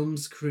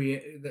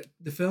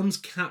films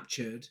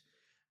captured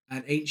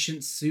an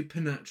ancient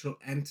supernatural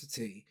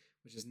entity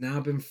which has now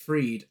been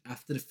freed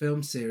after the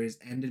film series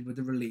ended with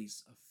the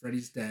release of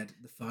Freddy's Dead: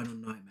 The Final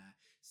Nightmare.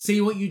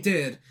 See what you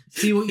did?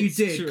 See what you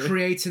did true.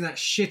 Creating that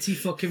shitty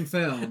fucking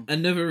film.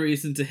 Another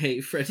reason to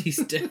hate Freddy's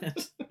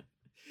Dead.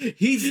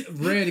 He's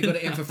really got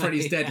it in for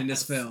Freddy's Dead in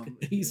this film.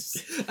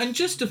 And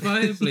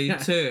justifiably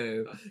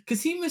too,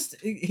 because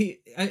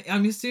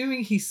I'm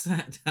assuming he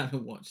sat down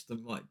and watched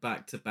them like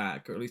back to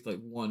back, or at least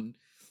like one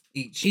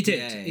each. He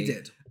day. He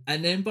did.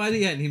 And then by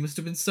the end, he must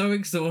have been so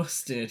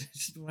exhausted.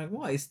 Just been like,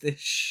 what is this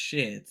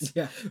shit?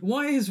 Yeah.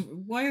 Why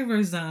are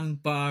Roseanne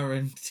Barr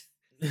and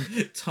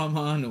Tom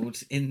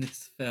Arnold in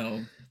this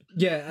film?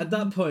 Yeah, at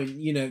that point,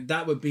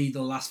 that would be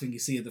the last thing you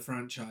see of the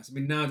franchise. I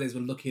mean, nowadays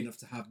we're lucky enough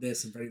to have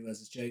this and Freddy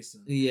vs.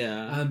 Jason.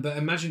 Yeah. But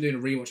imagine doing a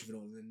rewatch of it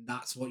all, and then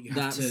that's what you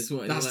have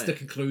that's the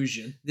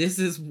conclusion. This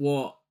is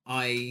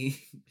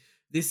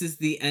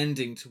the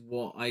ending to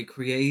what I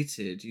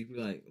created. You'd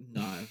be like,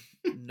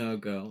 no,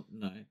 girl,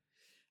 no.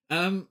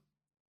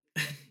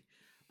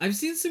 I've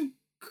seen some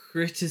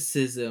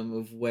criticism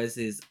of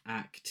Wes's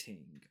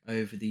acting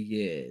over the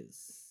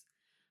years.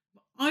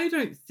 I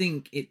don't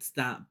think it's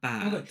that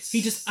bad.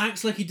 He just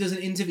acts like he does in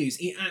interviews.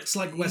 He acts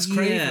like Wes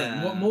Craven.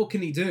 Yeah. What more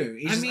can he do?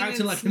 He's just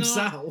acting like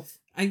himself.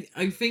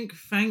 I think,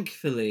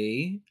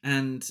 thankfully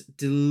and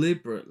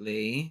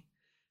deliberately,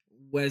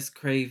 Wes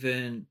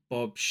Craven,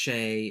 Bob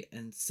Shaye,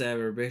 and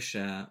Sarah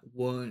Risher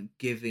weren't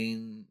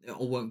given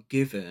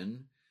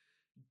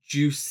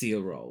juicier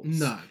roles.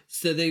 No.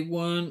 So they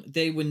were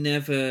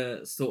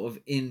never sort of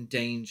in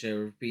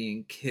danger of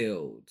being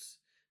killed.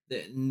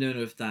 None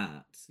of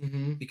that.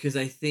 Mm-hmm. Because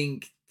I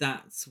think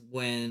that's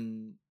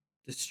when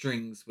the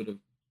strings would have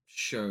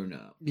shown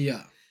up.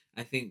 Yeah.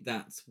 I think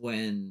that's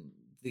when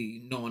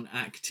the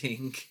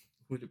non-acting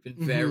would have been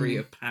very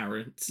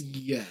apparent.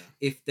 Yeah.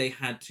 If they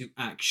had to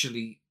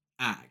actually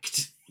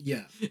act.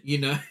 Yeah. If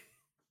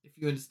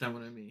you understand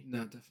what I mean.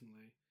 No,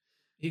 definitely.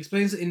 He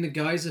explains that in the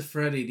guise of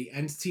Freddy, the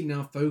entity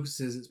now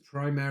focuses its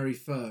primary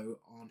foe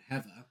on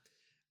Heather,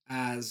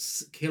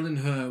 as killing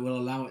her will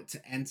allow it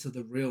to enter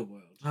the real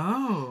world.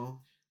 Oh.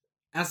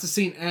 As the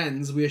scene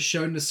ends, we are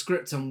shown the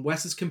script on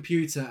Wes's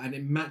computer, and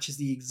it matches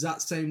the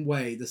exact same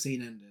way the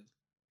scene ended.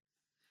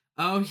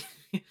 Oh,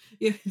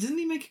 yeah. Doesn't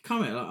he make a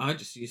comment like, I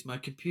just use my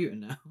computer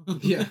now?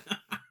 Yeah.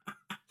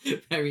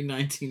 Very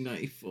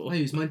 1994. I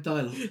use my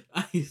dial-up.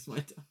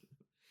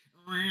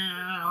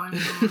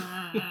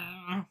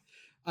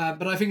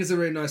 But I think it's a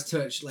really nice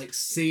touch, like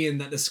seeing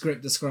that the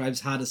script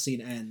describes how the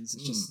scene ends.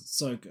 It's just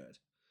so good.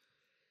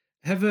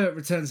 Heather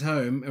returns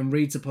home and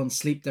reads upon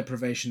sleep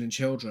deprivation in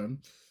children,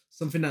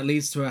 something that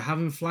leads to her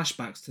having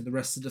flashbacks to the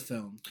rest of the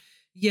film.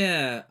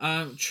 Yeah,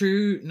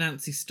 true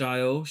Nancy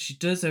style. She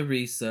does her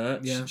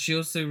research. Yeah. She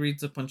also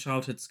reads up on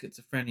childhood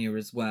schizophrenia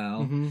as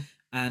well. Mm-hmm.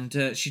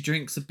 And she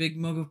drinks a big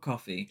mug of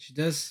coffee. She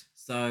does.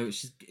 So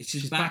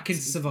she's back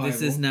into survival.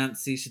 This is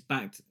Nancy. She's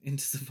back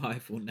into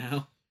survival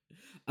now.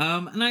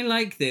 And I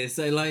like this.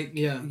 I like,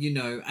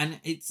 and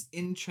it's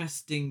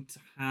interesting to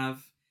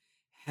have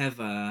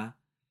Heather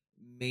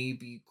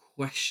maybe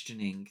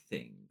questioning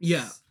things.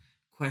 Yeah.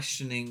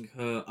 Questioning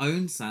her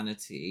own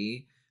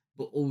sanity,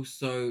 but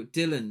also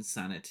Dylan's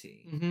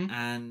sanity. Mm-hmm.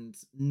 And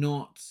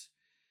not,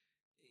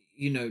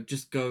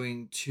 just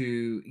going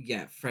to,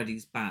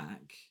 Freddy's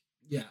back.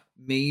 Yeah.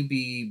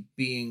 Maybe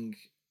being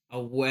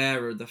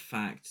aware of the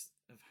fact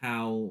of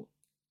how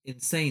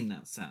insane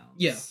that sounds.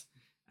 Yeah.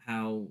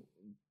 How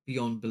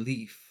beyond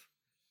belief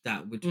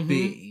that would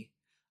be.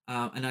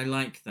 And I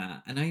like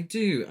that. And I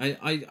do.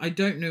 I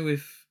don't know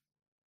if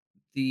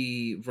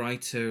the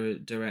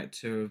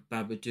writer-director of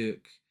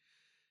Babadook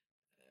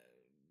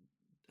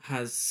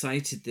has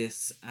cited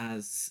this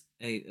as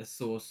a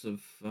source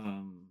of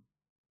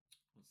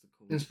what's it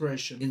called?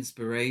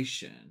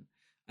 Inspiration.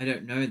 I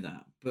don't know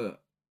that,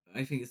 but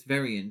I think it's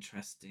very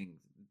interesting,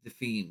 the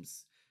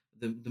themes,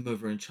 the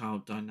mother and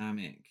child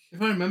dynamic.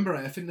 If I remember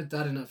right, I think the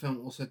dad in that film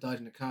also died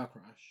in a car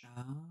crash.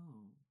 Oh,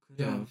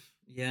 could have.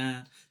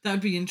 Yeah, that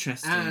would be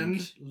interesting.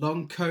 And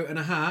long coat and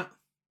a hat.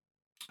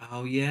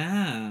 Oh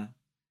yeah.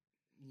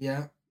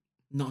 Yeah.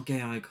 Not a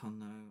gay icon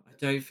though. I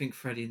don't think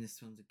Freddy in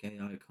this one's a gay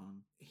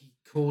icon. He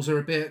calls her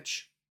a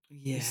bitch.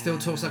 Yeah. He still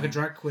talks like a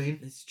drag queen.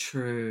 It's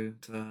true,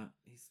 but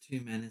he's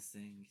too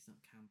menacing. He's not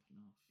camp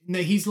enough. No,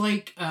 he's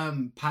like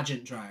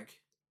pageant drag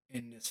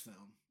in this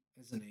film,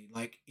 isn't he?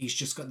 Like, he's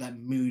just got that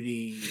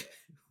moody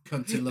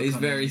cunty look. He's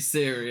on very him.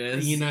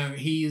 serious. You know,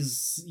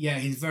 he's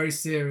very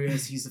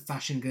serious. He's a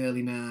fashion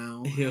girly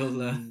now.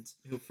 He'll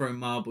throw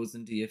marbles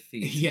into your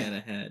feet to get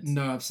ahead.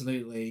 No,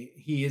 absolutely.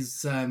 He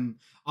is.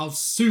 I'll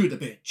sue the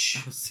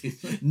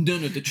bitch.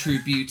 None of the true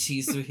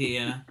beauties are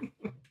here.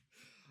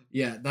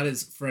 Yeah, that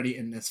is Freddy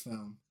in this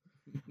film.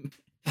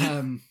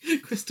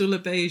 Crystal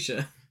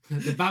LaBeija.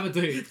 The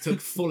Babadook took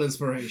full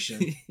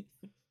inspiration.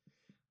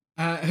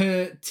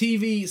 Her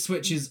TV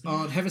switches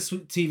on. Have a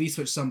TV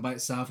switched on by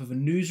itself with a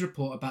news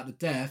report about the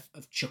death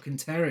of Chuck and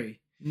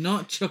Terry.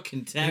 Not Chuck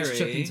and Terry. It's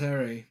Chuck and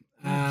Terry.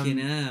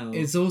 Hell.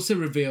 It's also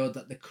revealed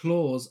that the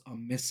claws are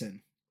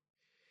missing.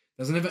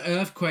 There's another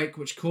earthquake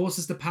which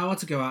causes the power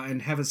to go out in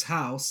Heather's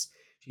house.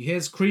 She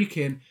hears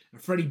creaking,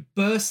 and Freddy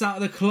bursts out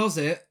of the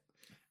closet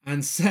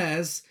and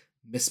says,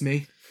 "Miss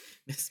me?"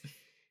 Miss me.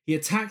 He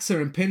attacks her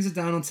and pins her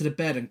down onto the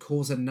bed and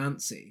calls her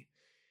Nancy.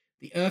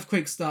 The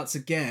earthquake starts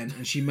again,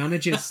 and she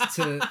manages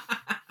to...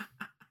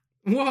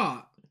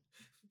 What?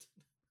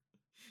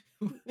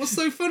 What's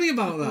so funny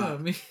about that? Well, I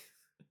mean, it's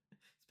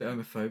a bit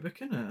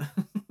homophobic, isn't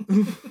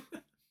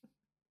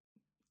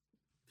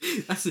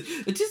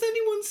it? Does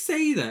anyone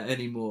say that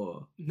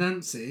anymore?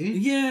 Nancy?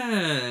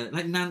 Yeah,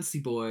 like Nancy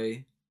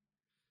boy.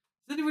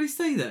 Does anybody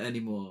say that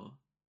anymore?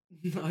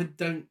 No, I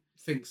don't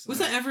think so. Was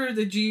that ever?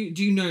 Do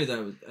you know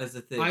that as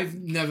a thing?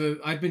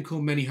 I've been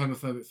called many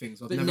homophobic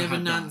things. I've but never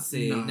had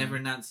Nancy. That. No. Never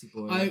Nancy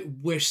boy. I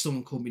wish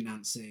someone called me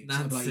Nancy. Nancy.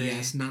 So I'd be like,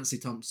 yes, Nancy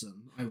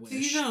Thompson. I wish. Do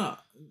you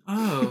not?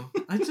 Oh,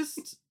 I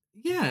just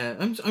yeah.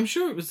 I'm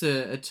sure it was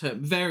a term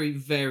very,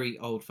 very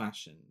old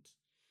fashioned.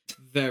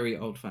 Very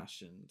old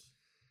fashioned.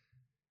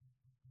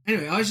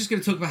 Anyway, I was just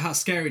going to talk about how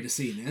scary the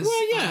scene is.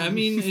 Well, yeah, I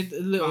mean,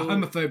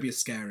 homophobia is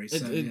scary.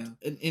 So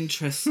an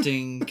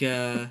interesting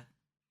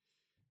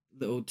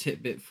little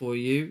tidbit for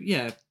you.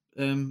 Yeah,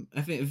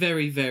 I think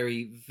very,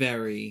 very,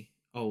 very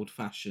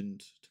old-fashioned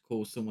to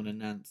call someone a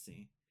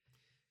Nancy.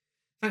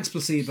 Thanks,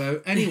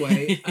 placebo.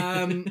 Anyway,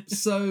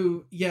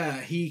 so yeah,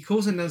 he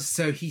calls her Nancy,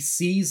 so he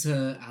sees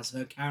her as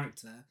her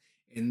character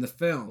in the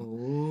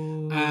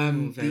film.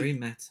 Oh, very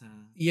meta.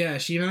 Yeah,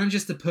 she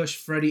manages to push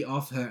Freddy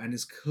off her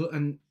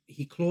and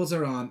he claws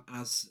her arm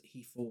as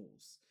he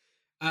falls.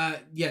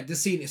 Yeah,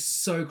 this scene is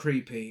so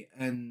creepy,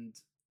 and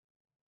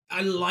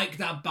I like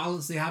that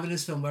balance they have in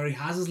this film where he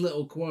has his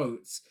little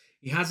quotes,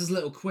 he has his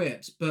little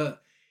quips,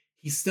 but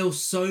he's still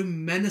so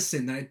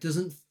menacing that it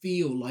doesn't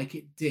feel like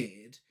it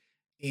did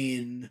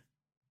in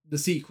the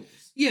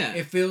sequels. Yeah.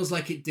 It feels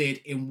like it did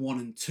in 1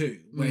 and 2,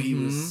 where he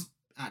was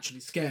actually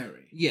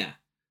scary. Yeah.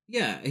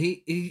 Yeah,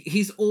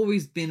 he's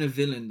always been a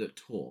villain that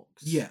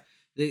talks. Yeah.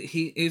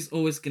 He is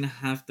always going to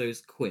have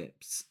those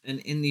quips. And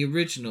in the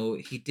original,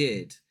 he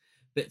did,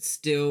 but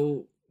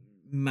still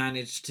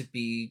managed to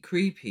be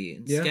creepy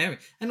and scary.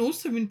 And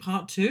also in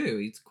part 2,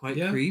 he's quite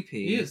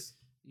creepy. He is.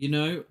 You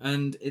know,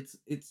 and it's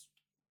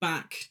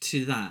back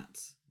to that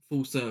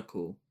full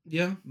circle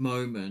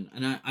moment.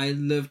 And I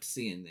loved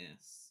seeing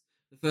this.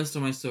 The first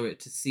time I saw it,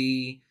 to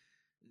see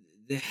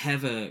the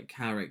Heather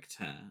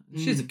character,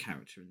 she's a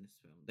character in this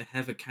film, the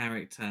Heather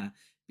character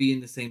be in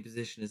the same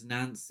position as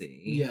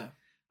Nancy. Yeah.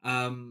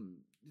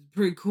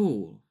 Pretty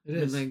cool. It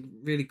is. Like,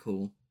 really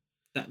cool.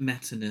 That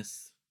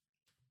meta-ness.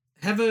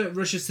 Heather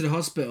rushes to the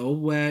hospital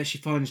where she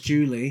finds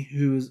Julie,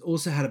 who has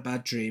also had a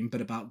bad dream, but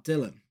about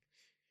Dylan.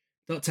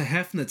 Dr.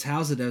 Hefner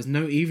tells her there's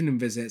no evening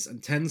visits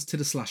and tends to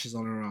the slashes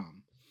on her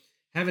arm.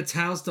 Heather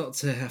tells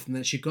Dr. Hefner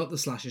that she got the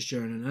slashes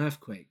during an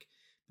earthquake,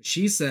 but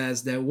she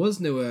says there was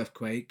no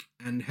earthquake,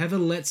 and Heather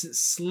lets it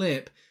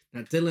slip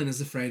that Dylan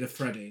is afraid of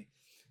Freddy.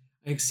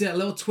 And you can see a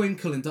little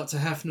twinkle in Dr.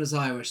 Hefner's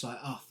eye where she's like,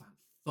 oh,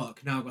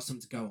 fuck, now I've got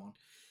something to go on.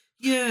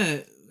 Yeah,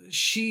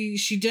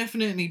 she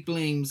definitely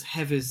blames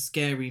Heather's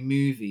scary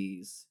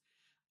movies.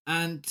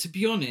 And to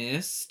be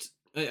honest,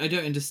 I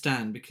don't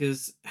understand,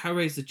 because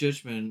Hellraiser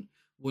Judgment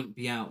wouldn't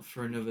be out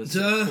for another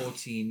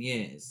 14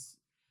 years.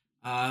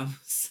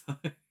 So...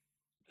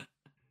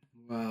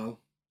 Wow.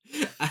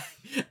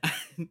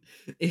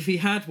 If he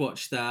had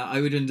watched that,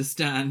 I would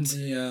understand.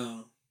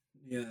 Yeah.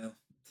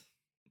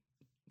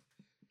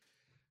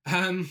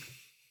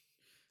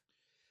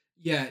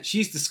 Yeah,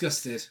 she's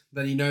disgusted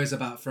that he knows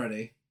about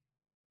Freddy,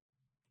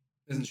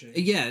 isn't she?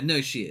 Yeah,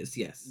 no, she is.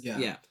 Yes.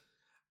 Yeah.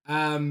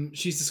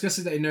 She's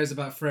discussing that he knows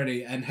about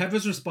Freddy, and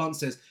Heather's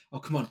response is, "Oh,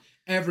 come on,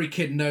 every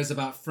kid knows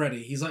about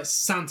Freddy. He's like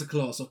Santa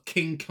Claus or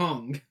King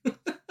Kong." King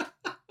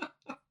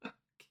Kong.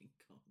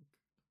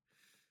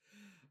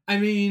 I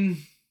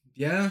mean,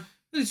 yeah.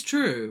 It's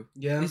true.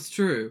 Yeah. It's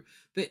true.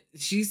 But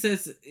she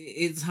says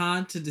it's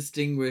hard to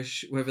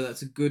distinguish whether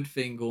that's a good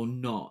thing or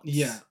not.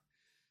 Yeah.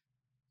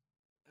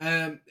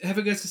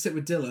 Heather goes to sit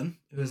with Dylan,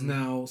 who is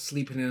now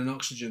sleeping in an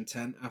oxygen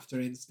tent after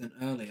an incident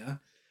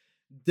earlier.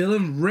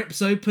 Dylan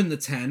rips open the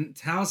tent,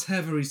 tells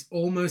Heather he's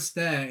almost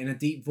there in a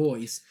deep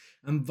voice,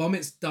 and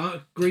vomits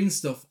dark green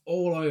stuff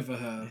all over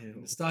her.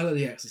 In the style of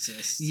The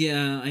Exorcist.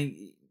 Yeah, I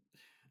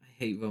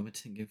hate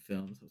vomiting in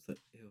films. I was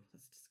like, ew,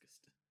 that's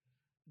disgusting.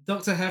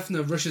 Dr.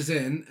 Hefner rushes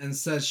in and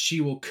says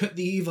she will cut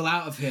the evil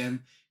out of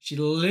him. She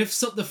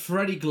lifts up the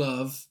Freddy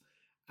glove,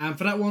 and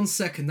for that 1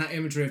 second, that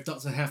imagery of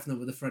Dr. Hefner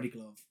with the Freddy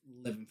glove,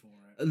 living for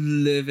it.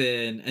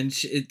 Living. And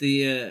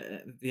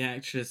the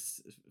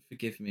actress,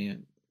 forgive me,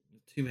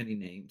 too many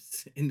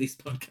names in these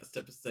podcast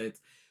episodes.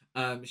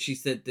 She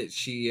said that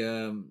she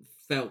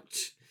felt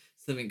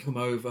something come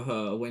over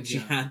her when she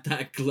had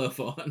that glove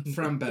on.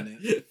 Fran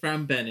Bennett.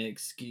 Fran Bennett,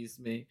 excuse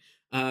me.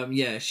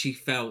 Yeah, she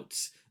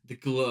felt the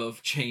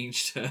glove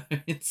changed her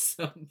in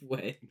some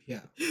way.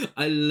 Yeah.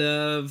 I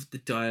love the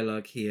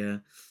dialogue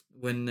here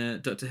when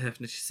Dr.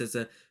 Hefner, she says,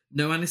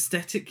 no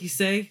anaesthetic, you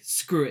say?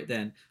 Screw it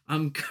then.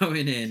 I'm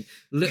going in.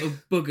 Little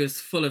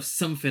boogers full of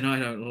something I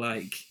don't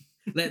like.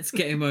 Let's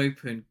get him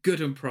open.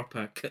 Good and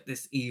proper. Cut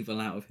this evil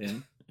out of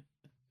him.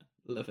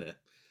 Love it.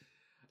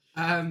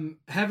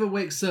 Heather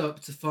wakes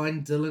up to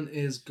find Dylan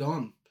is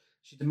gone.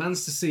 She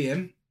demands to see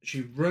him.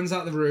 She runs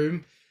out the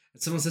room,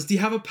 and someone says, "Do you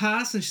have a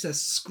pass?" And she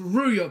says,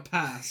 "Screw your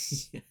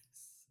pass." Yes.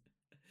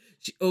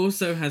 She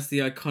also has the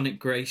iconic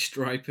grey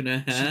stripe in her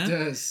hair. She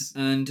does.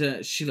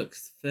 And she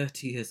looks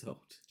 30 years old.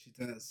 She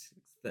does. She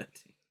looks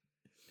 30.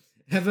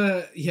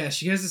 Heather,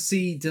 she goes to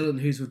see Dylan,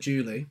 who's with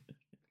Julie.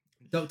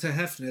 Dr.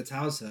 Hefner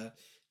tells her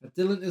that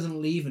Dylan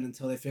isn't leaving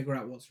until they figure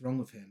out what's wrong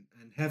with him.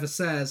 And Heather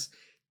says,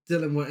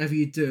 "Dylan, whatever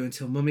you do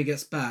until Mummy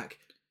gets back,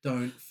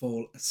 don't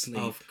fall asleep."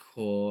 Of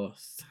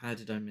course. How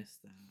did I miss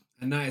that?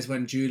 And that is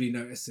when Julie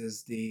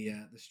notices the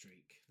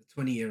streak,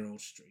 the 20-year-old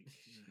streak.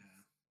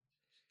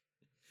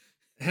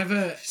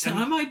 Heather... So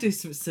I might do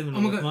something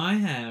similar with my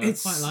hair. I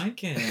quite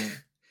like it.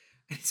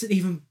 It's an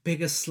even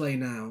bigger sleigh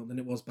now than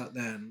it was back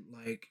then.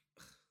 Like,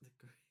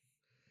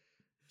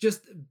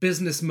 just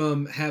business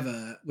mum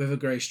Heather with a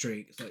grey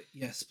streak. It's like,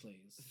 yes,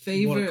 please.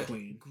 Favorite what a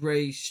queen.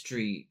 Grey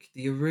streak: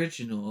 the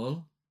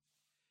original,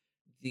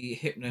 the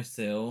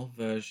Hypnosil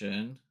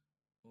version,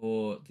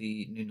 or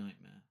the New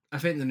Nightmare? I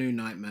think the New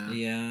Nightmare.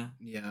 Yeah.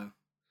 Yeah.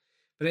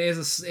 But it is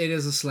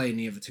a sleigh in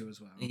the other two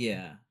as well.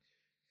 Yeah.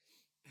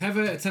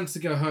 Heather attempts to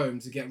go home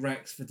to get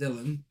Rex for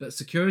Dylan, but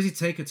security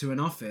take her to an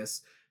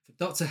office for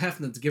Dr.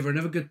 Hefner to give her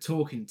another good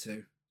talking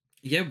to.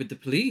 Yeah, with the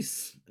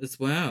police as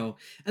well.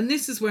 And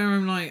this is where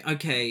I'm like,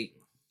 okay,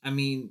 I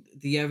mean,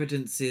 the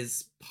evidence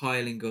is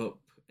piling up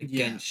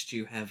against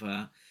you,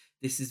 Heather.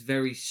 This is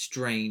very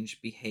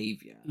strange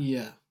behaviour.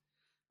 Yeah.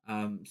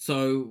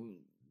 So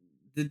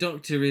the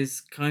doctor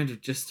is kind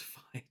of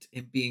justified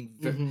in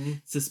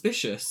being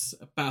suspicious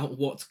about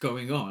what's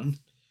going on.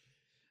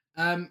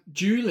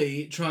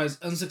 Julie tries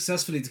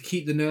unsuccessfully to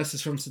keep the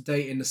nurses from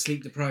sedating the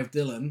sleep-deprived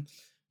Dylan.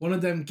 One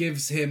of them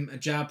gives him a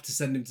jab to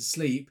send him to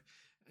sleep,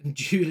 and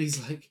Julie's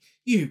like,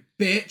 "You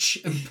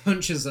bitch," and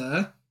punches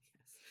her.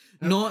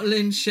 Not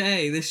Lynn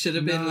Shay. This should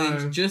have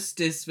been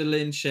justice for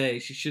Lynn Shay.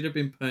 She should have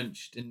been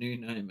punched in New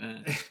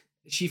Nightmare.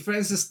 She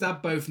threatens to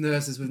stab both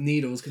nurses with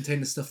needles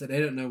containing stuff that they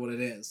don't know what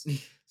it is.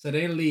 So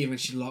they leave and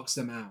she locks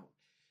them out.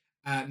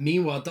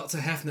 Meanwhile, Dr.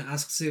 Hefner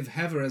asks if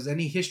Heather has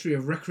any history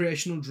of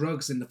recreational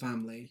drugs in the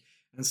family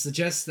and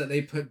suggests that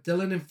they put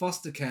Dylan in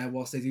foster care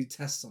whilst they do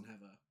tests on Heather.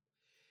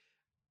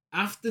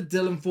 After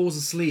Dylan falls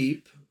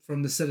asleep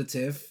from the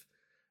sedative,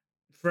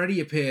 Freddy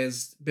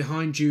appears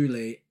behind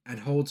Julie and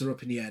holds her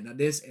up in the air. Now,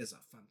 this is a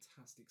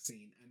fantastic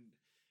scene and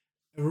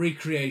a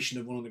recreation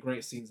of one of the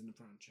great scenes in the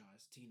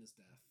franchise, Tina's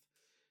death.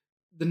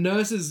 The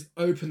nurses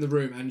open the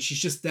room and she's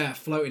just there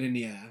floating in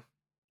the air.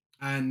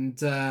 And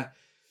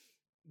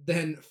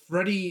then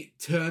Freddy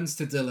turns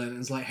to Dylan and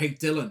is like, "Hey,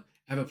 Dylan,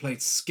 ever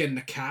played Skin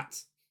the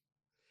Cat?"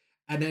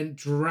 And then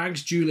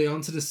drags Julie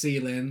onto the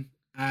ceiling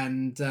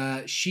and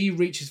she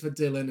reaches for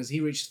Dylan as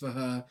he reaches for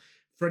her.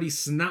 Freddy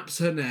snaps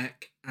her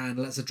neck and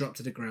lets her drop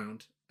to the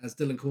ground as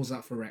Dylan calls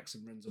out for Rex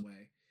and runs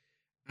away.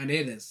 And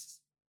it's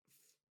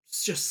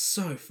just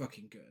so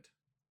fucking good.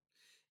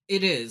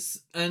 It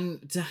is.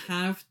 And to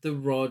have the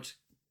Rod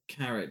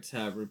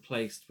character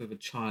replaced with a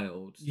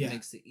child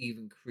makes it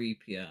even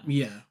creepier.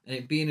 Yeah. And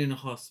it being in a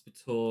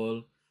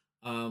hospital,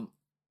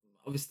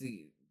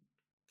 obviously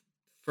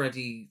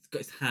Freddy's got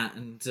his hat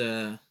and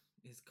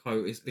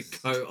his big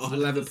coat on.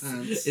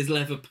 His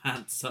leather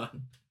pants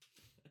on.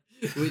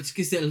 Which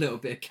gives it a little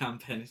bit of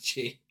camp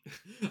energy.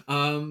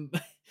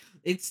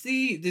 It's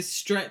the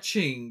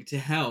stretching to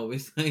hell.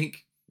 It's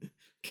like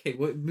Okay,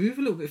 well, move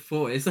a little bit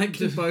forward. It's like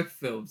in both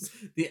films,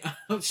 the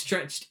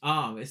outstretched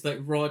arm. It's like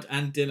Rod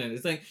and Dylan.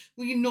 It's like,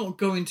 well, you're not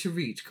going to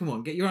reach. Come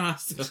on, get your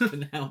ass up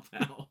and help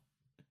out.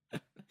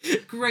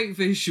 Great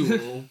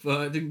visual,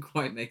 but it didn't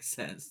quite make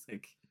sense.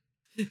 Like,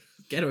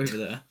 get over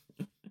there.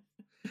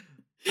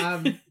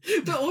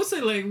 But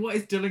also, like, what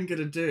is Dylan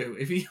gonna do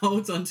if he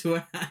holds onto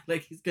her hand?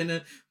 Like, he's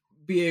gonna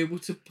be able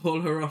to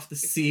pull her off the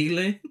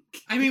ceiling.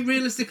 I mean,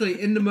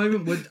 realistically, in the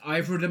moment, would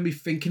either of them be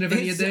thinking of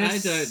any of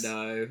this? I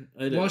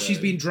don't know. She's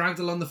being dragged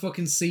along the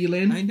fucking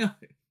ceiling. I know.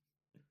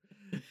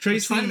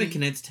 Tracy, trying to make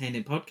an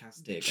entertaining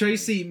podcast here.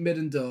 Tracy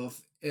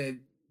Middendorf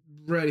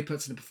really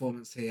puts in a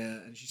performance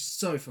here, and she's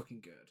so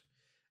fucking good.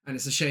 And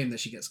it's a shame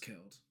that she gets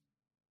killed.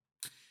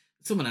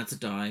 Someone had to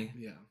die.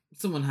 Yeah.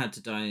 Someone had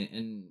to die,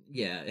 and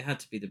yeah, it had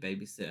to be the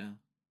babysitter.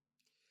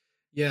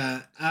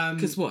 Yeah.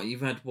 Because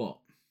you've had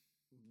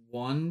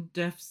one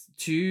death,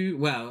 two.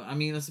 Well, I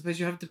mean, I suppose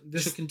you have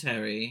Chuck and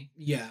Terry.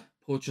 Yeah.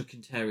 Poor Chuck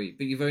and Terry,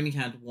 but you've only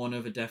had one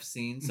other death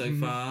scene so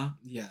far.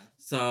 Yeah.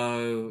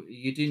 So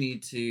you do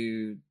need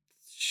to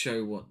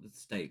show what the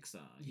stakes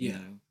are. You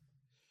know,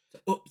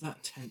 to up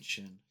that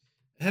tension.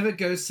 Heather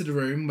goes to the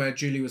room where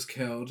Julie was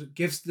killed,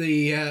 gives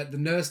the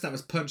nurse that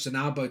was punched an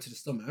elbow to the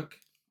stomach.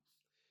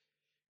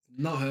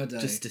 Not her day.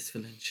 Justice for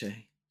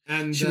Lynchie.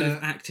 And she would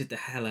have acted the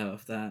hell out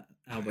of that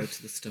elbow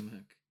to the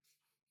stomach.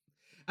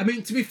 I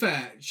mean, to be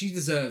fair, she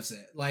deserves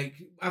it. Like,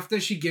 after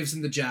she gives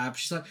him the jab,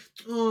 she's like,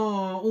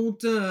 "Oh, all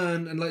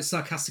done," and like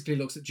sarcastically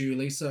looks at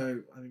Julie.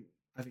 So,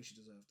 I think she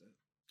deserved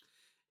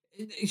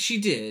it. She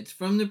did,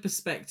 from the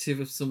perspective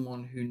of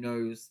someone who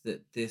knows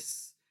that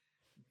this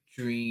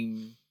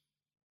dream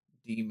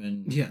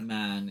demon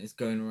man is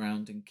going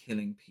around and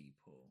killing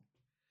people.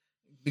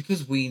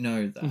 Because we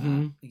know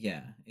that,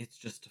 it's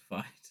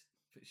justified.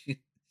 But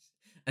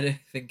I don't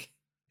think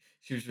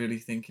she was really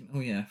thinking, oh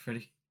yeah,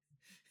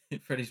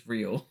 Freddy's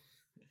real.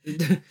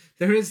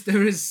 There is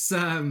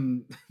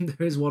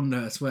one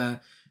nurse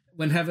where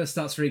when Heather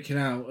starts freaking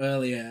out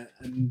earlier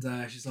and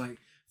she's like,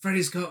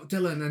 Freddy's got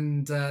Dylan,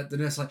 and the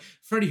nurse is like,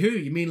 Freddy who?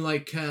 You mean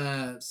like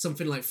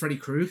something like Freddy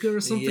Krueger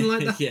or something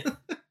like that? Yeah.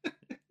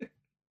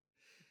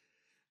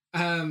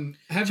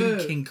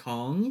 Heather King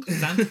Kong,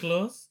 Santa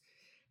Claus.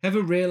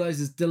 Heather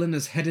realizes Dylan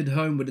has headed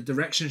home with the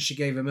direction she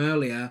gave him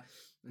earlier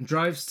and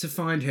drives to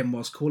find him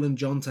whilst calling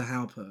John to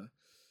help her.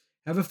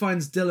 Heather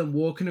finds Dylan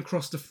walking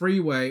across the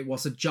freeway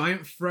whilst a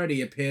giant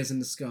Freddy appears in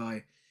the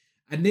sky.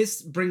 And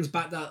this brings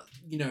back that,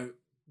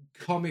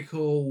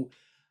 comical,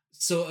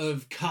 sort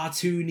of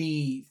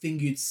cartoony thing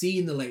you'd see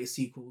in the later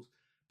sequels,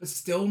 but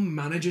still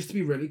manages to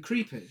be really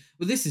creepy.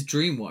 Well, this is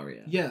Dream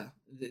Warrior. Yeah.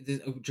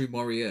 Dream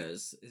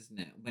Warriors, isn't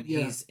it? When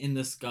he's in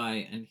the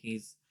sky and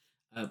he's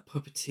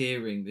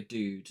puppeteering the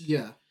dude.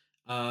 Yeah.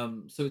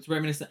 So it's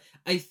reminiscent.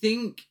 I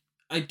don't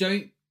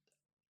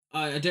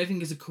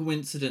think it's a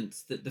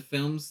coincidence that the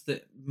films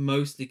that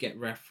mostly get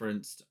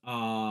referenced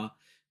are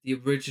the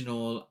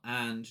original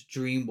and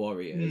Dream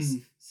Warriors,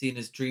 seeing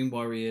as Dream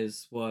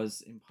Warriors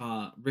was in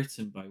part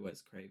written by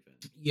Wes Craven.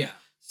 Yeah.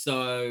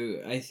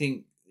 So I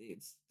think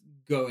it's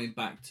going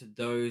back to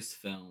those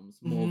films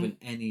more than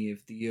any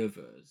of the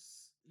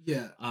others.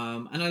 Yeah.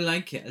 And I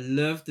like it. I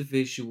love the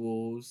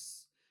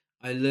visuals.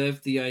 I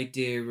love the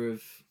idea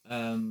of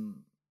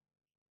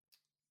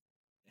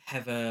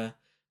Heather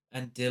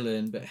and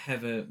Dylan, but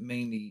Heather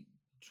mainly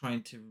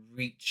trying to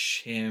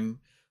reach him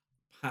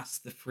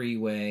past the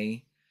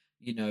freeway.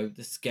 The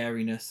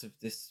scariness of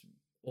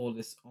all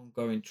this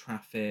ongoing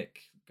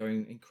traffic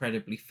going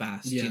incredibly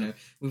fast. Yeah.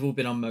 We've all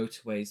been on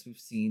motorways. We've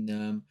seen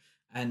them,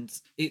 and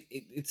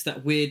it's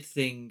that weird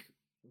thing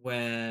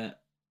where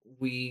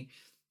we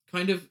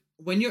kind of,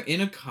 when you're in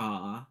a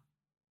car,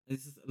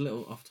 this is a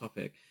little off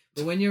topic,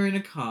 but when you're in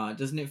a car,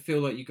 doesn't it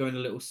feel like you're going a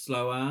little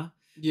slower?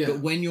 Yeah. But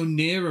when you're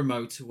near a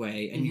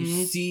motorway and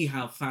you see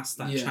how fast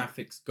that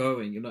traffic's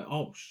going, you're like,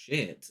 oh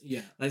shit.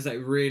 Yeah. That's like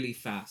really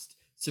fast.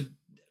 So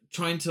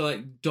trying to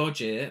like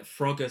dodge it,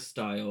 Frogger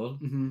style,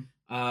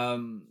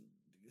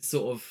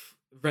 sort of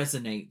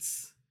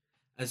resonates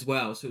as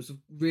well. So it's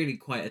really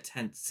quite a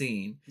tense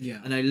scene.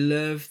 Yeah. And I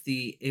love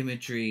the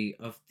imagery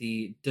of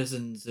the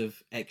dozens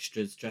of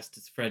extras dressed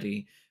as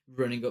Freddy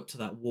running up to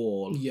that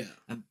wall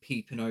and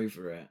peeping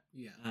over it.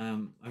 Yeah.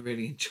 I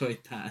really enjoyed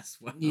that as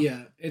well.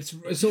 Yeah,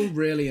 it's all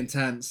really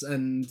intense,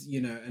 and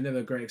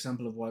another great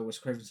example of why Wes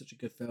Craven's such a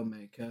good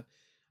filmmaker.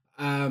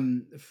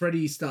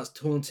 Freddy starts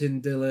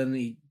taunting Dylan.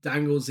 He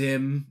dangles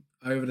him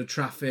over the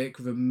traffic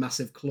with a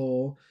massive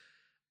claw.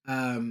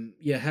 Heather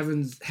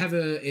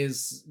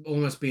is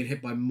almost being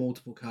hit by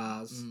multiple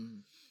cars.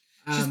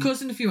 She's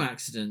causing a few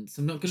accidents.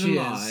 I'm not going to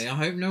lie. I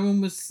hope no one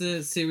was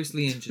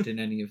seriously injured in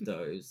any of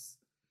those.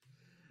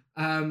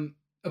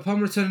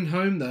 Upon returning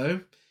home,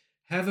 though,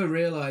 Heather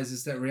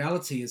realizes that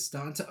reality is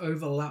starting to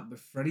overlap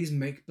with Freddy's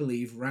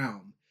make-believe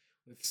realm,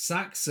 with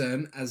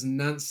Saxon as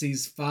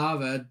Nancy's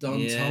father,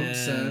 Don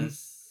Thompson,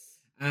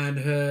 and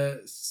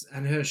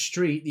her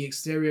street, the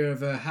exterior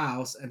of her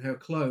house, and her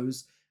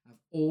clothes have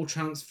all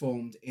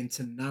transformed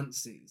into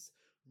Nancy's.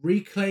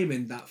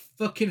 reclaiming that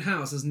fucking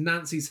house as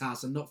Nancy's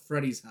house and not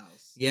Freddy's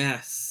house.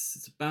 Yes,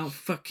 it's about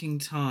fucking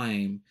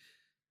time.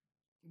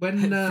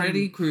 When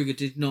Freddy Krueger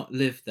did not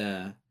live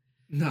there.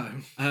 No.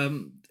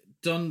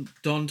 Don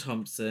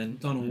Thompson.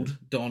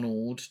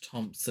 Donald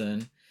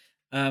Thompson.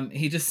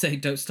 He just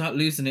said, "Don't start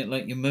losing it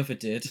like your mother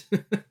did."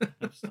 I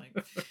was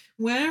like,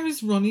 where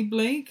is Ronnie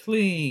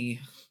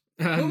Blakely?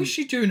 What was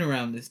she doing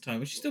around this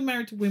time? Was she still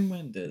married to Wim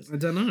Wenders? I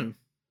don't know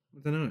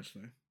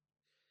actually.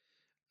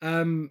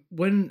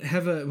 When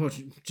Heather, well,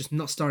 just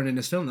not starring in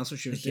this film, that's what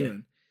she was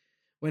doing.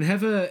 When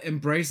Heather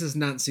embraces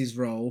Nancy's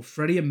role,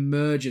 Freddy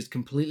emerges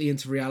completely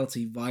into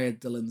reality via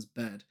Dylan's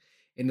bed,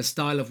 in the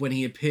style of when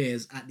he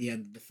appears at the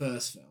end of the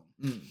first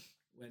film.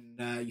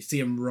 When you see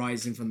him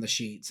rising from the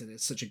sheets, and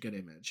it's such a good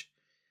image.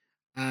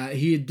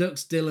 He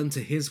abducts Dylan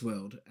to his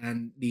world,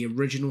 and the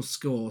original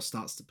score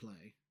starts to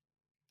play.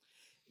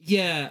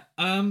 Yeah,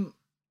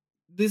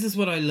 this is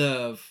what I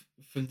love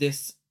from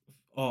this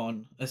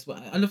on as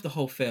well. I love the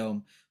whole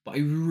film, but I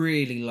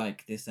really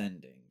like this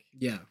ending.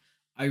 Yeah.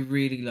 I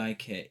really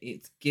like it.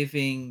 It's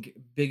giving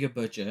bigger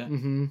budget.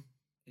 Mm-hmm.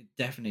 It's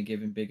definitely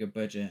giving bigger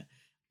budget.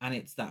 And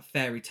it's that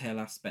fairy tale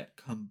aspect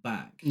come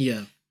back.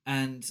 Yeah.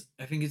 And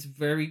I think it's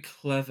very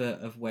clever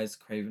of Wes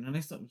Craven. And I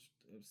was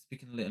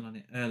speaking a little on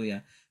it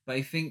earlier. But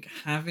I think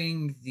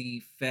having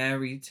the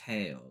fairy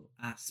tale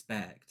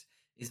aspect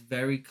is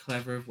very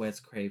clever of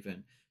Wes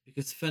Craven.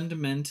 Because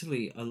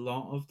fundamentally, a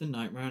lot of the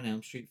Nightmare on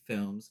Elm Street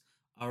films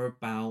are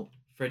about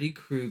Freddy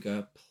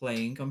Krueger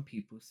playing on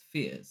people's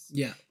fears.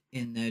 Yeah.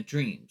 In their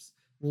dreams.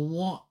 Well,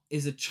 what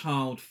is a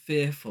child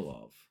fearful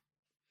of?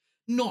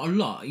 Not a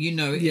lot, you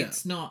know. Yeah.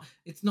 It's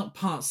not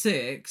part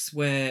 6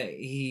 where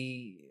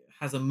he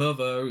has a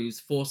mother who's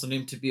forcing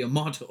him to be a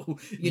model.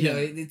 You know,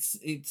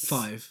 it's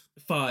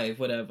 5,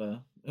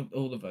 whatever.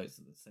 All of those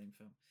are the same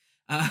film.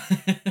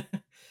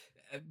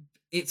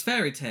 It's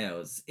fairy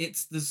tales.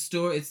 It's the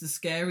story. It's the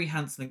scary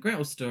Hansel and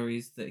Gretel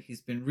stories that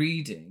he's been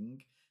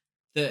reading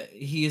that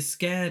he is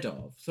scared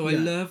of. So I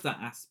love that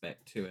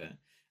aspect to it.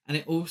 And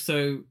it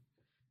also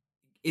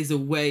is a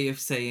way of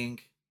saying,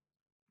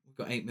 we've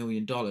got $8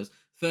 million.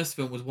 First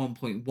film was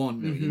 $1.1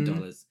 million.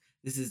 Mm-hmm.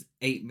 This is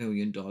 $8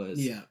 million.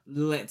 Yeah.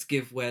 Let's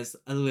give Wes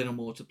a little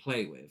more to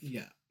play with.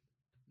 Yeah.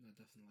 No,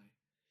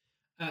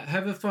 definitely.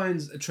 Heather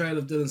finds a trail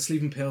of Dylan's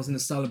sleeping pills in a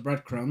style of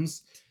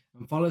breadcrumbs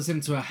and follows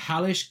him to a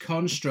hellish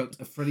construct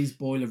of Freddy's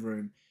boiler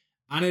room.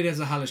 And it is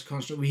a hellish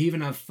construct. We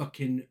even have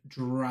fucking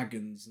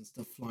dragons and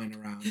stuff flying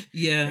around.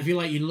 Yeah. If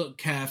you look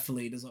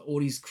carefully, there's all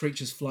these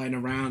creatures flying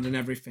around and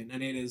everything.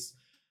 And it is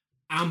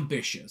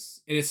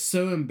ambitious. It is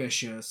so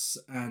ambitious.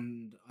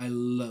 And I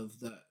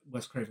love that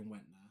Wes Craven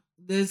went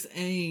there. There's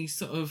a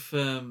sort of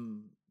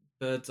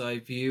bird's eye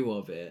view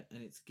of it.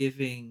 And it's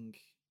giving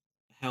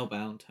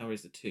Hellbound,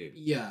 Hellraiser 2.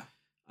 Yeah.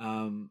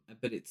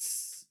 But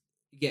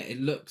it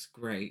looks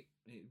great.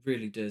 It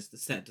really does. The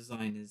set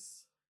design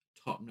is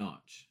top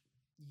notch.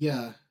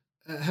 Yeah.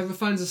 Heather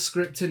finds a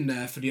script in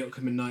there for the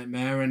upcoming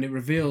nightmare, and it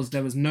reveals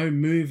there was no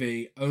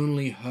movie,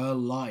 only her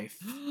life.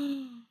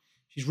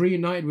 She's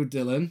reunited with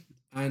Dylan,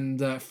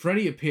 and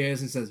Freddy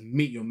appears and says,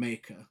 "Meet your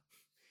maker,"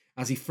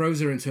 as he throws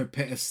her into a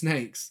pit of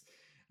snakes.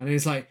 And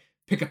he's like,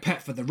 "Pick a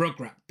pet for the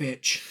Rugrat,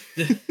 bitch."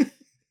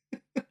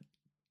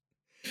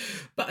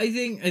 But I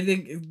think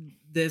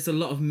there's a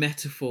lot of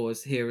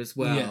metaphors here as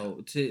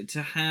well. Yeah.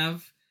 To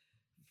have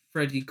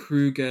Freddy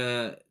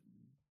Krueger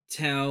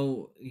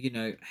tell,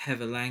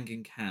 Heather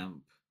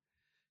Langenkamp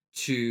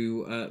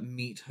to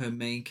meet her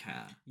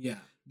maker. Yeah.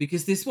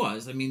 Because this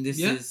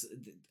is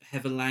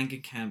Heather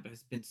Langenkamp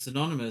has been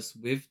synonymous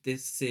with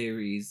this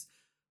series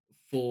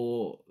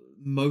for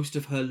most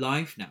of her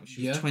life now.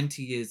 She was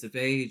 20 years of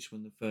age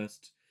when the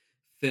first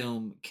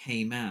film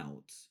came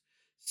out.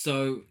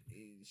 So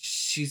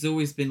she's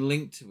always been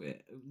linked to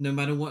it. No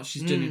matter what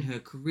she's done in her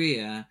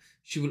career,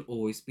 she will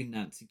always be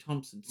Nancy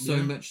Thompson. So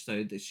much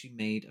so that she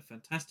made a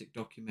fantastic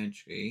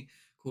documentary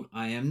called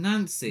I Am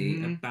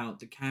Nancy about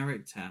the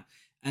character.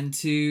 And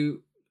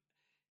to,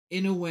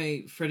 in a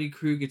way, Freddy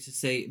Krueger to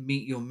say,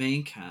 meet your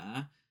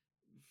maker,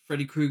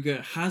 Freddy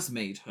Krueger has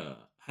made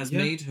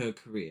her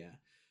career.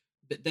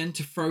 But then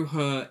to throw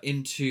her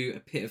into a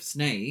pit of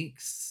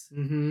snakes,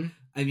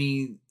 I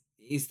mean,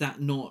 is that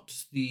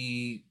not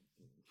the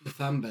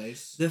fan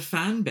base? The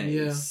fan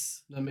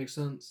base. Yeah, that makes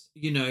sense.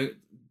 To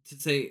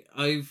say,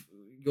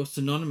 you're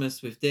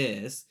synonymous with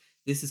this.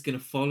 This is going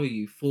to follow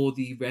you for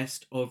the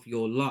rest of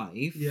your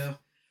life. Yeah.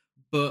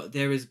 But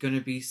there is going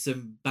to be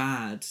some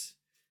bad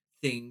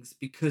things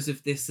because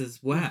of this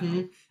as well.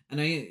 Mm-hmm. And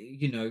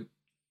the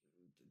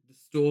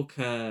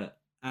stalker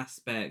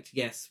aspect,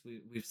 yes,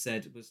 we've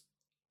said it was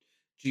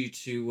due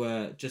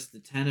to just the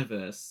 10 of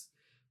us.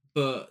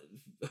 But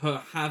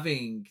her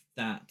having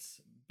that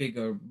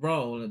bigger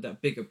role and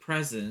that bigger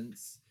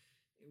presence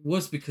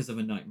was because of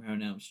A Nightmare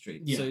on Elm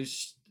Street. Yeah. So,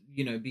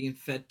 being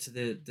fed to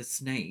the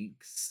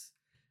snakes,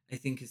 I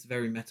think is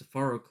very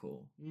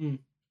metaphorical.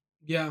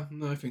 Yeah,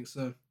 no, I think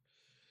so.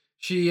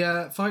 She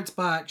fights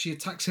back. She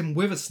attacks him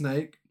with a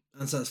snake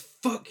and says,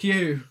 "Fuck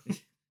you."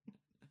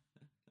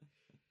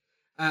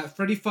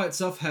 Freddy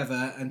fights off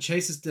Heather and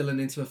chases Dylan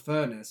into a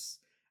furnace.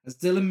 As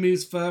Dylan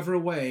moves further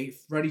away,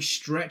 Freddy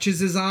stretches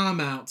his arm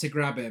out to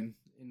grab him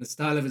in the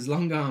style of his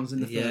long arms in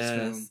the first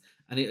film.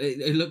 And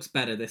it looks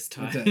better this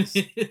time. It does.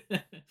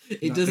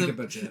 It doesn't. Bigger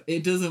budget.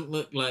 It doesn't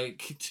look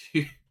like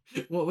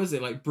what was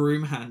it, like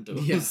broom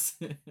handles?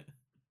 Yeah.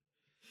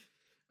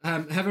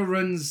 Heather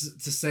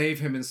runs to save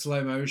him in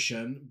slow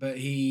motion, but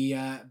he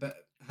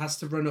has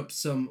to run up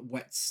some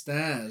wet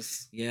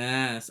stairs.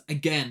 Yes,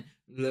 again,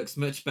 looks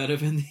much better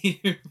than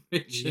the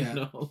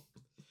original.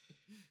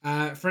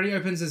 Yeah. Freddy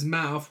opens his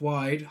mouth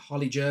wide,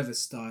 Holly Jervis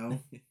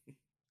style,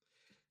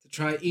 to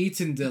try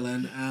eating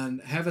Dylan,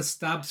 and Heather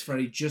stabs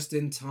Freddy just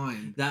in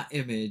time. That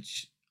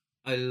image,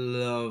 I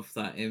love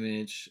that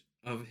image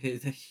of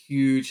his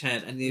huge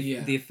head, and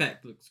the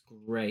effect looks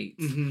great.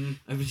 Mm-hmm.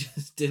 Of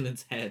just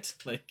Dylan's head,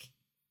 like,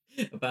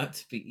 about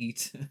to be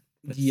eaten.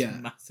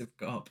 Massive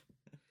gob.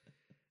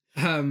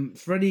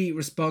 Freddy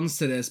responds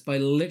to this by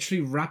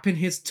literally wrapping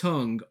his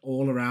tongue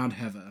all around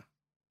Heather.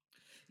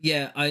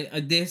 Yeah,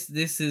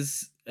 this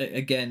is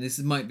again, this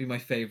might be my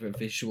favorite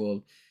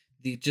visual.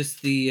 The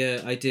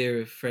idea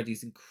of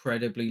Freddy's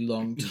incredibly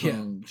long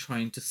tongue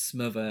trying to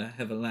smother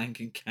Heather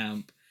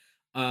Langenkamp.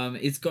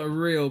 It's got a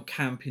real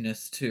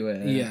campiness to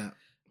it. Yeah.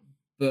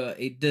 But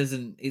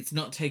it's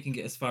not taking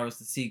it as far as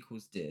the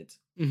sequels did.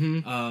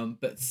 Mm-hmm.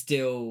 But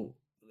still,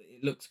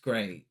 it looks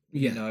great.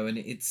 You know, and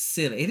it's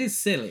silly. It is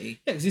silly.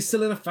 Yeah, because he's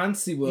still in a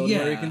fantasy world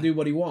where he can do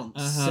what he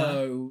wants.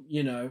 So,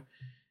 you know,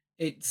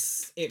 it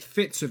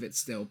fits with it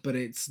still, but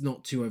it's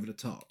not too over the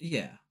top.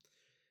 Yeah.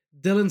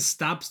 Dylan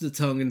stabs the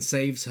tongue and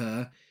saves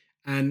her,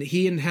 and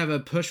he and Heather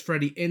push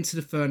Freddy into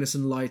the furnace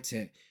and light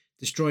it,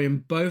 destroying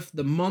both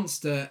the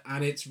monster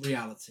and its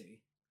reality.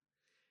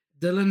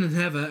 Dylan and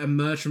Heather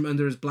emerge from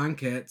under his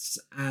blankets,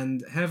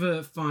 and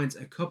Heather finds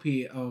a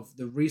copy of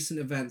the recent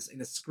events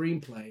in a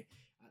screenplay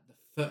at the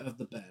foot of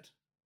the bed.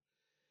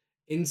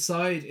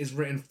 Inside is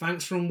written,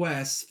 "Thanks from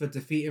Wes for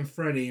defeating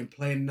Freddy and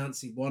playing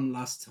Nancy one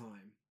last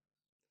time."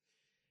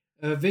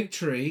 Her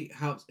victory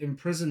helps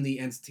imprison the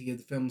entity of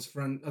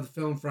the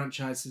film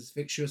franchise's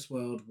fictitious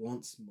world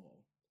once more.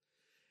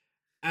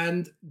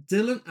 And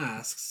Dylan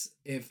asks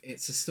if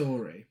it's a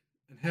story,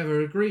 and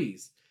Heather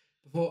agrees,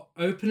 before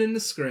opening the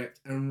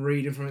script and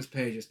reading from its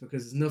pages,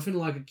 because there's nothing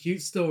like a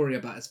cute story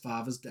about his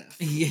father's death.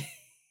 Yeah.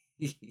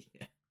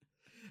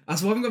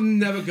 That's one thing I've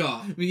never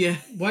got. Yeah.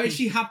 Why is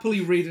she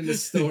happily reading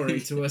this story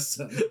to her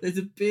son? There's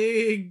a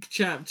big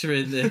chapter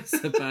in this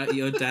about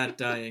your dad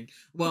dying.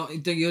 Well,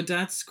 your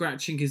dad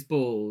scratching his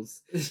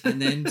balls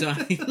and then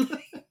dying.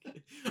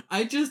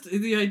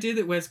 The idea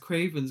that Wes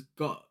Craven's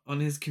got on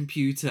his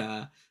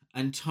computer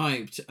and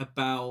typed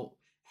about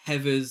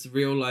Heather's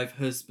real life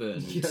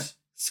husband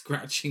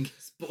scratching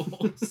his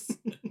balls.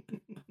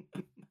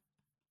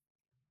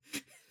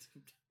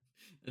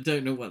 I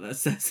don't know what that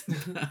says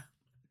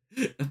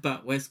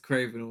about Wes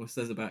Craven, or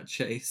says about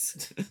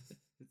Chase. Is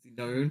he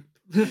known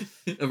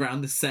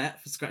around the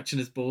set for scratching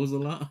his balls a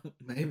lot?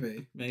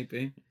 Maybe.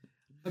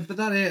 But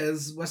that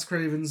is Wes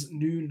Craven's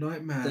New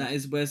Nightmare. That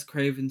is Wes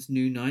Craven's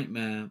New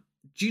Nightmare.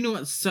 Do you know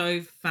what's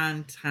so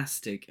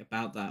fantastic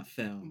about that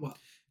film? What?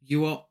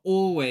 You are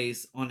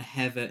always on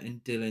Heather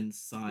and Dylan's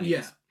side.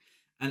 Yeah.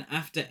 And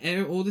after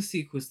all the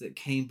sequels that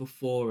came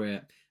before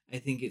it, I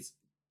think it's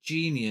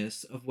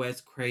genius of Wes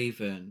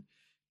Craven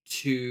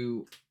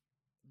to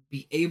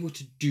be able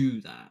to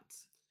do that.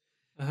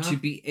 To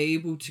be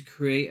able to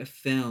create a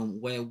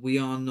film where we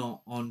are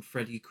not on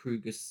Freddy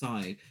Krueger's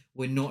side.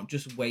 We're not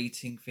just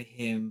waiting for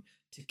him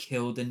to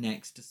kill the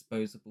next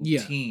disposable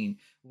teen.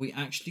 We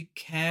actually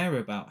care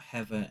about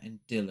Heather and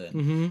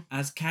Dylan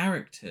as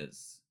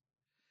characters.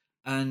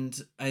 And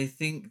I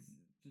think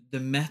the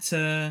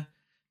meta-ness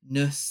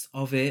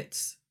of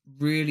it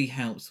really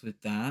helps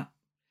with that.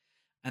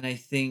 And I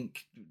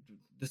think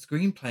the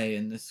screenplay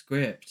and the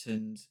script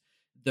and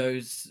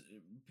those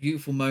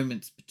beautiful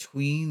moments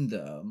between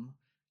them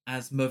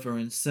as mother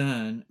and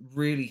son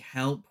really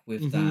help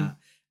with that.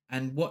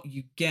 And what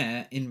you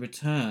get in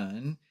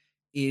return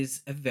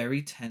is a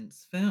very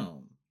tense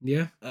film.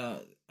 Yeah. A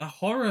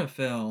horror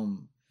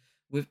film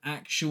with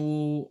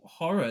actual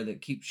horror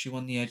that keeps you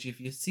on the edge of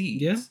your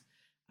seat. Yeah.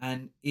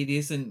 And it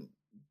isn't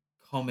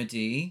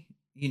comedy.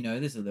 You know,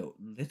 there's a little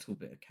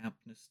bit of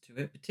campness to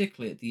it,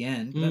 particularly at the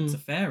end. That's a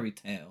fairy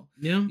tale.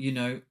 Yeah. You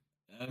know,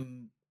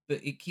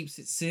 but it keeps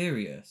it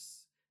serious.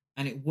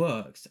 And it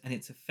works, and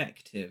it's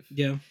effective.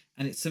 Yeah.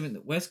 And it's something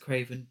that Wes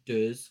Craven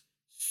does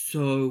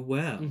so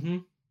well.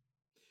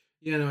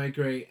 Yeah, no, I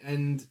agree.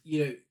 And,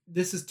 you know,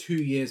 this is 2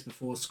 years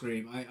before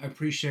Scream. I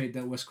appreciate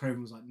that Wes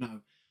Craven was like,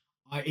 no,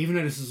 even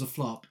though this is a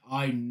flop,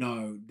 I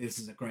know this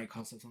is a great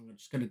concept, so I'm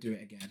just going to do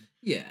it again.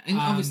 Yeah, and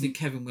obviously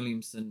Kevin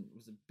Williamson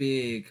was a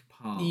big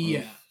part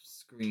of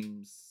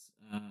Scream's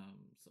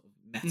sort of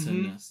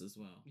meta-ness as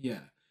well.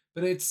 Yeah.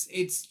 But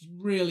it's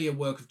really a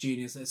work of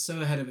genius. It's so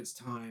ahead of its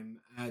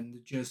time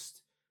and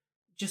just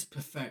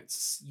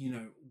perfects, you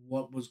know,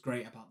 what was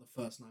great about the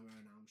first Nightmare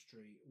on Elm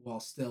Street while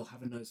still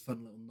having those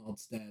fun little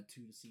nods there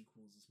to the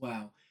sequels as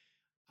well.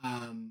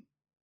 I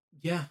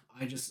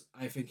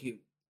think it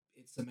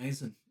it's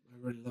amazing. I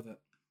really love it.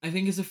 I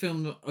think it's a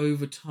film that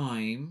over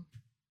time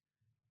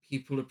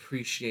people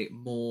appreciate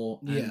more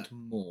and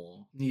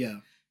more. Yeah.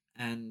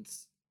 And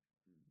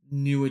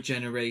newer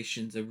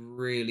generations are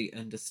really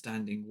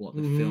understanding what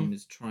the film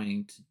is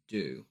trying to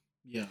do.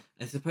 Yeah.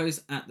 I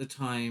suppose at the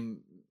time,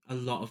 a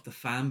lot of the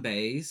fan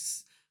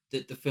base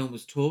that the film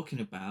was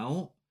talking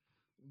about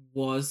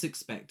was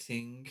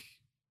expecting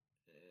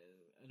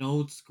an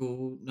old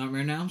school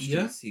Nightmare on Elm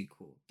Street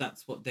sequel.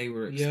 That's what they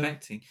were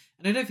expecting.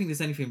 And I don't think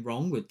there's anything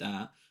wrong with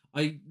that.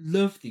 I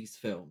love these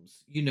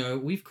films. You know,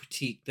 we've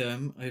critiqued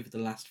them over the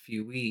last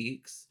few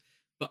weeks,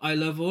 but I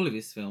love all of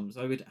his films.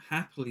 I would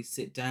happily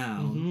sit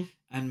down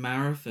and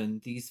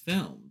marathon these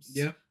films.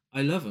 Yeah.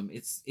 I love them.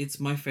 It's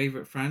my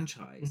favorite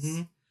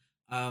franchise.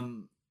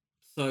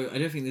 So I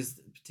don't think there's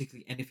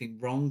particularly anything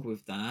wrong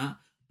with that,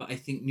 but I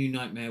think New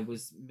Nightmare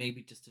was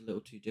maybe just a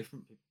little too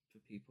different for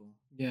people.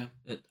 Yeah.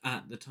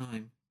 At the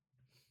time.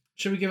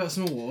 Shall we give out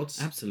some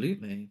awards?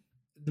 Absolutely.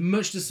 The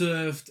much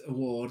deserved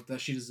award that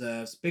she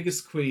deserves,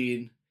 biggest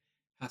queen,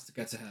 has to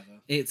go to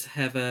Heather. It's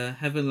Heather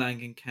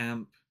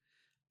Langenkamp.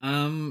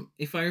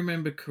 If I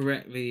remember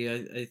correctly,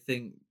 I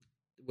think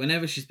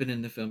whenever she's been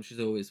in the film, she's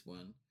always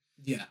won.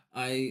 Yeah.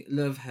 I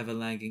love Heather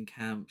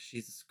Langenkamp.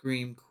 She's a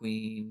scream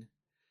queen.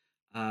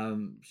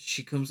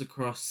 She comes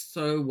across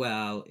so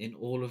well in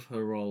all of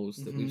her roles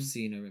that we've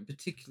seen her in,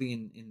 particularly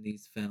in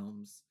these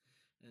films,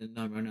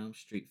 Nightmare on Elm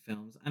Street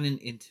films, and in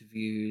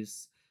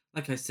interviews.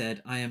 Like I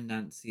said, I Am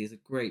Nancy is a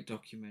great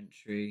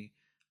documentary,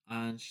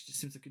 and she just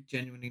seems like a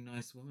genuinely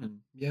nice woman.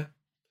 Yeah.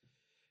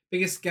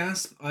 Biggest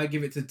gasp, I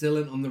give it to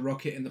Dylan on the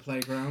rocket in the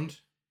playground.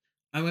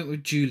 I went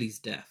with Julie's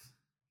death.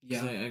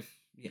 Yeah.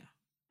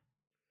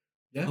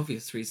 Yeah.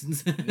 Obvious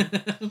reasons.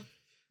 Yeah.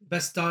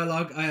 Best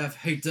dialogue, I have,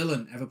 hey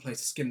Dylan, ever played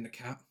to skin the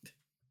cat?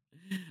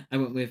 I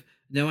went with,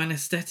 no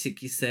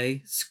anaesthetic, you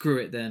say? Screw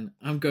it then.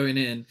 I'm going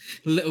in.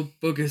 Little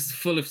boogers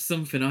full of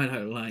something I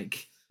don't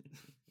like.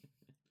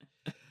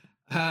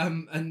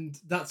 And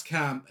that's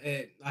camp.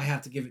 I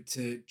had to give it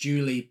to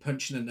Julie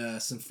punching a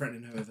nurse and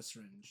threatening her with a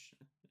syringe.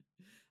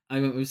 I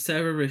went with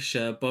Sarah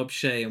Risher, Bob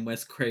Shea, and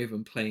Wes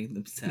Craven playing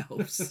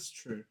themselves. That's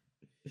true.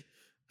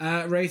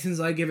 Ratings,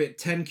 I give it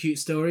 10 cute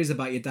stories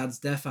about your dad's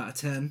death out of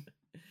 10.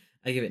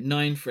 I give it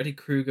 9 Freddy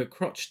Krueger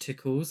crotch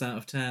tickles out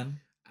of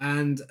 10.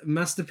 And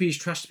masterpiece,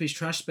 trash,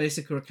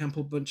 basic, or a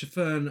Campbell bunch of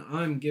fun,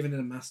 I'm giving it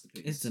a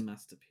masterpiece. It's a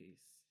masterpiece.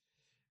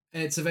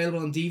 It's available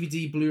on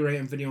DVD, Blu-ray,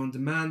 and video on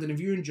demand. And if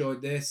you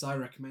enjoyed this, I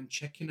recommend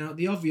checking out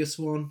the obvious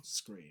one,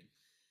 Scream.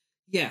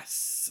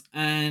 Yes,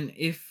 and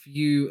if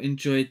you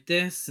enjoyed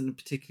this, and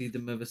particularly the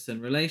mother-son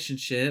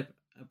relationship,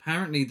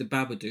 apparently the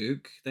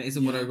Babadook, that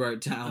isn't what I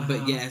wrote down,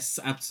 but yes,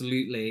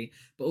 absolutely.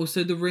 But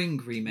also the Ring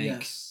remake.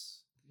 Yes.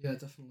 Yeah,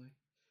 definitely.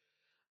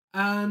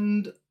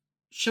 And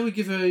shall we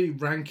give a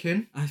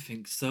ranking? I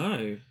think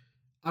so.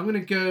 I'm going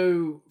to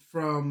go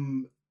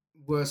from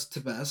worst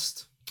to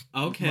best.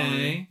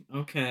 Okay.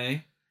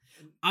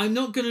 I'm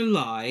not going to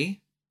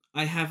lie.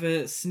 I have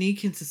a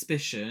sneaking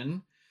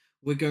suspicion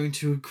we're going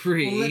to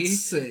agree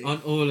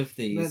on all of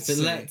these.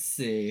 Let's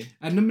see.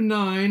 At number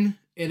 9,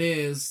 it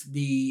is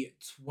the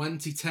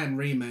 2010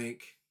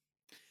 remake.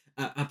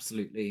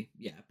 Absolutely.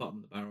 Yeah, bottom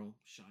of the barrel.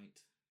 Shite.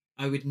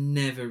 I would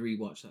never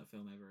rewatch that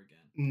film ever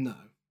again. No.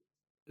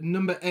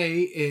 Number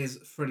 8 is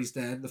Freddy's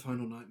Dead, The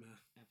Final Nightmare.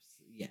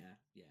 Yeah.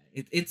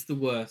 It's the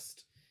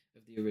worst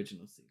of the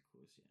original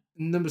sequels, yeah.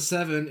 Number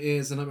 7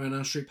 is A Nightmare on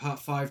Elm Street Part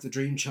 5, The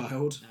Dream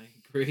Child. I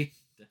agree,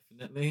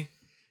 definitely.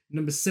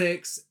 Number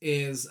 6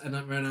 is A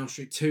Nightmare on Elm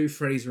Street 2,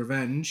 Freddy's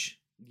Revenge.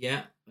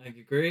 Yeah, I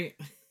agree.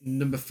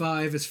 Number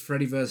 5 is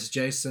Freddy vs.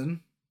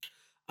 Jason.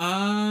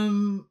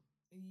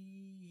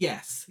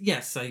 Yes,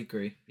 I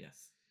agree,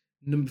 yes.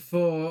 Number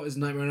 4 is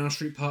Nightmare on Elm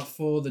Street Part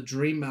 4, The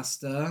Dream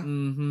Master.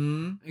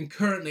 Mm-hmm. And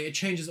currently, it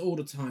changes all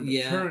the time,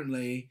 but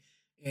currently,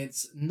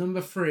 it's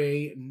number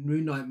 3,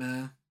 New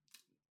Nightmare.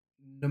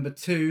 Number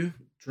 2,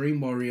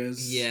 Dream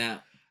Warriors. Yeah.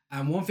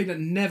 And one thing that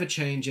never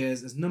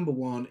changes is number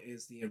 1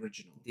 is the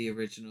original. The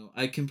original.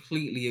 I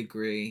completely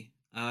agree.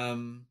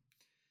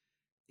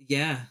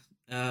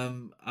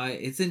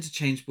 It's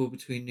interchangeable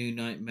between New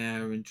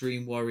Nightmare and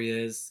Dream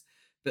Warriors.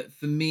 But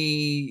for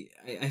me,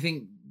 I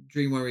think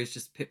Dream Warriors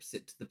just pips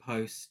it to the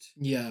post.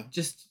 Yeah.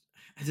 Just,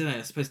 I don't know,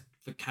 I suppose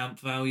for camp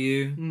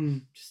value.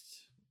 Just,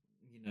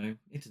 it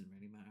doesn't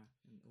really matter,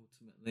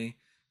 ultimately.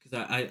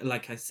 Because I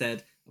like I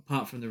said,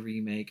 apart from the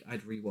remake,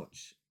 I'd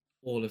rewatch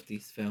all of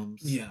these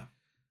films. Yeah.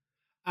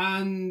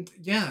 And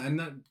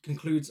that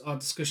concludes our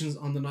discussions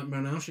on the Nightmare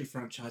on Elm Street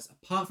franchise.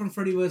 Apart from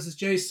Freddy vs.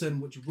 Jason,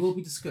 which will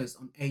be discussed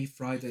on a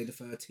Friday the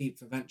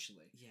 13th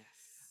eventually.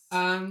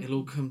 Yes. It'll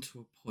all come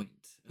to a point.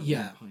 At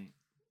one point.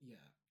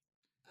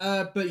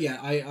 Yeah.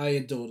 I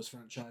adore this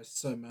franchise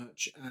so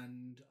much,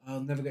 and I'll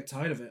never get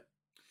tired of it.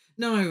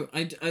 No,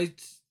 I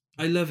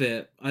love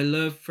it. I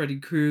love Freddy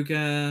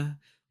Krueger.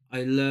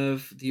 I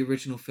love the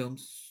original film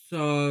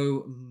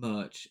so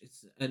much.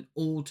 It's an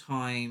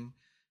all-time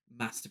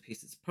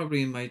masterpiece. It's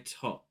probably in my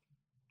top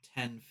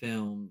 10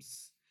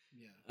 films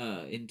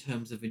in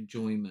terms of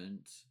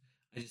enjoyment.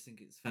 I just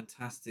think it's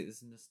fantastic.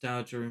 There's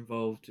nostalgia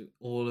involved with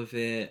all of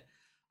it.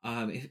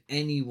 If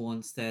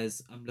anyone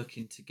says I'm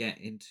looking to get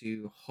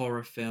into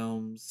horror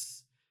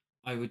films,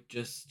 I would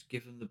just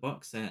give them the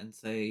box set and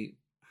say,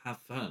 have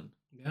fun.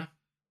 Yeah,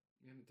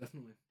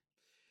 definitely.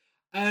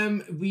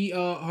 We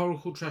are Horror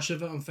Cult Trash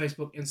Over on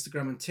Facebook,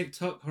 Instagram, and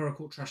TikTok. Horror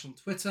Cult Trash on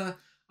Twitter.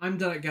 I'm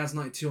Derek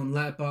Gaz92 on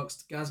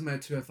Letterboxd,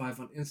 Gazmo205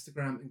 on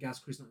Instagram, and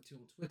GazCruise92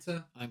 on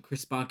Twitter. I'm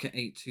Chris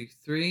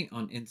Barker823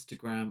 on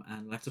Instagram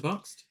and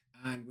Letterboxd.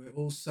 And we're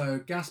also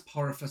Gasp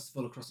Horror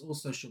Festival across all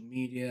social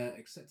media,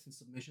 accepting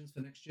submissions for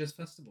next year's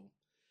festival.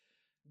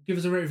 Give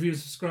us a rate, review, and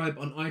subscribe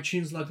on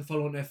iTunes, like and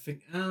follow on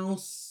everything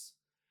else.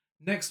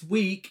 Next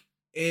week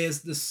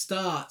is the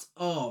start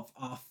of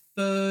our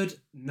third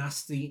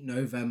Nasty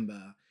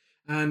November.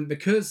 And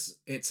because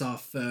it's our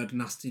third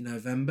Nasty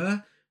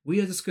November,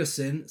 we are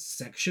discussing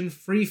Section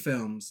 3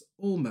 films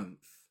all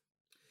month.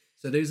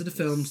 So these are the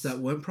films that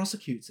weren't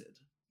prosecuted.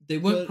 They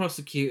weren't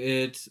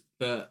prosecuted,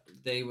 but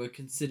they were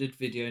considered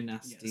video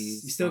nasties.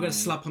 Yes, you still get a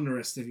slap on the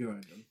wrist if you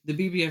own them. The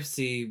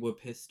BBFC were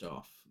pissed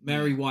off.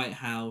 Mary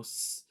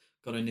Whitehouse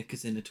got her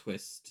knickers in a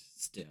twist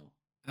still.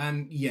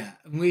 And yeah,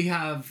 we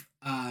have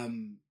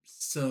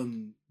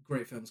some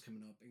great films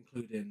coming up,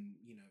 including,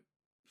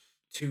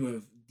 two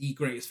of the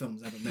greatest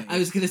films ever made. I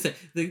was going to say,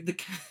 the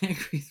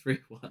Category 3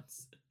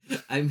 ones.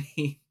 I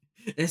mean,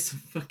 there's some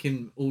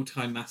fucking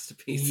all-time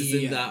masterpieces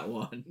in that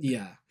one.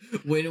 Yeah.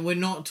 We're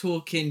not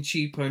talking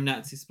cheapo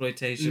Nazi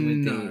exploitation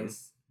with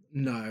these.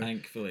 No.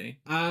 Thankfully.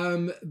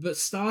 But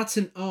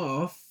starting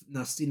off,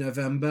 Nasty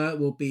November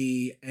will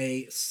be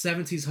a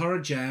 70s horror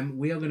gem.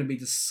 We are going to be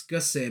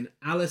discussing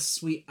Alice,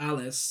 Sweet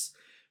Alice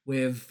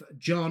with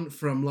John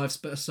from Life's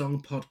Better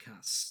Song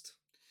podcast.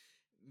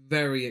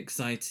 Very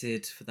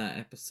excited for that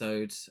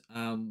episode.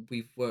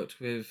 We've worked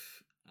with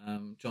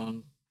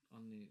John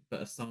on the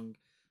Better Song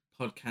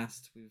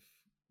podcast. We've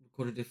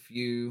recorded a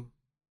few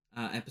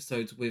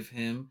episodes with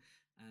him,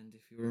 and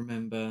if you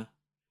remember,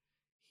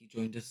 he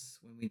joined us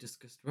when we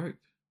discussed Rope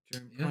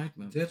during Pride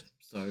Month. Did.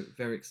 So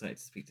very excited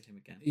to speak to him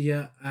again.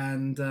 Yeah,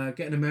 and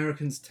get an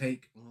American's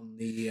take on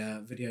the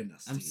video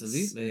nasties.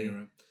 Absolutely.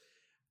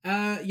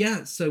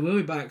 So we'll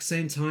be back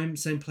same time,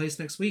 same place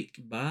next week.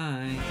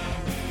 Bye.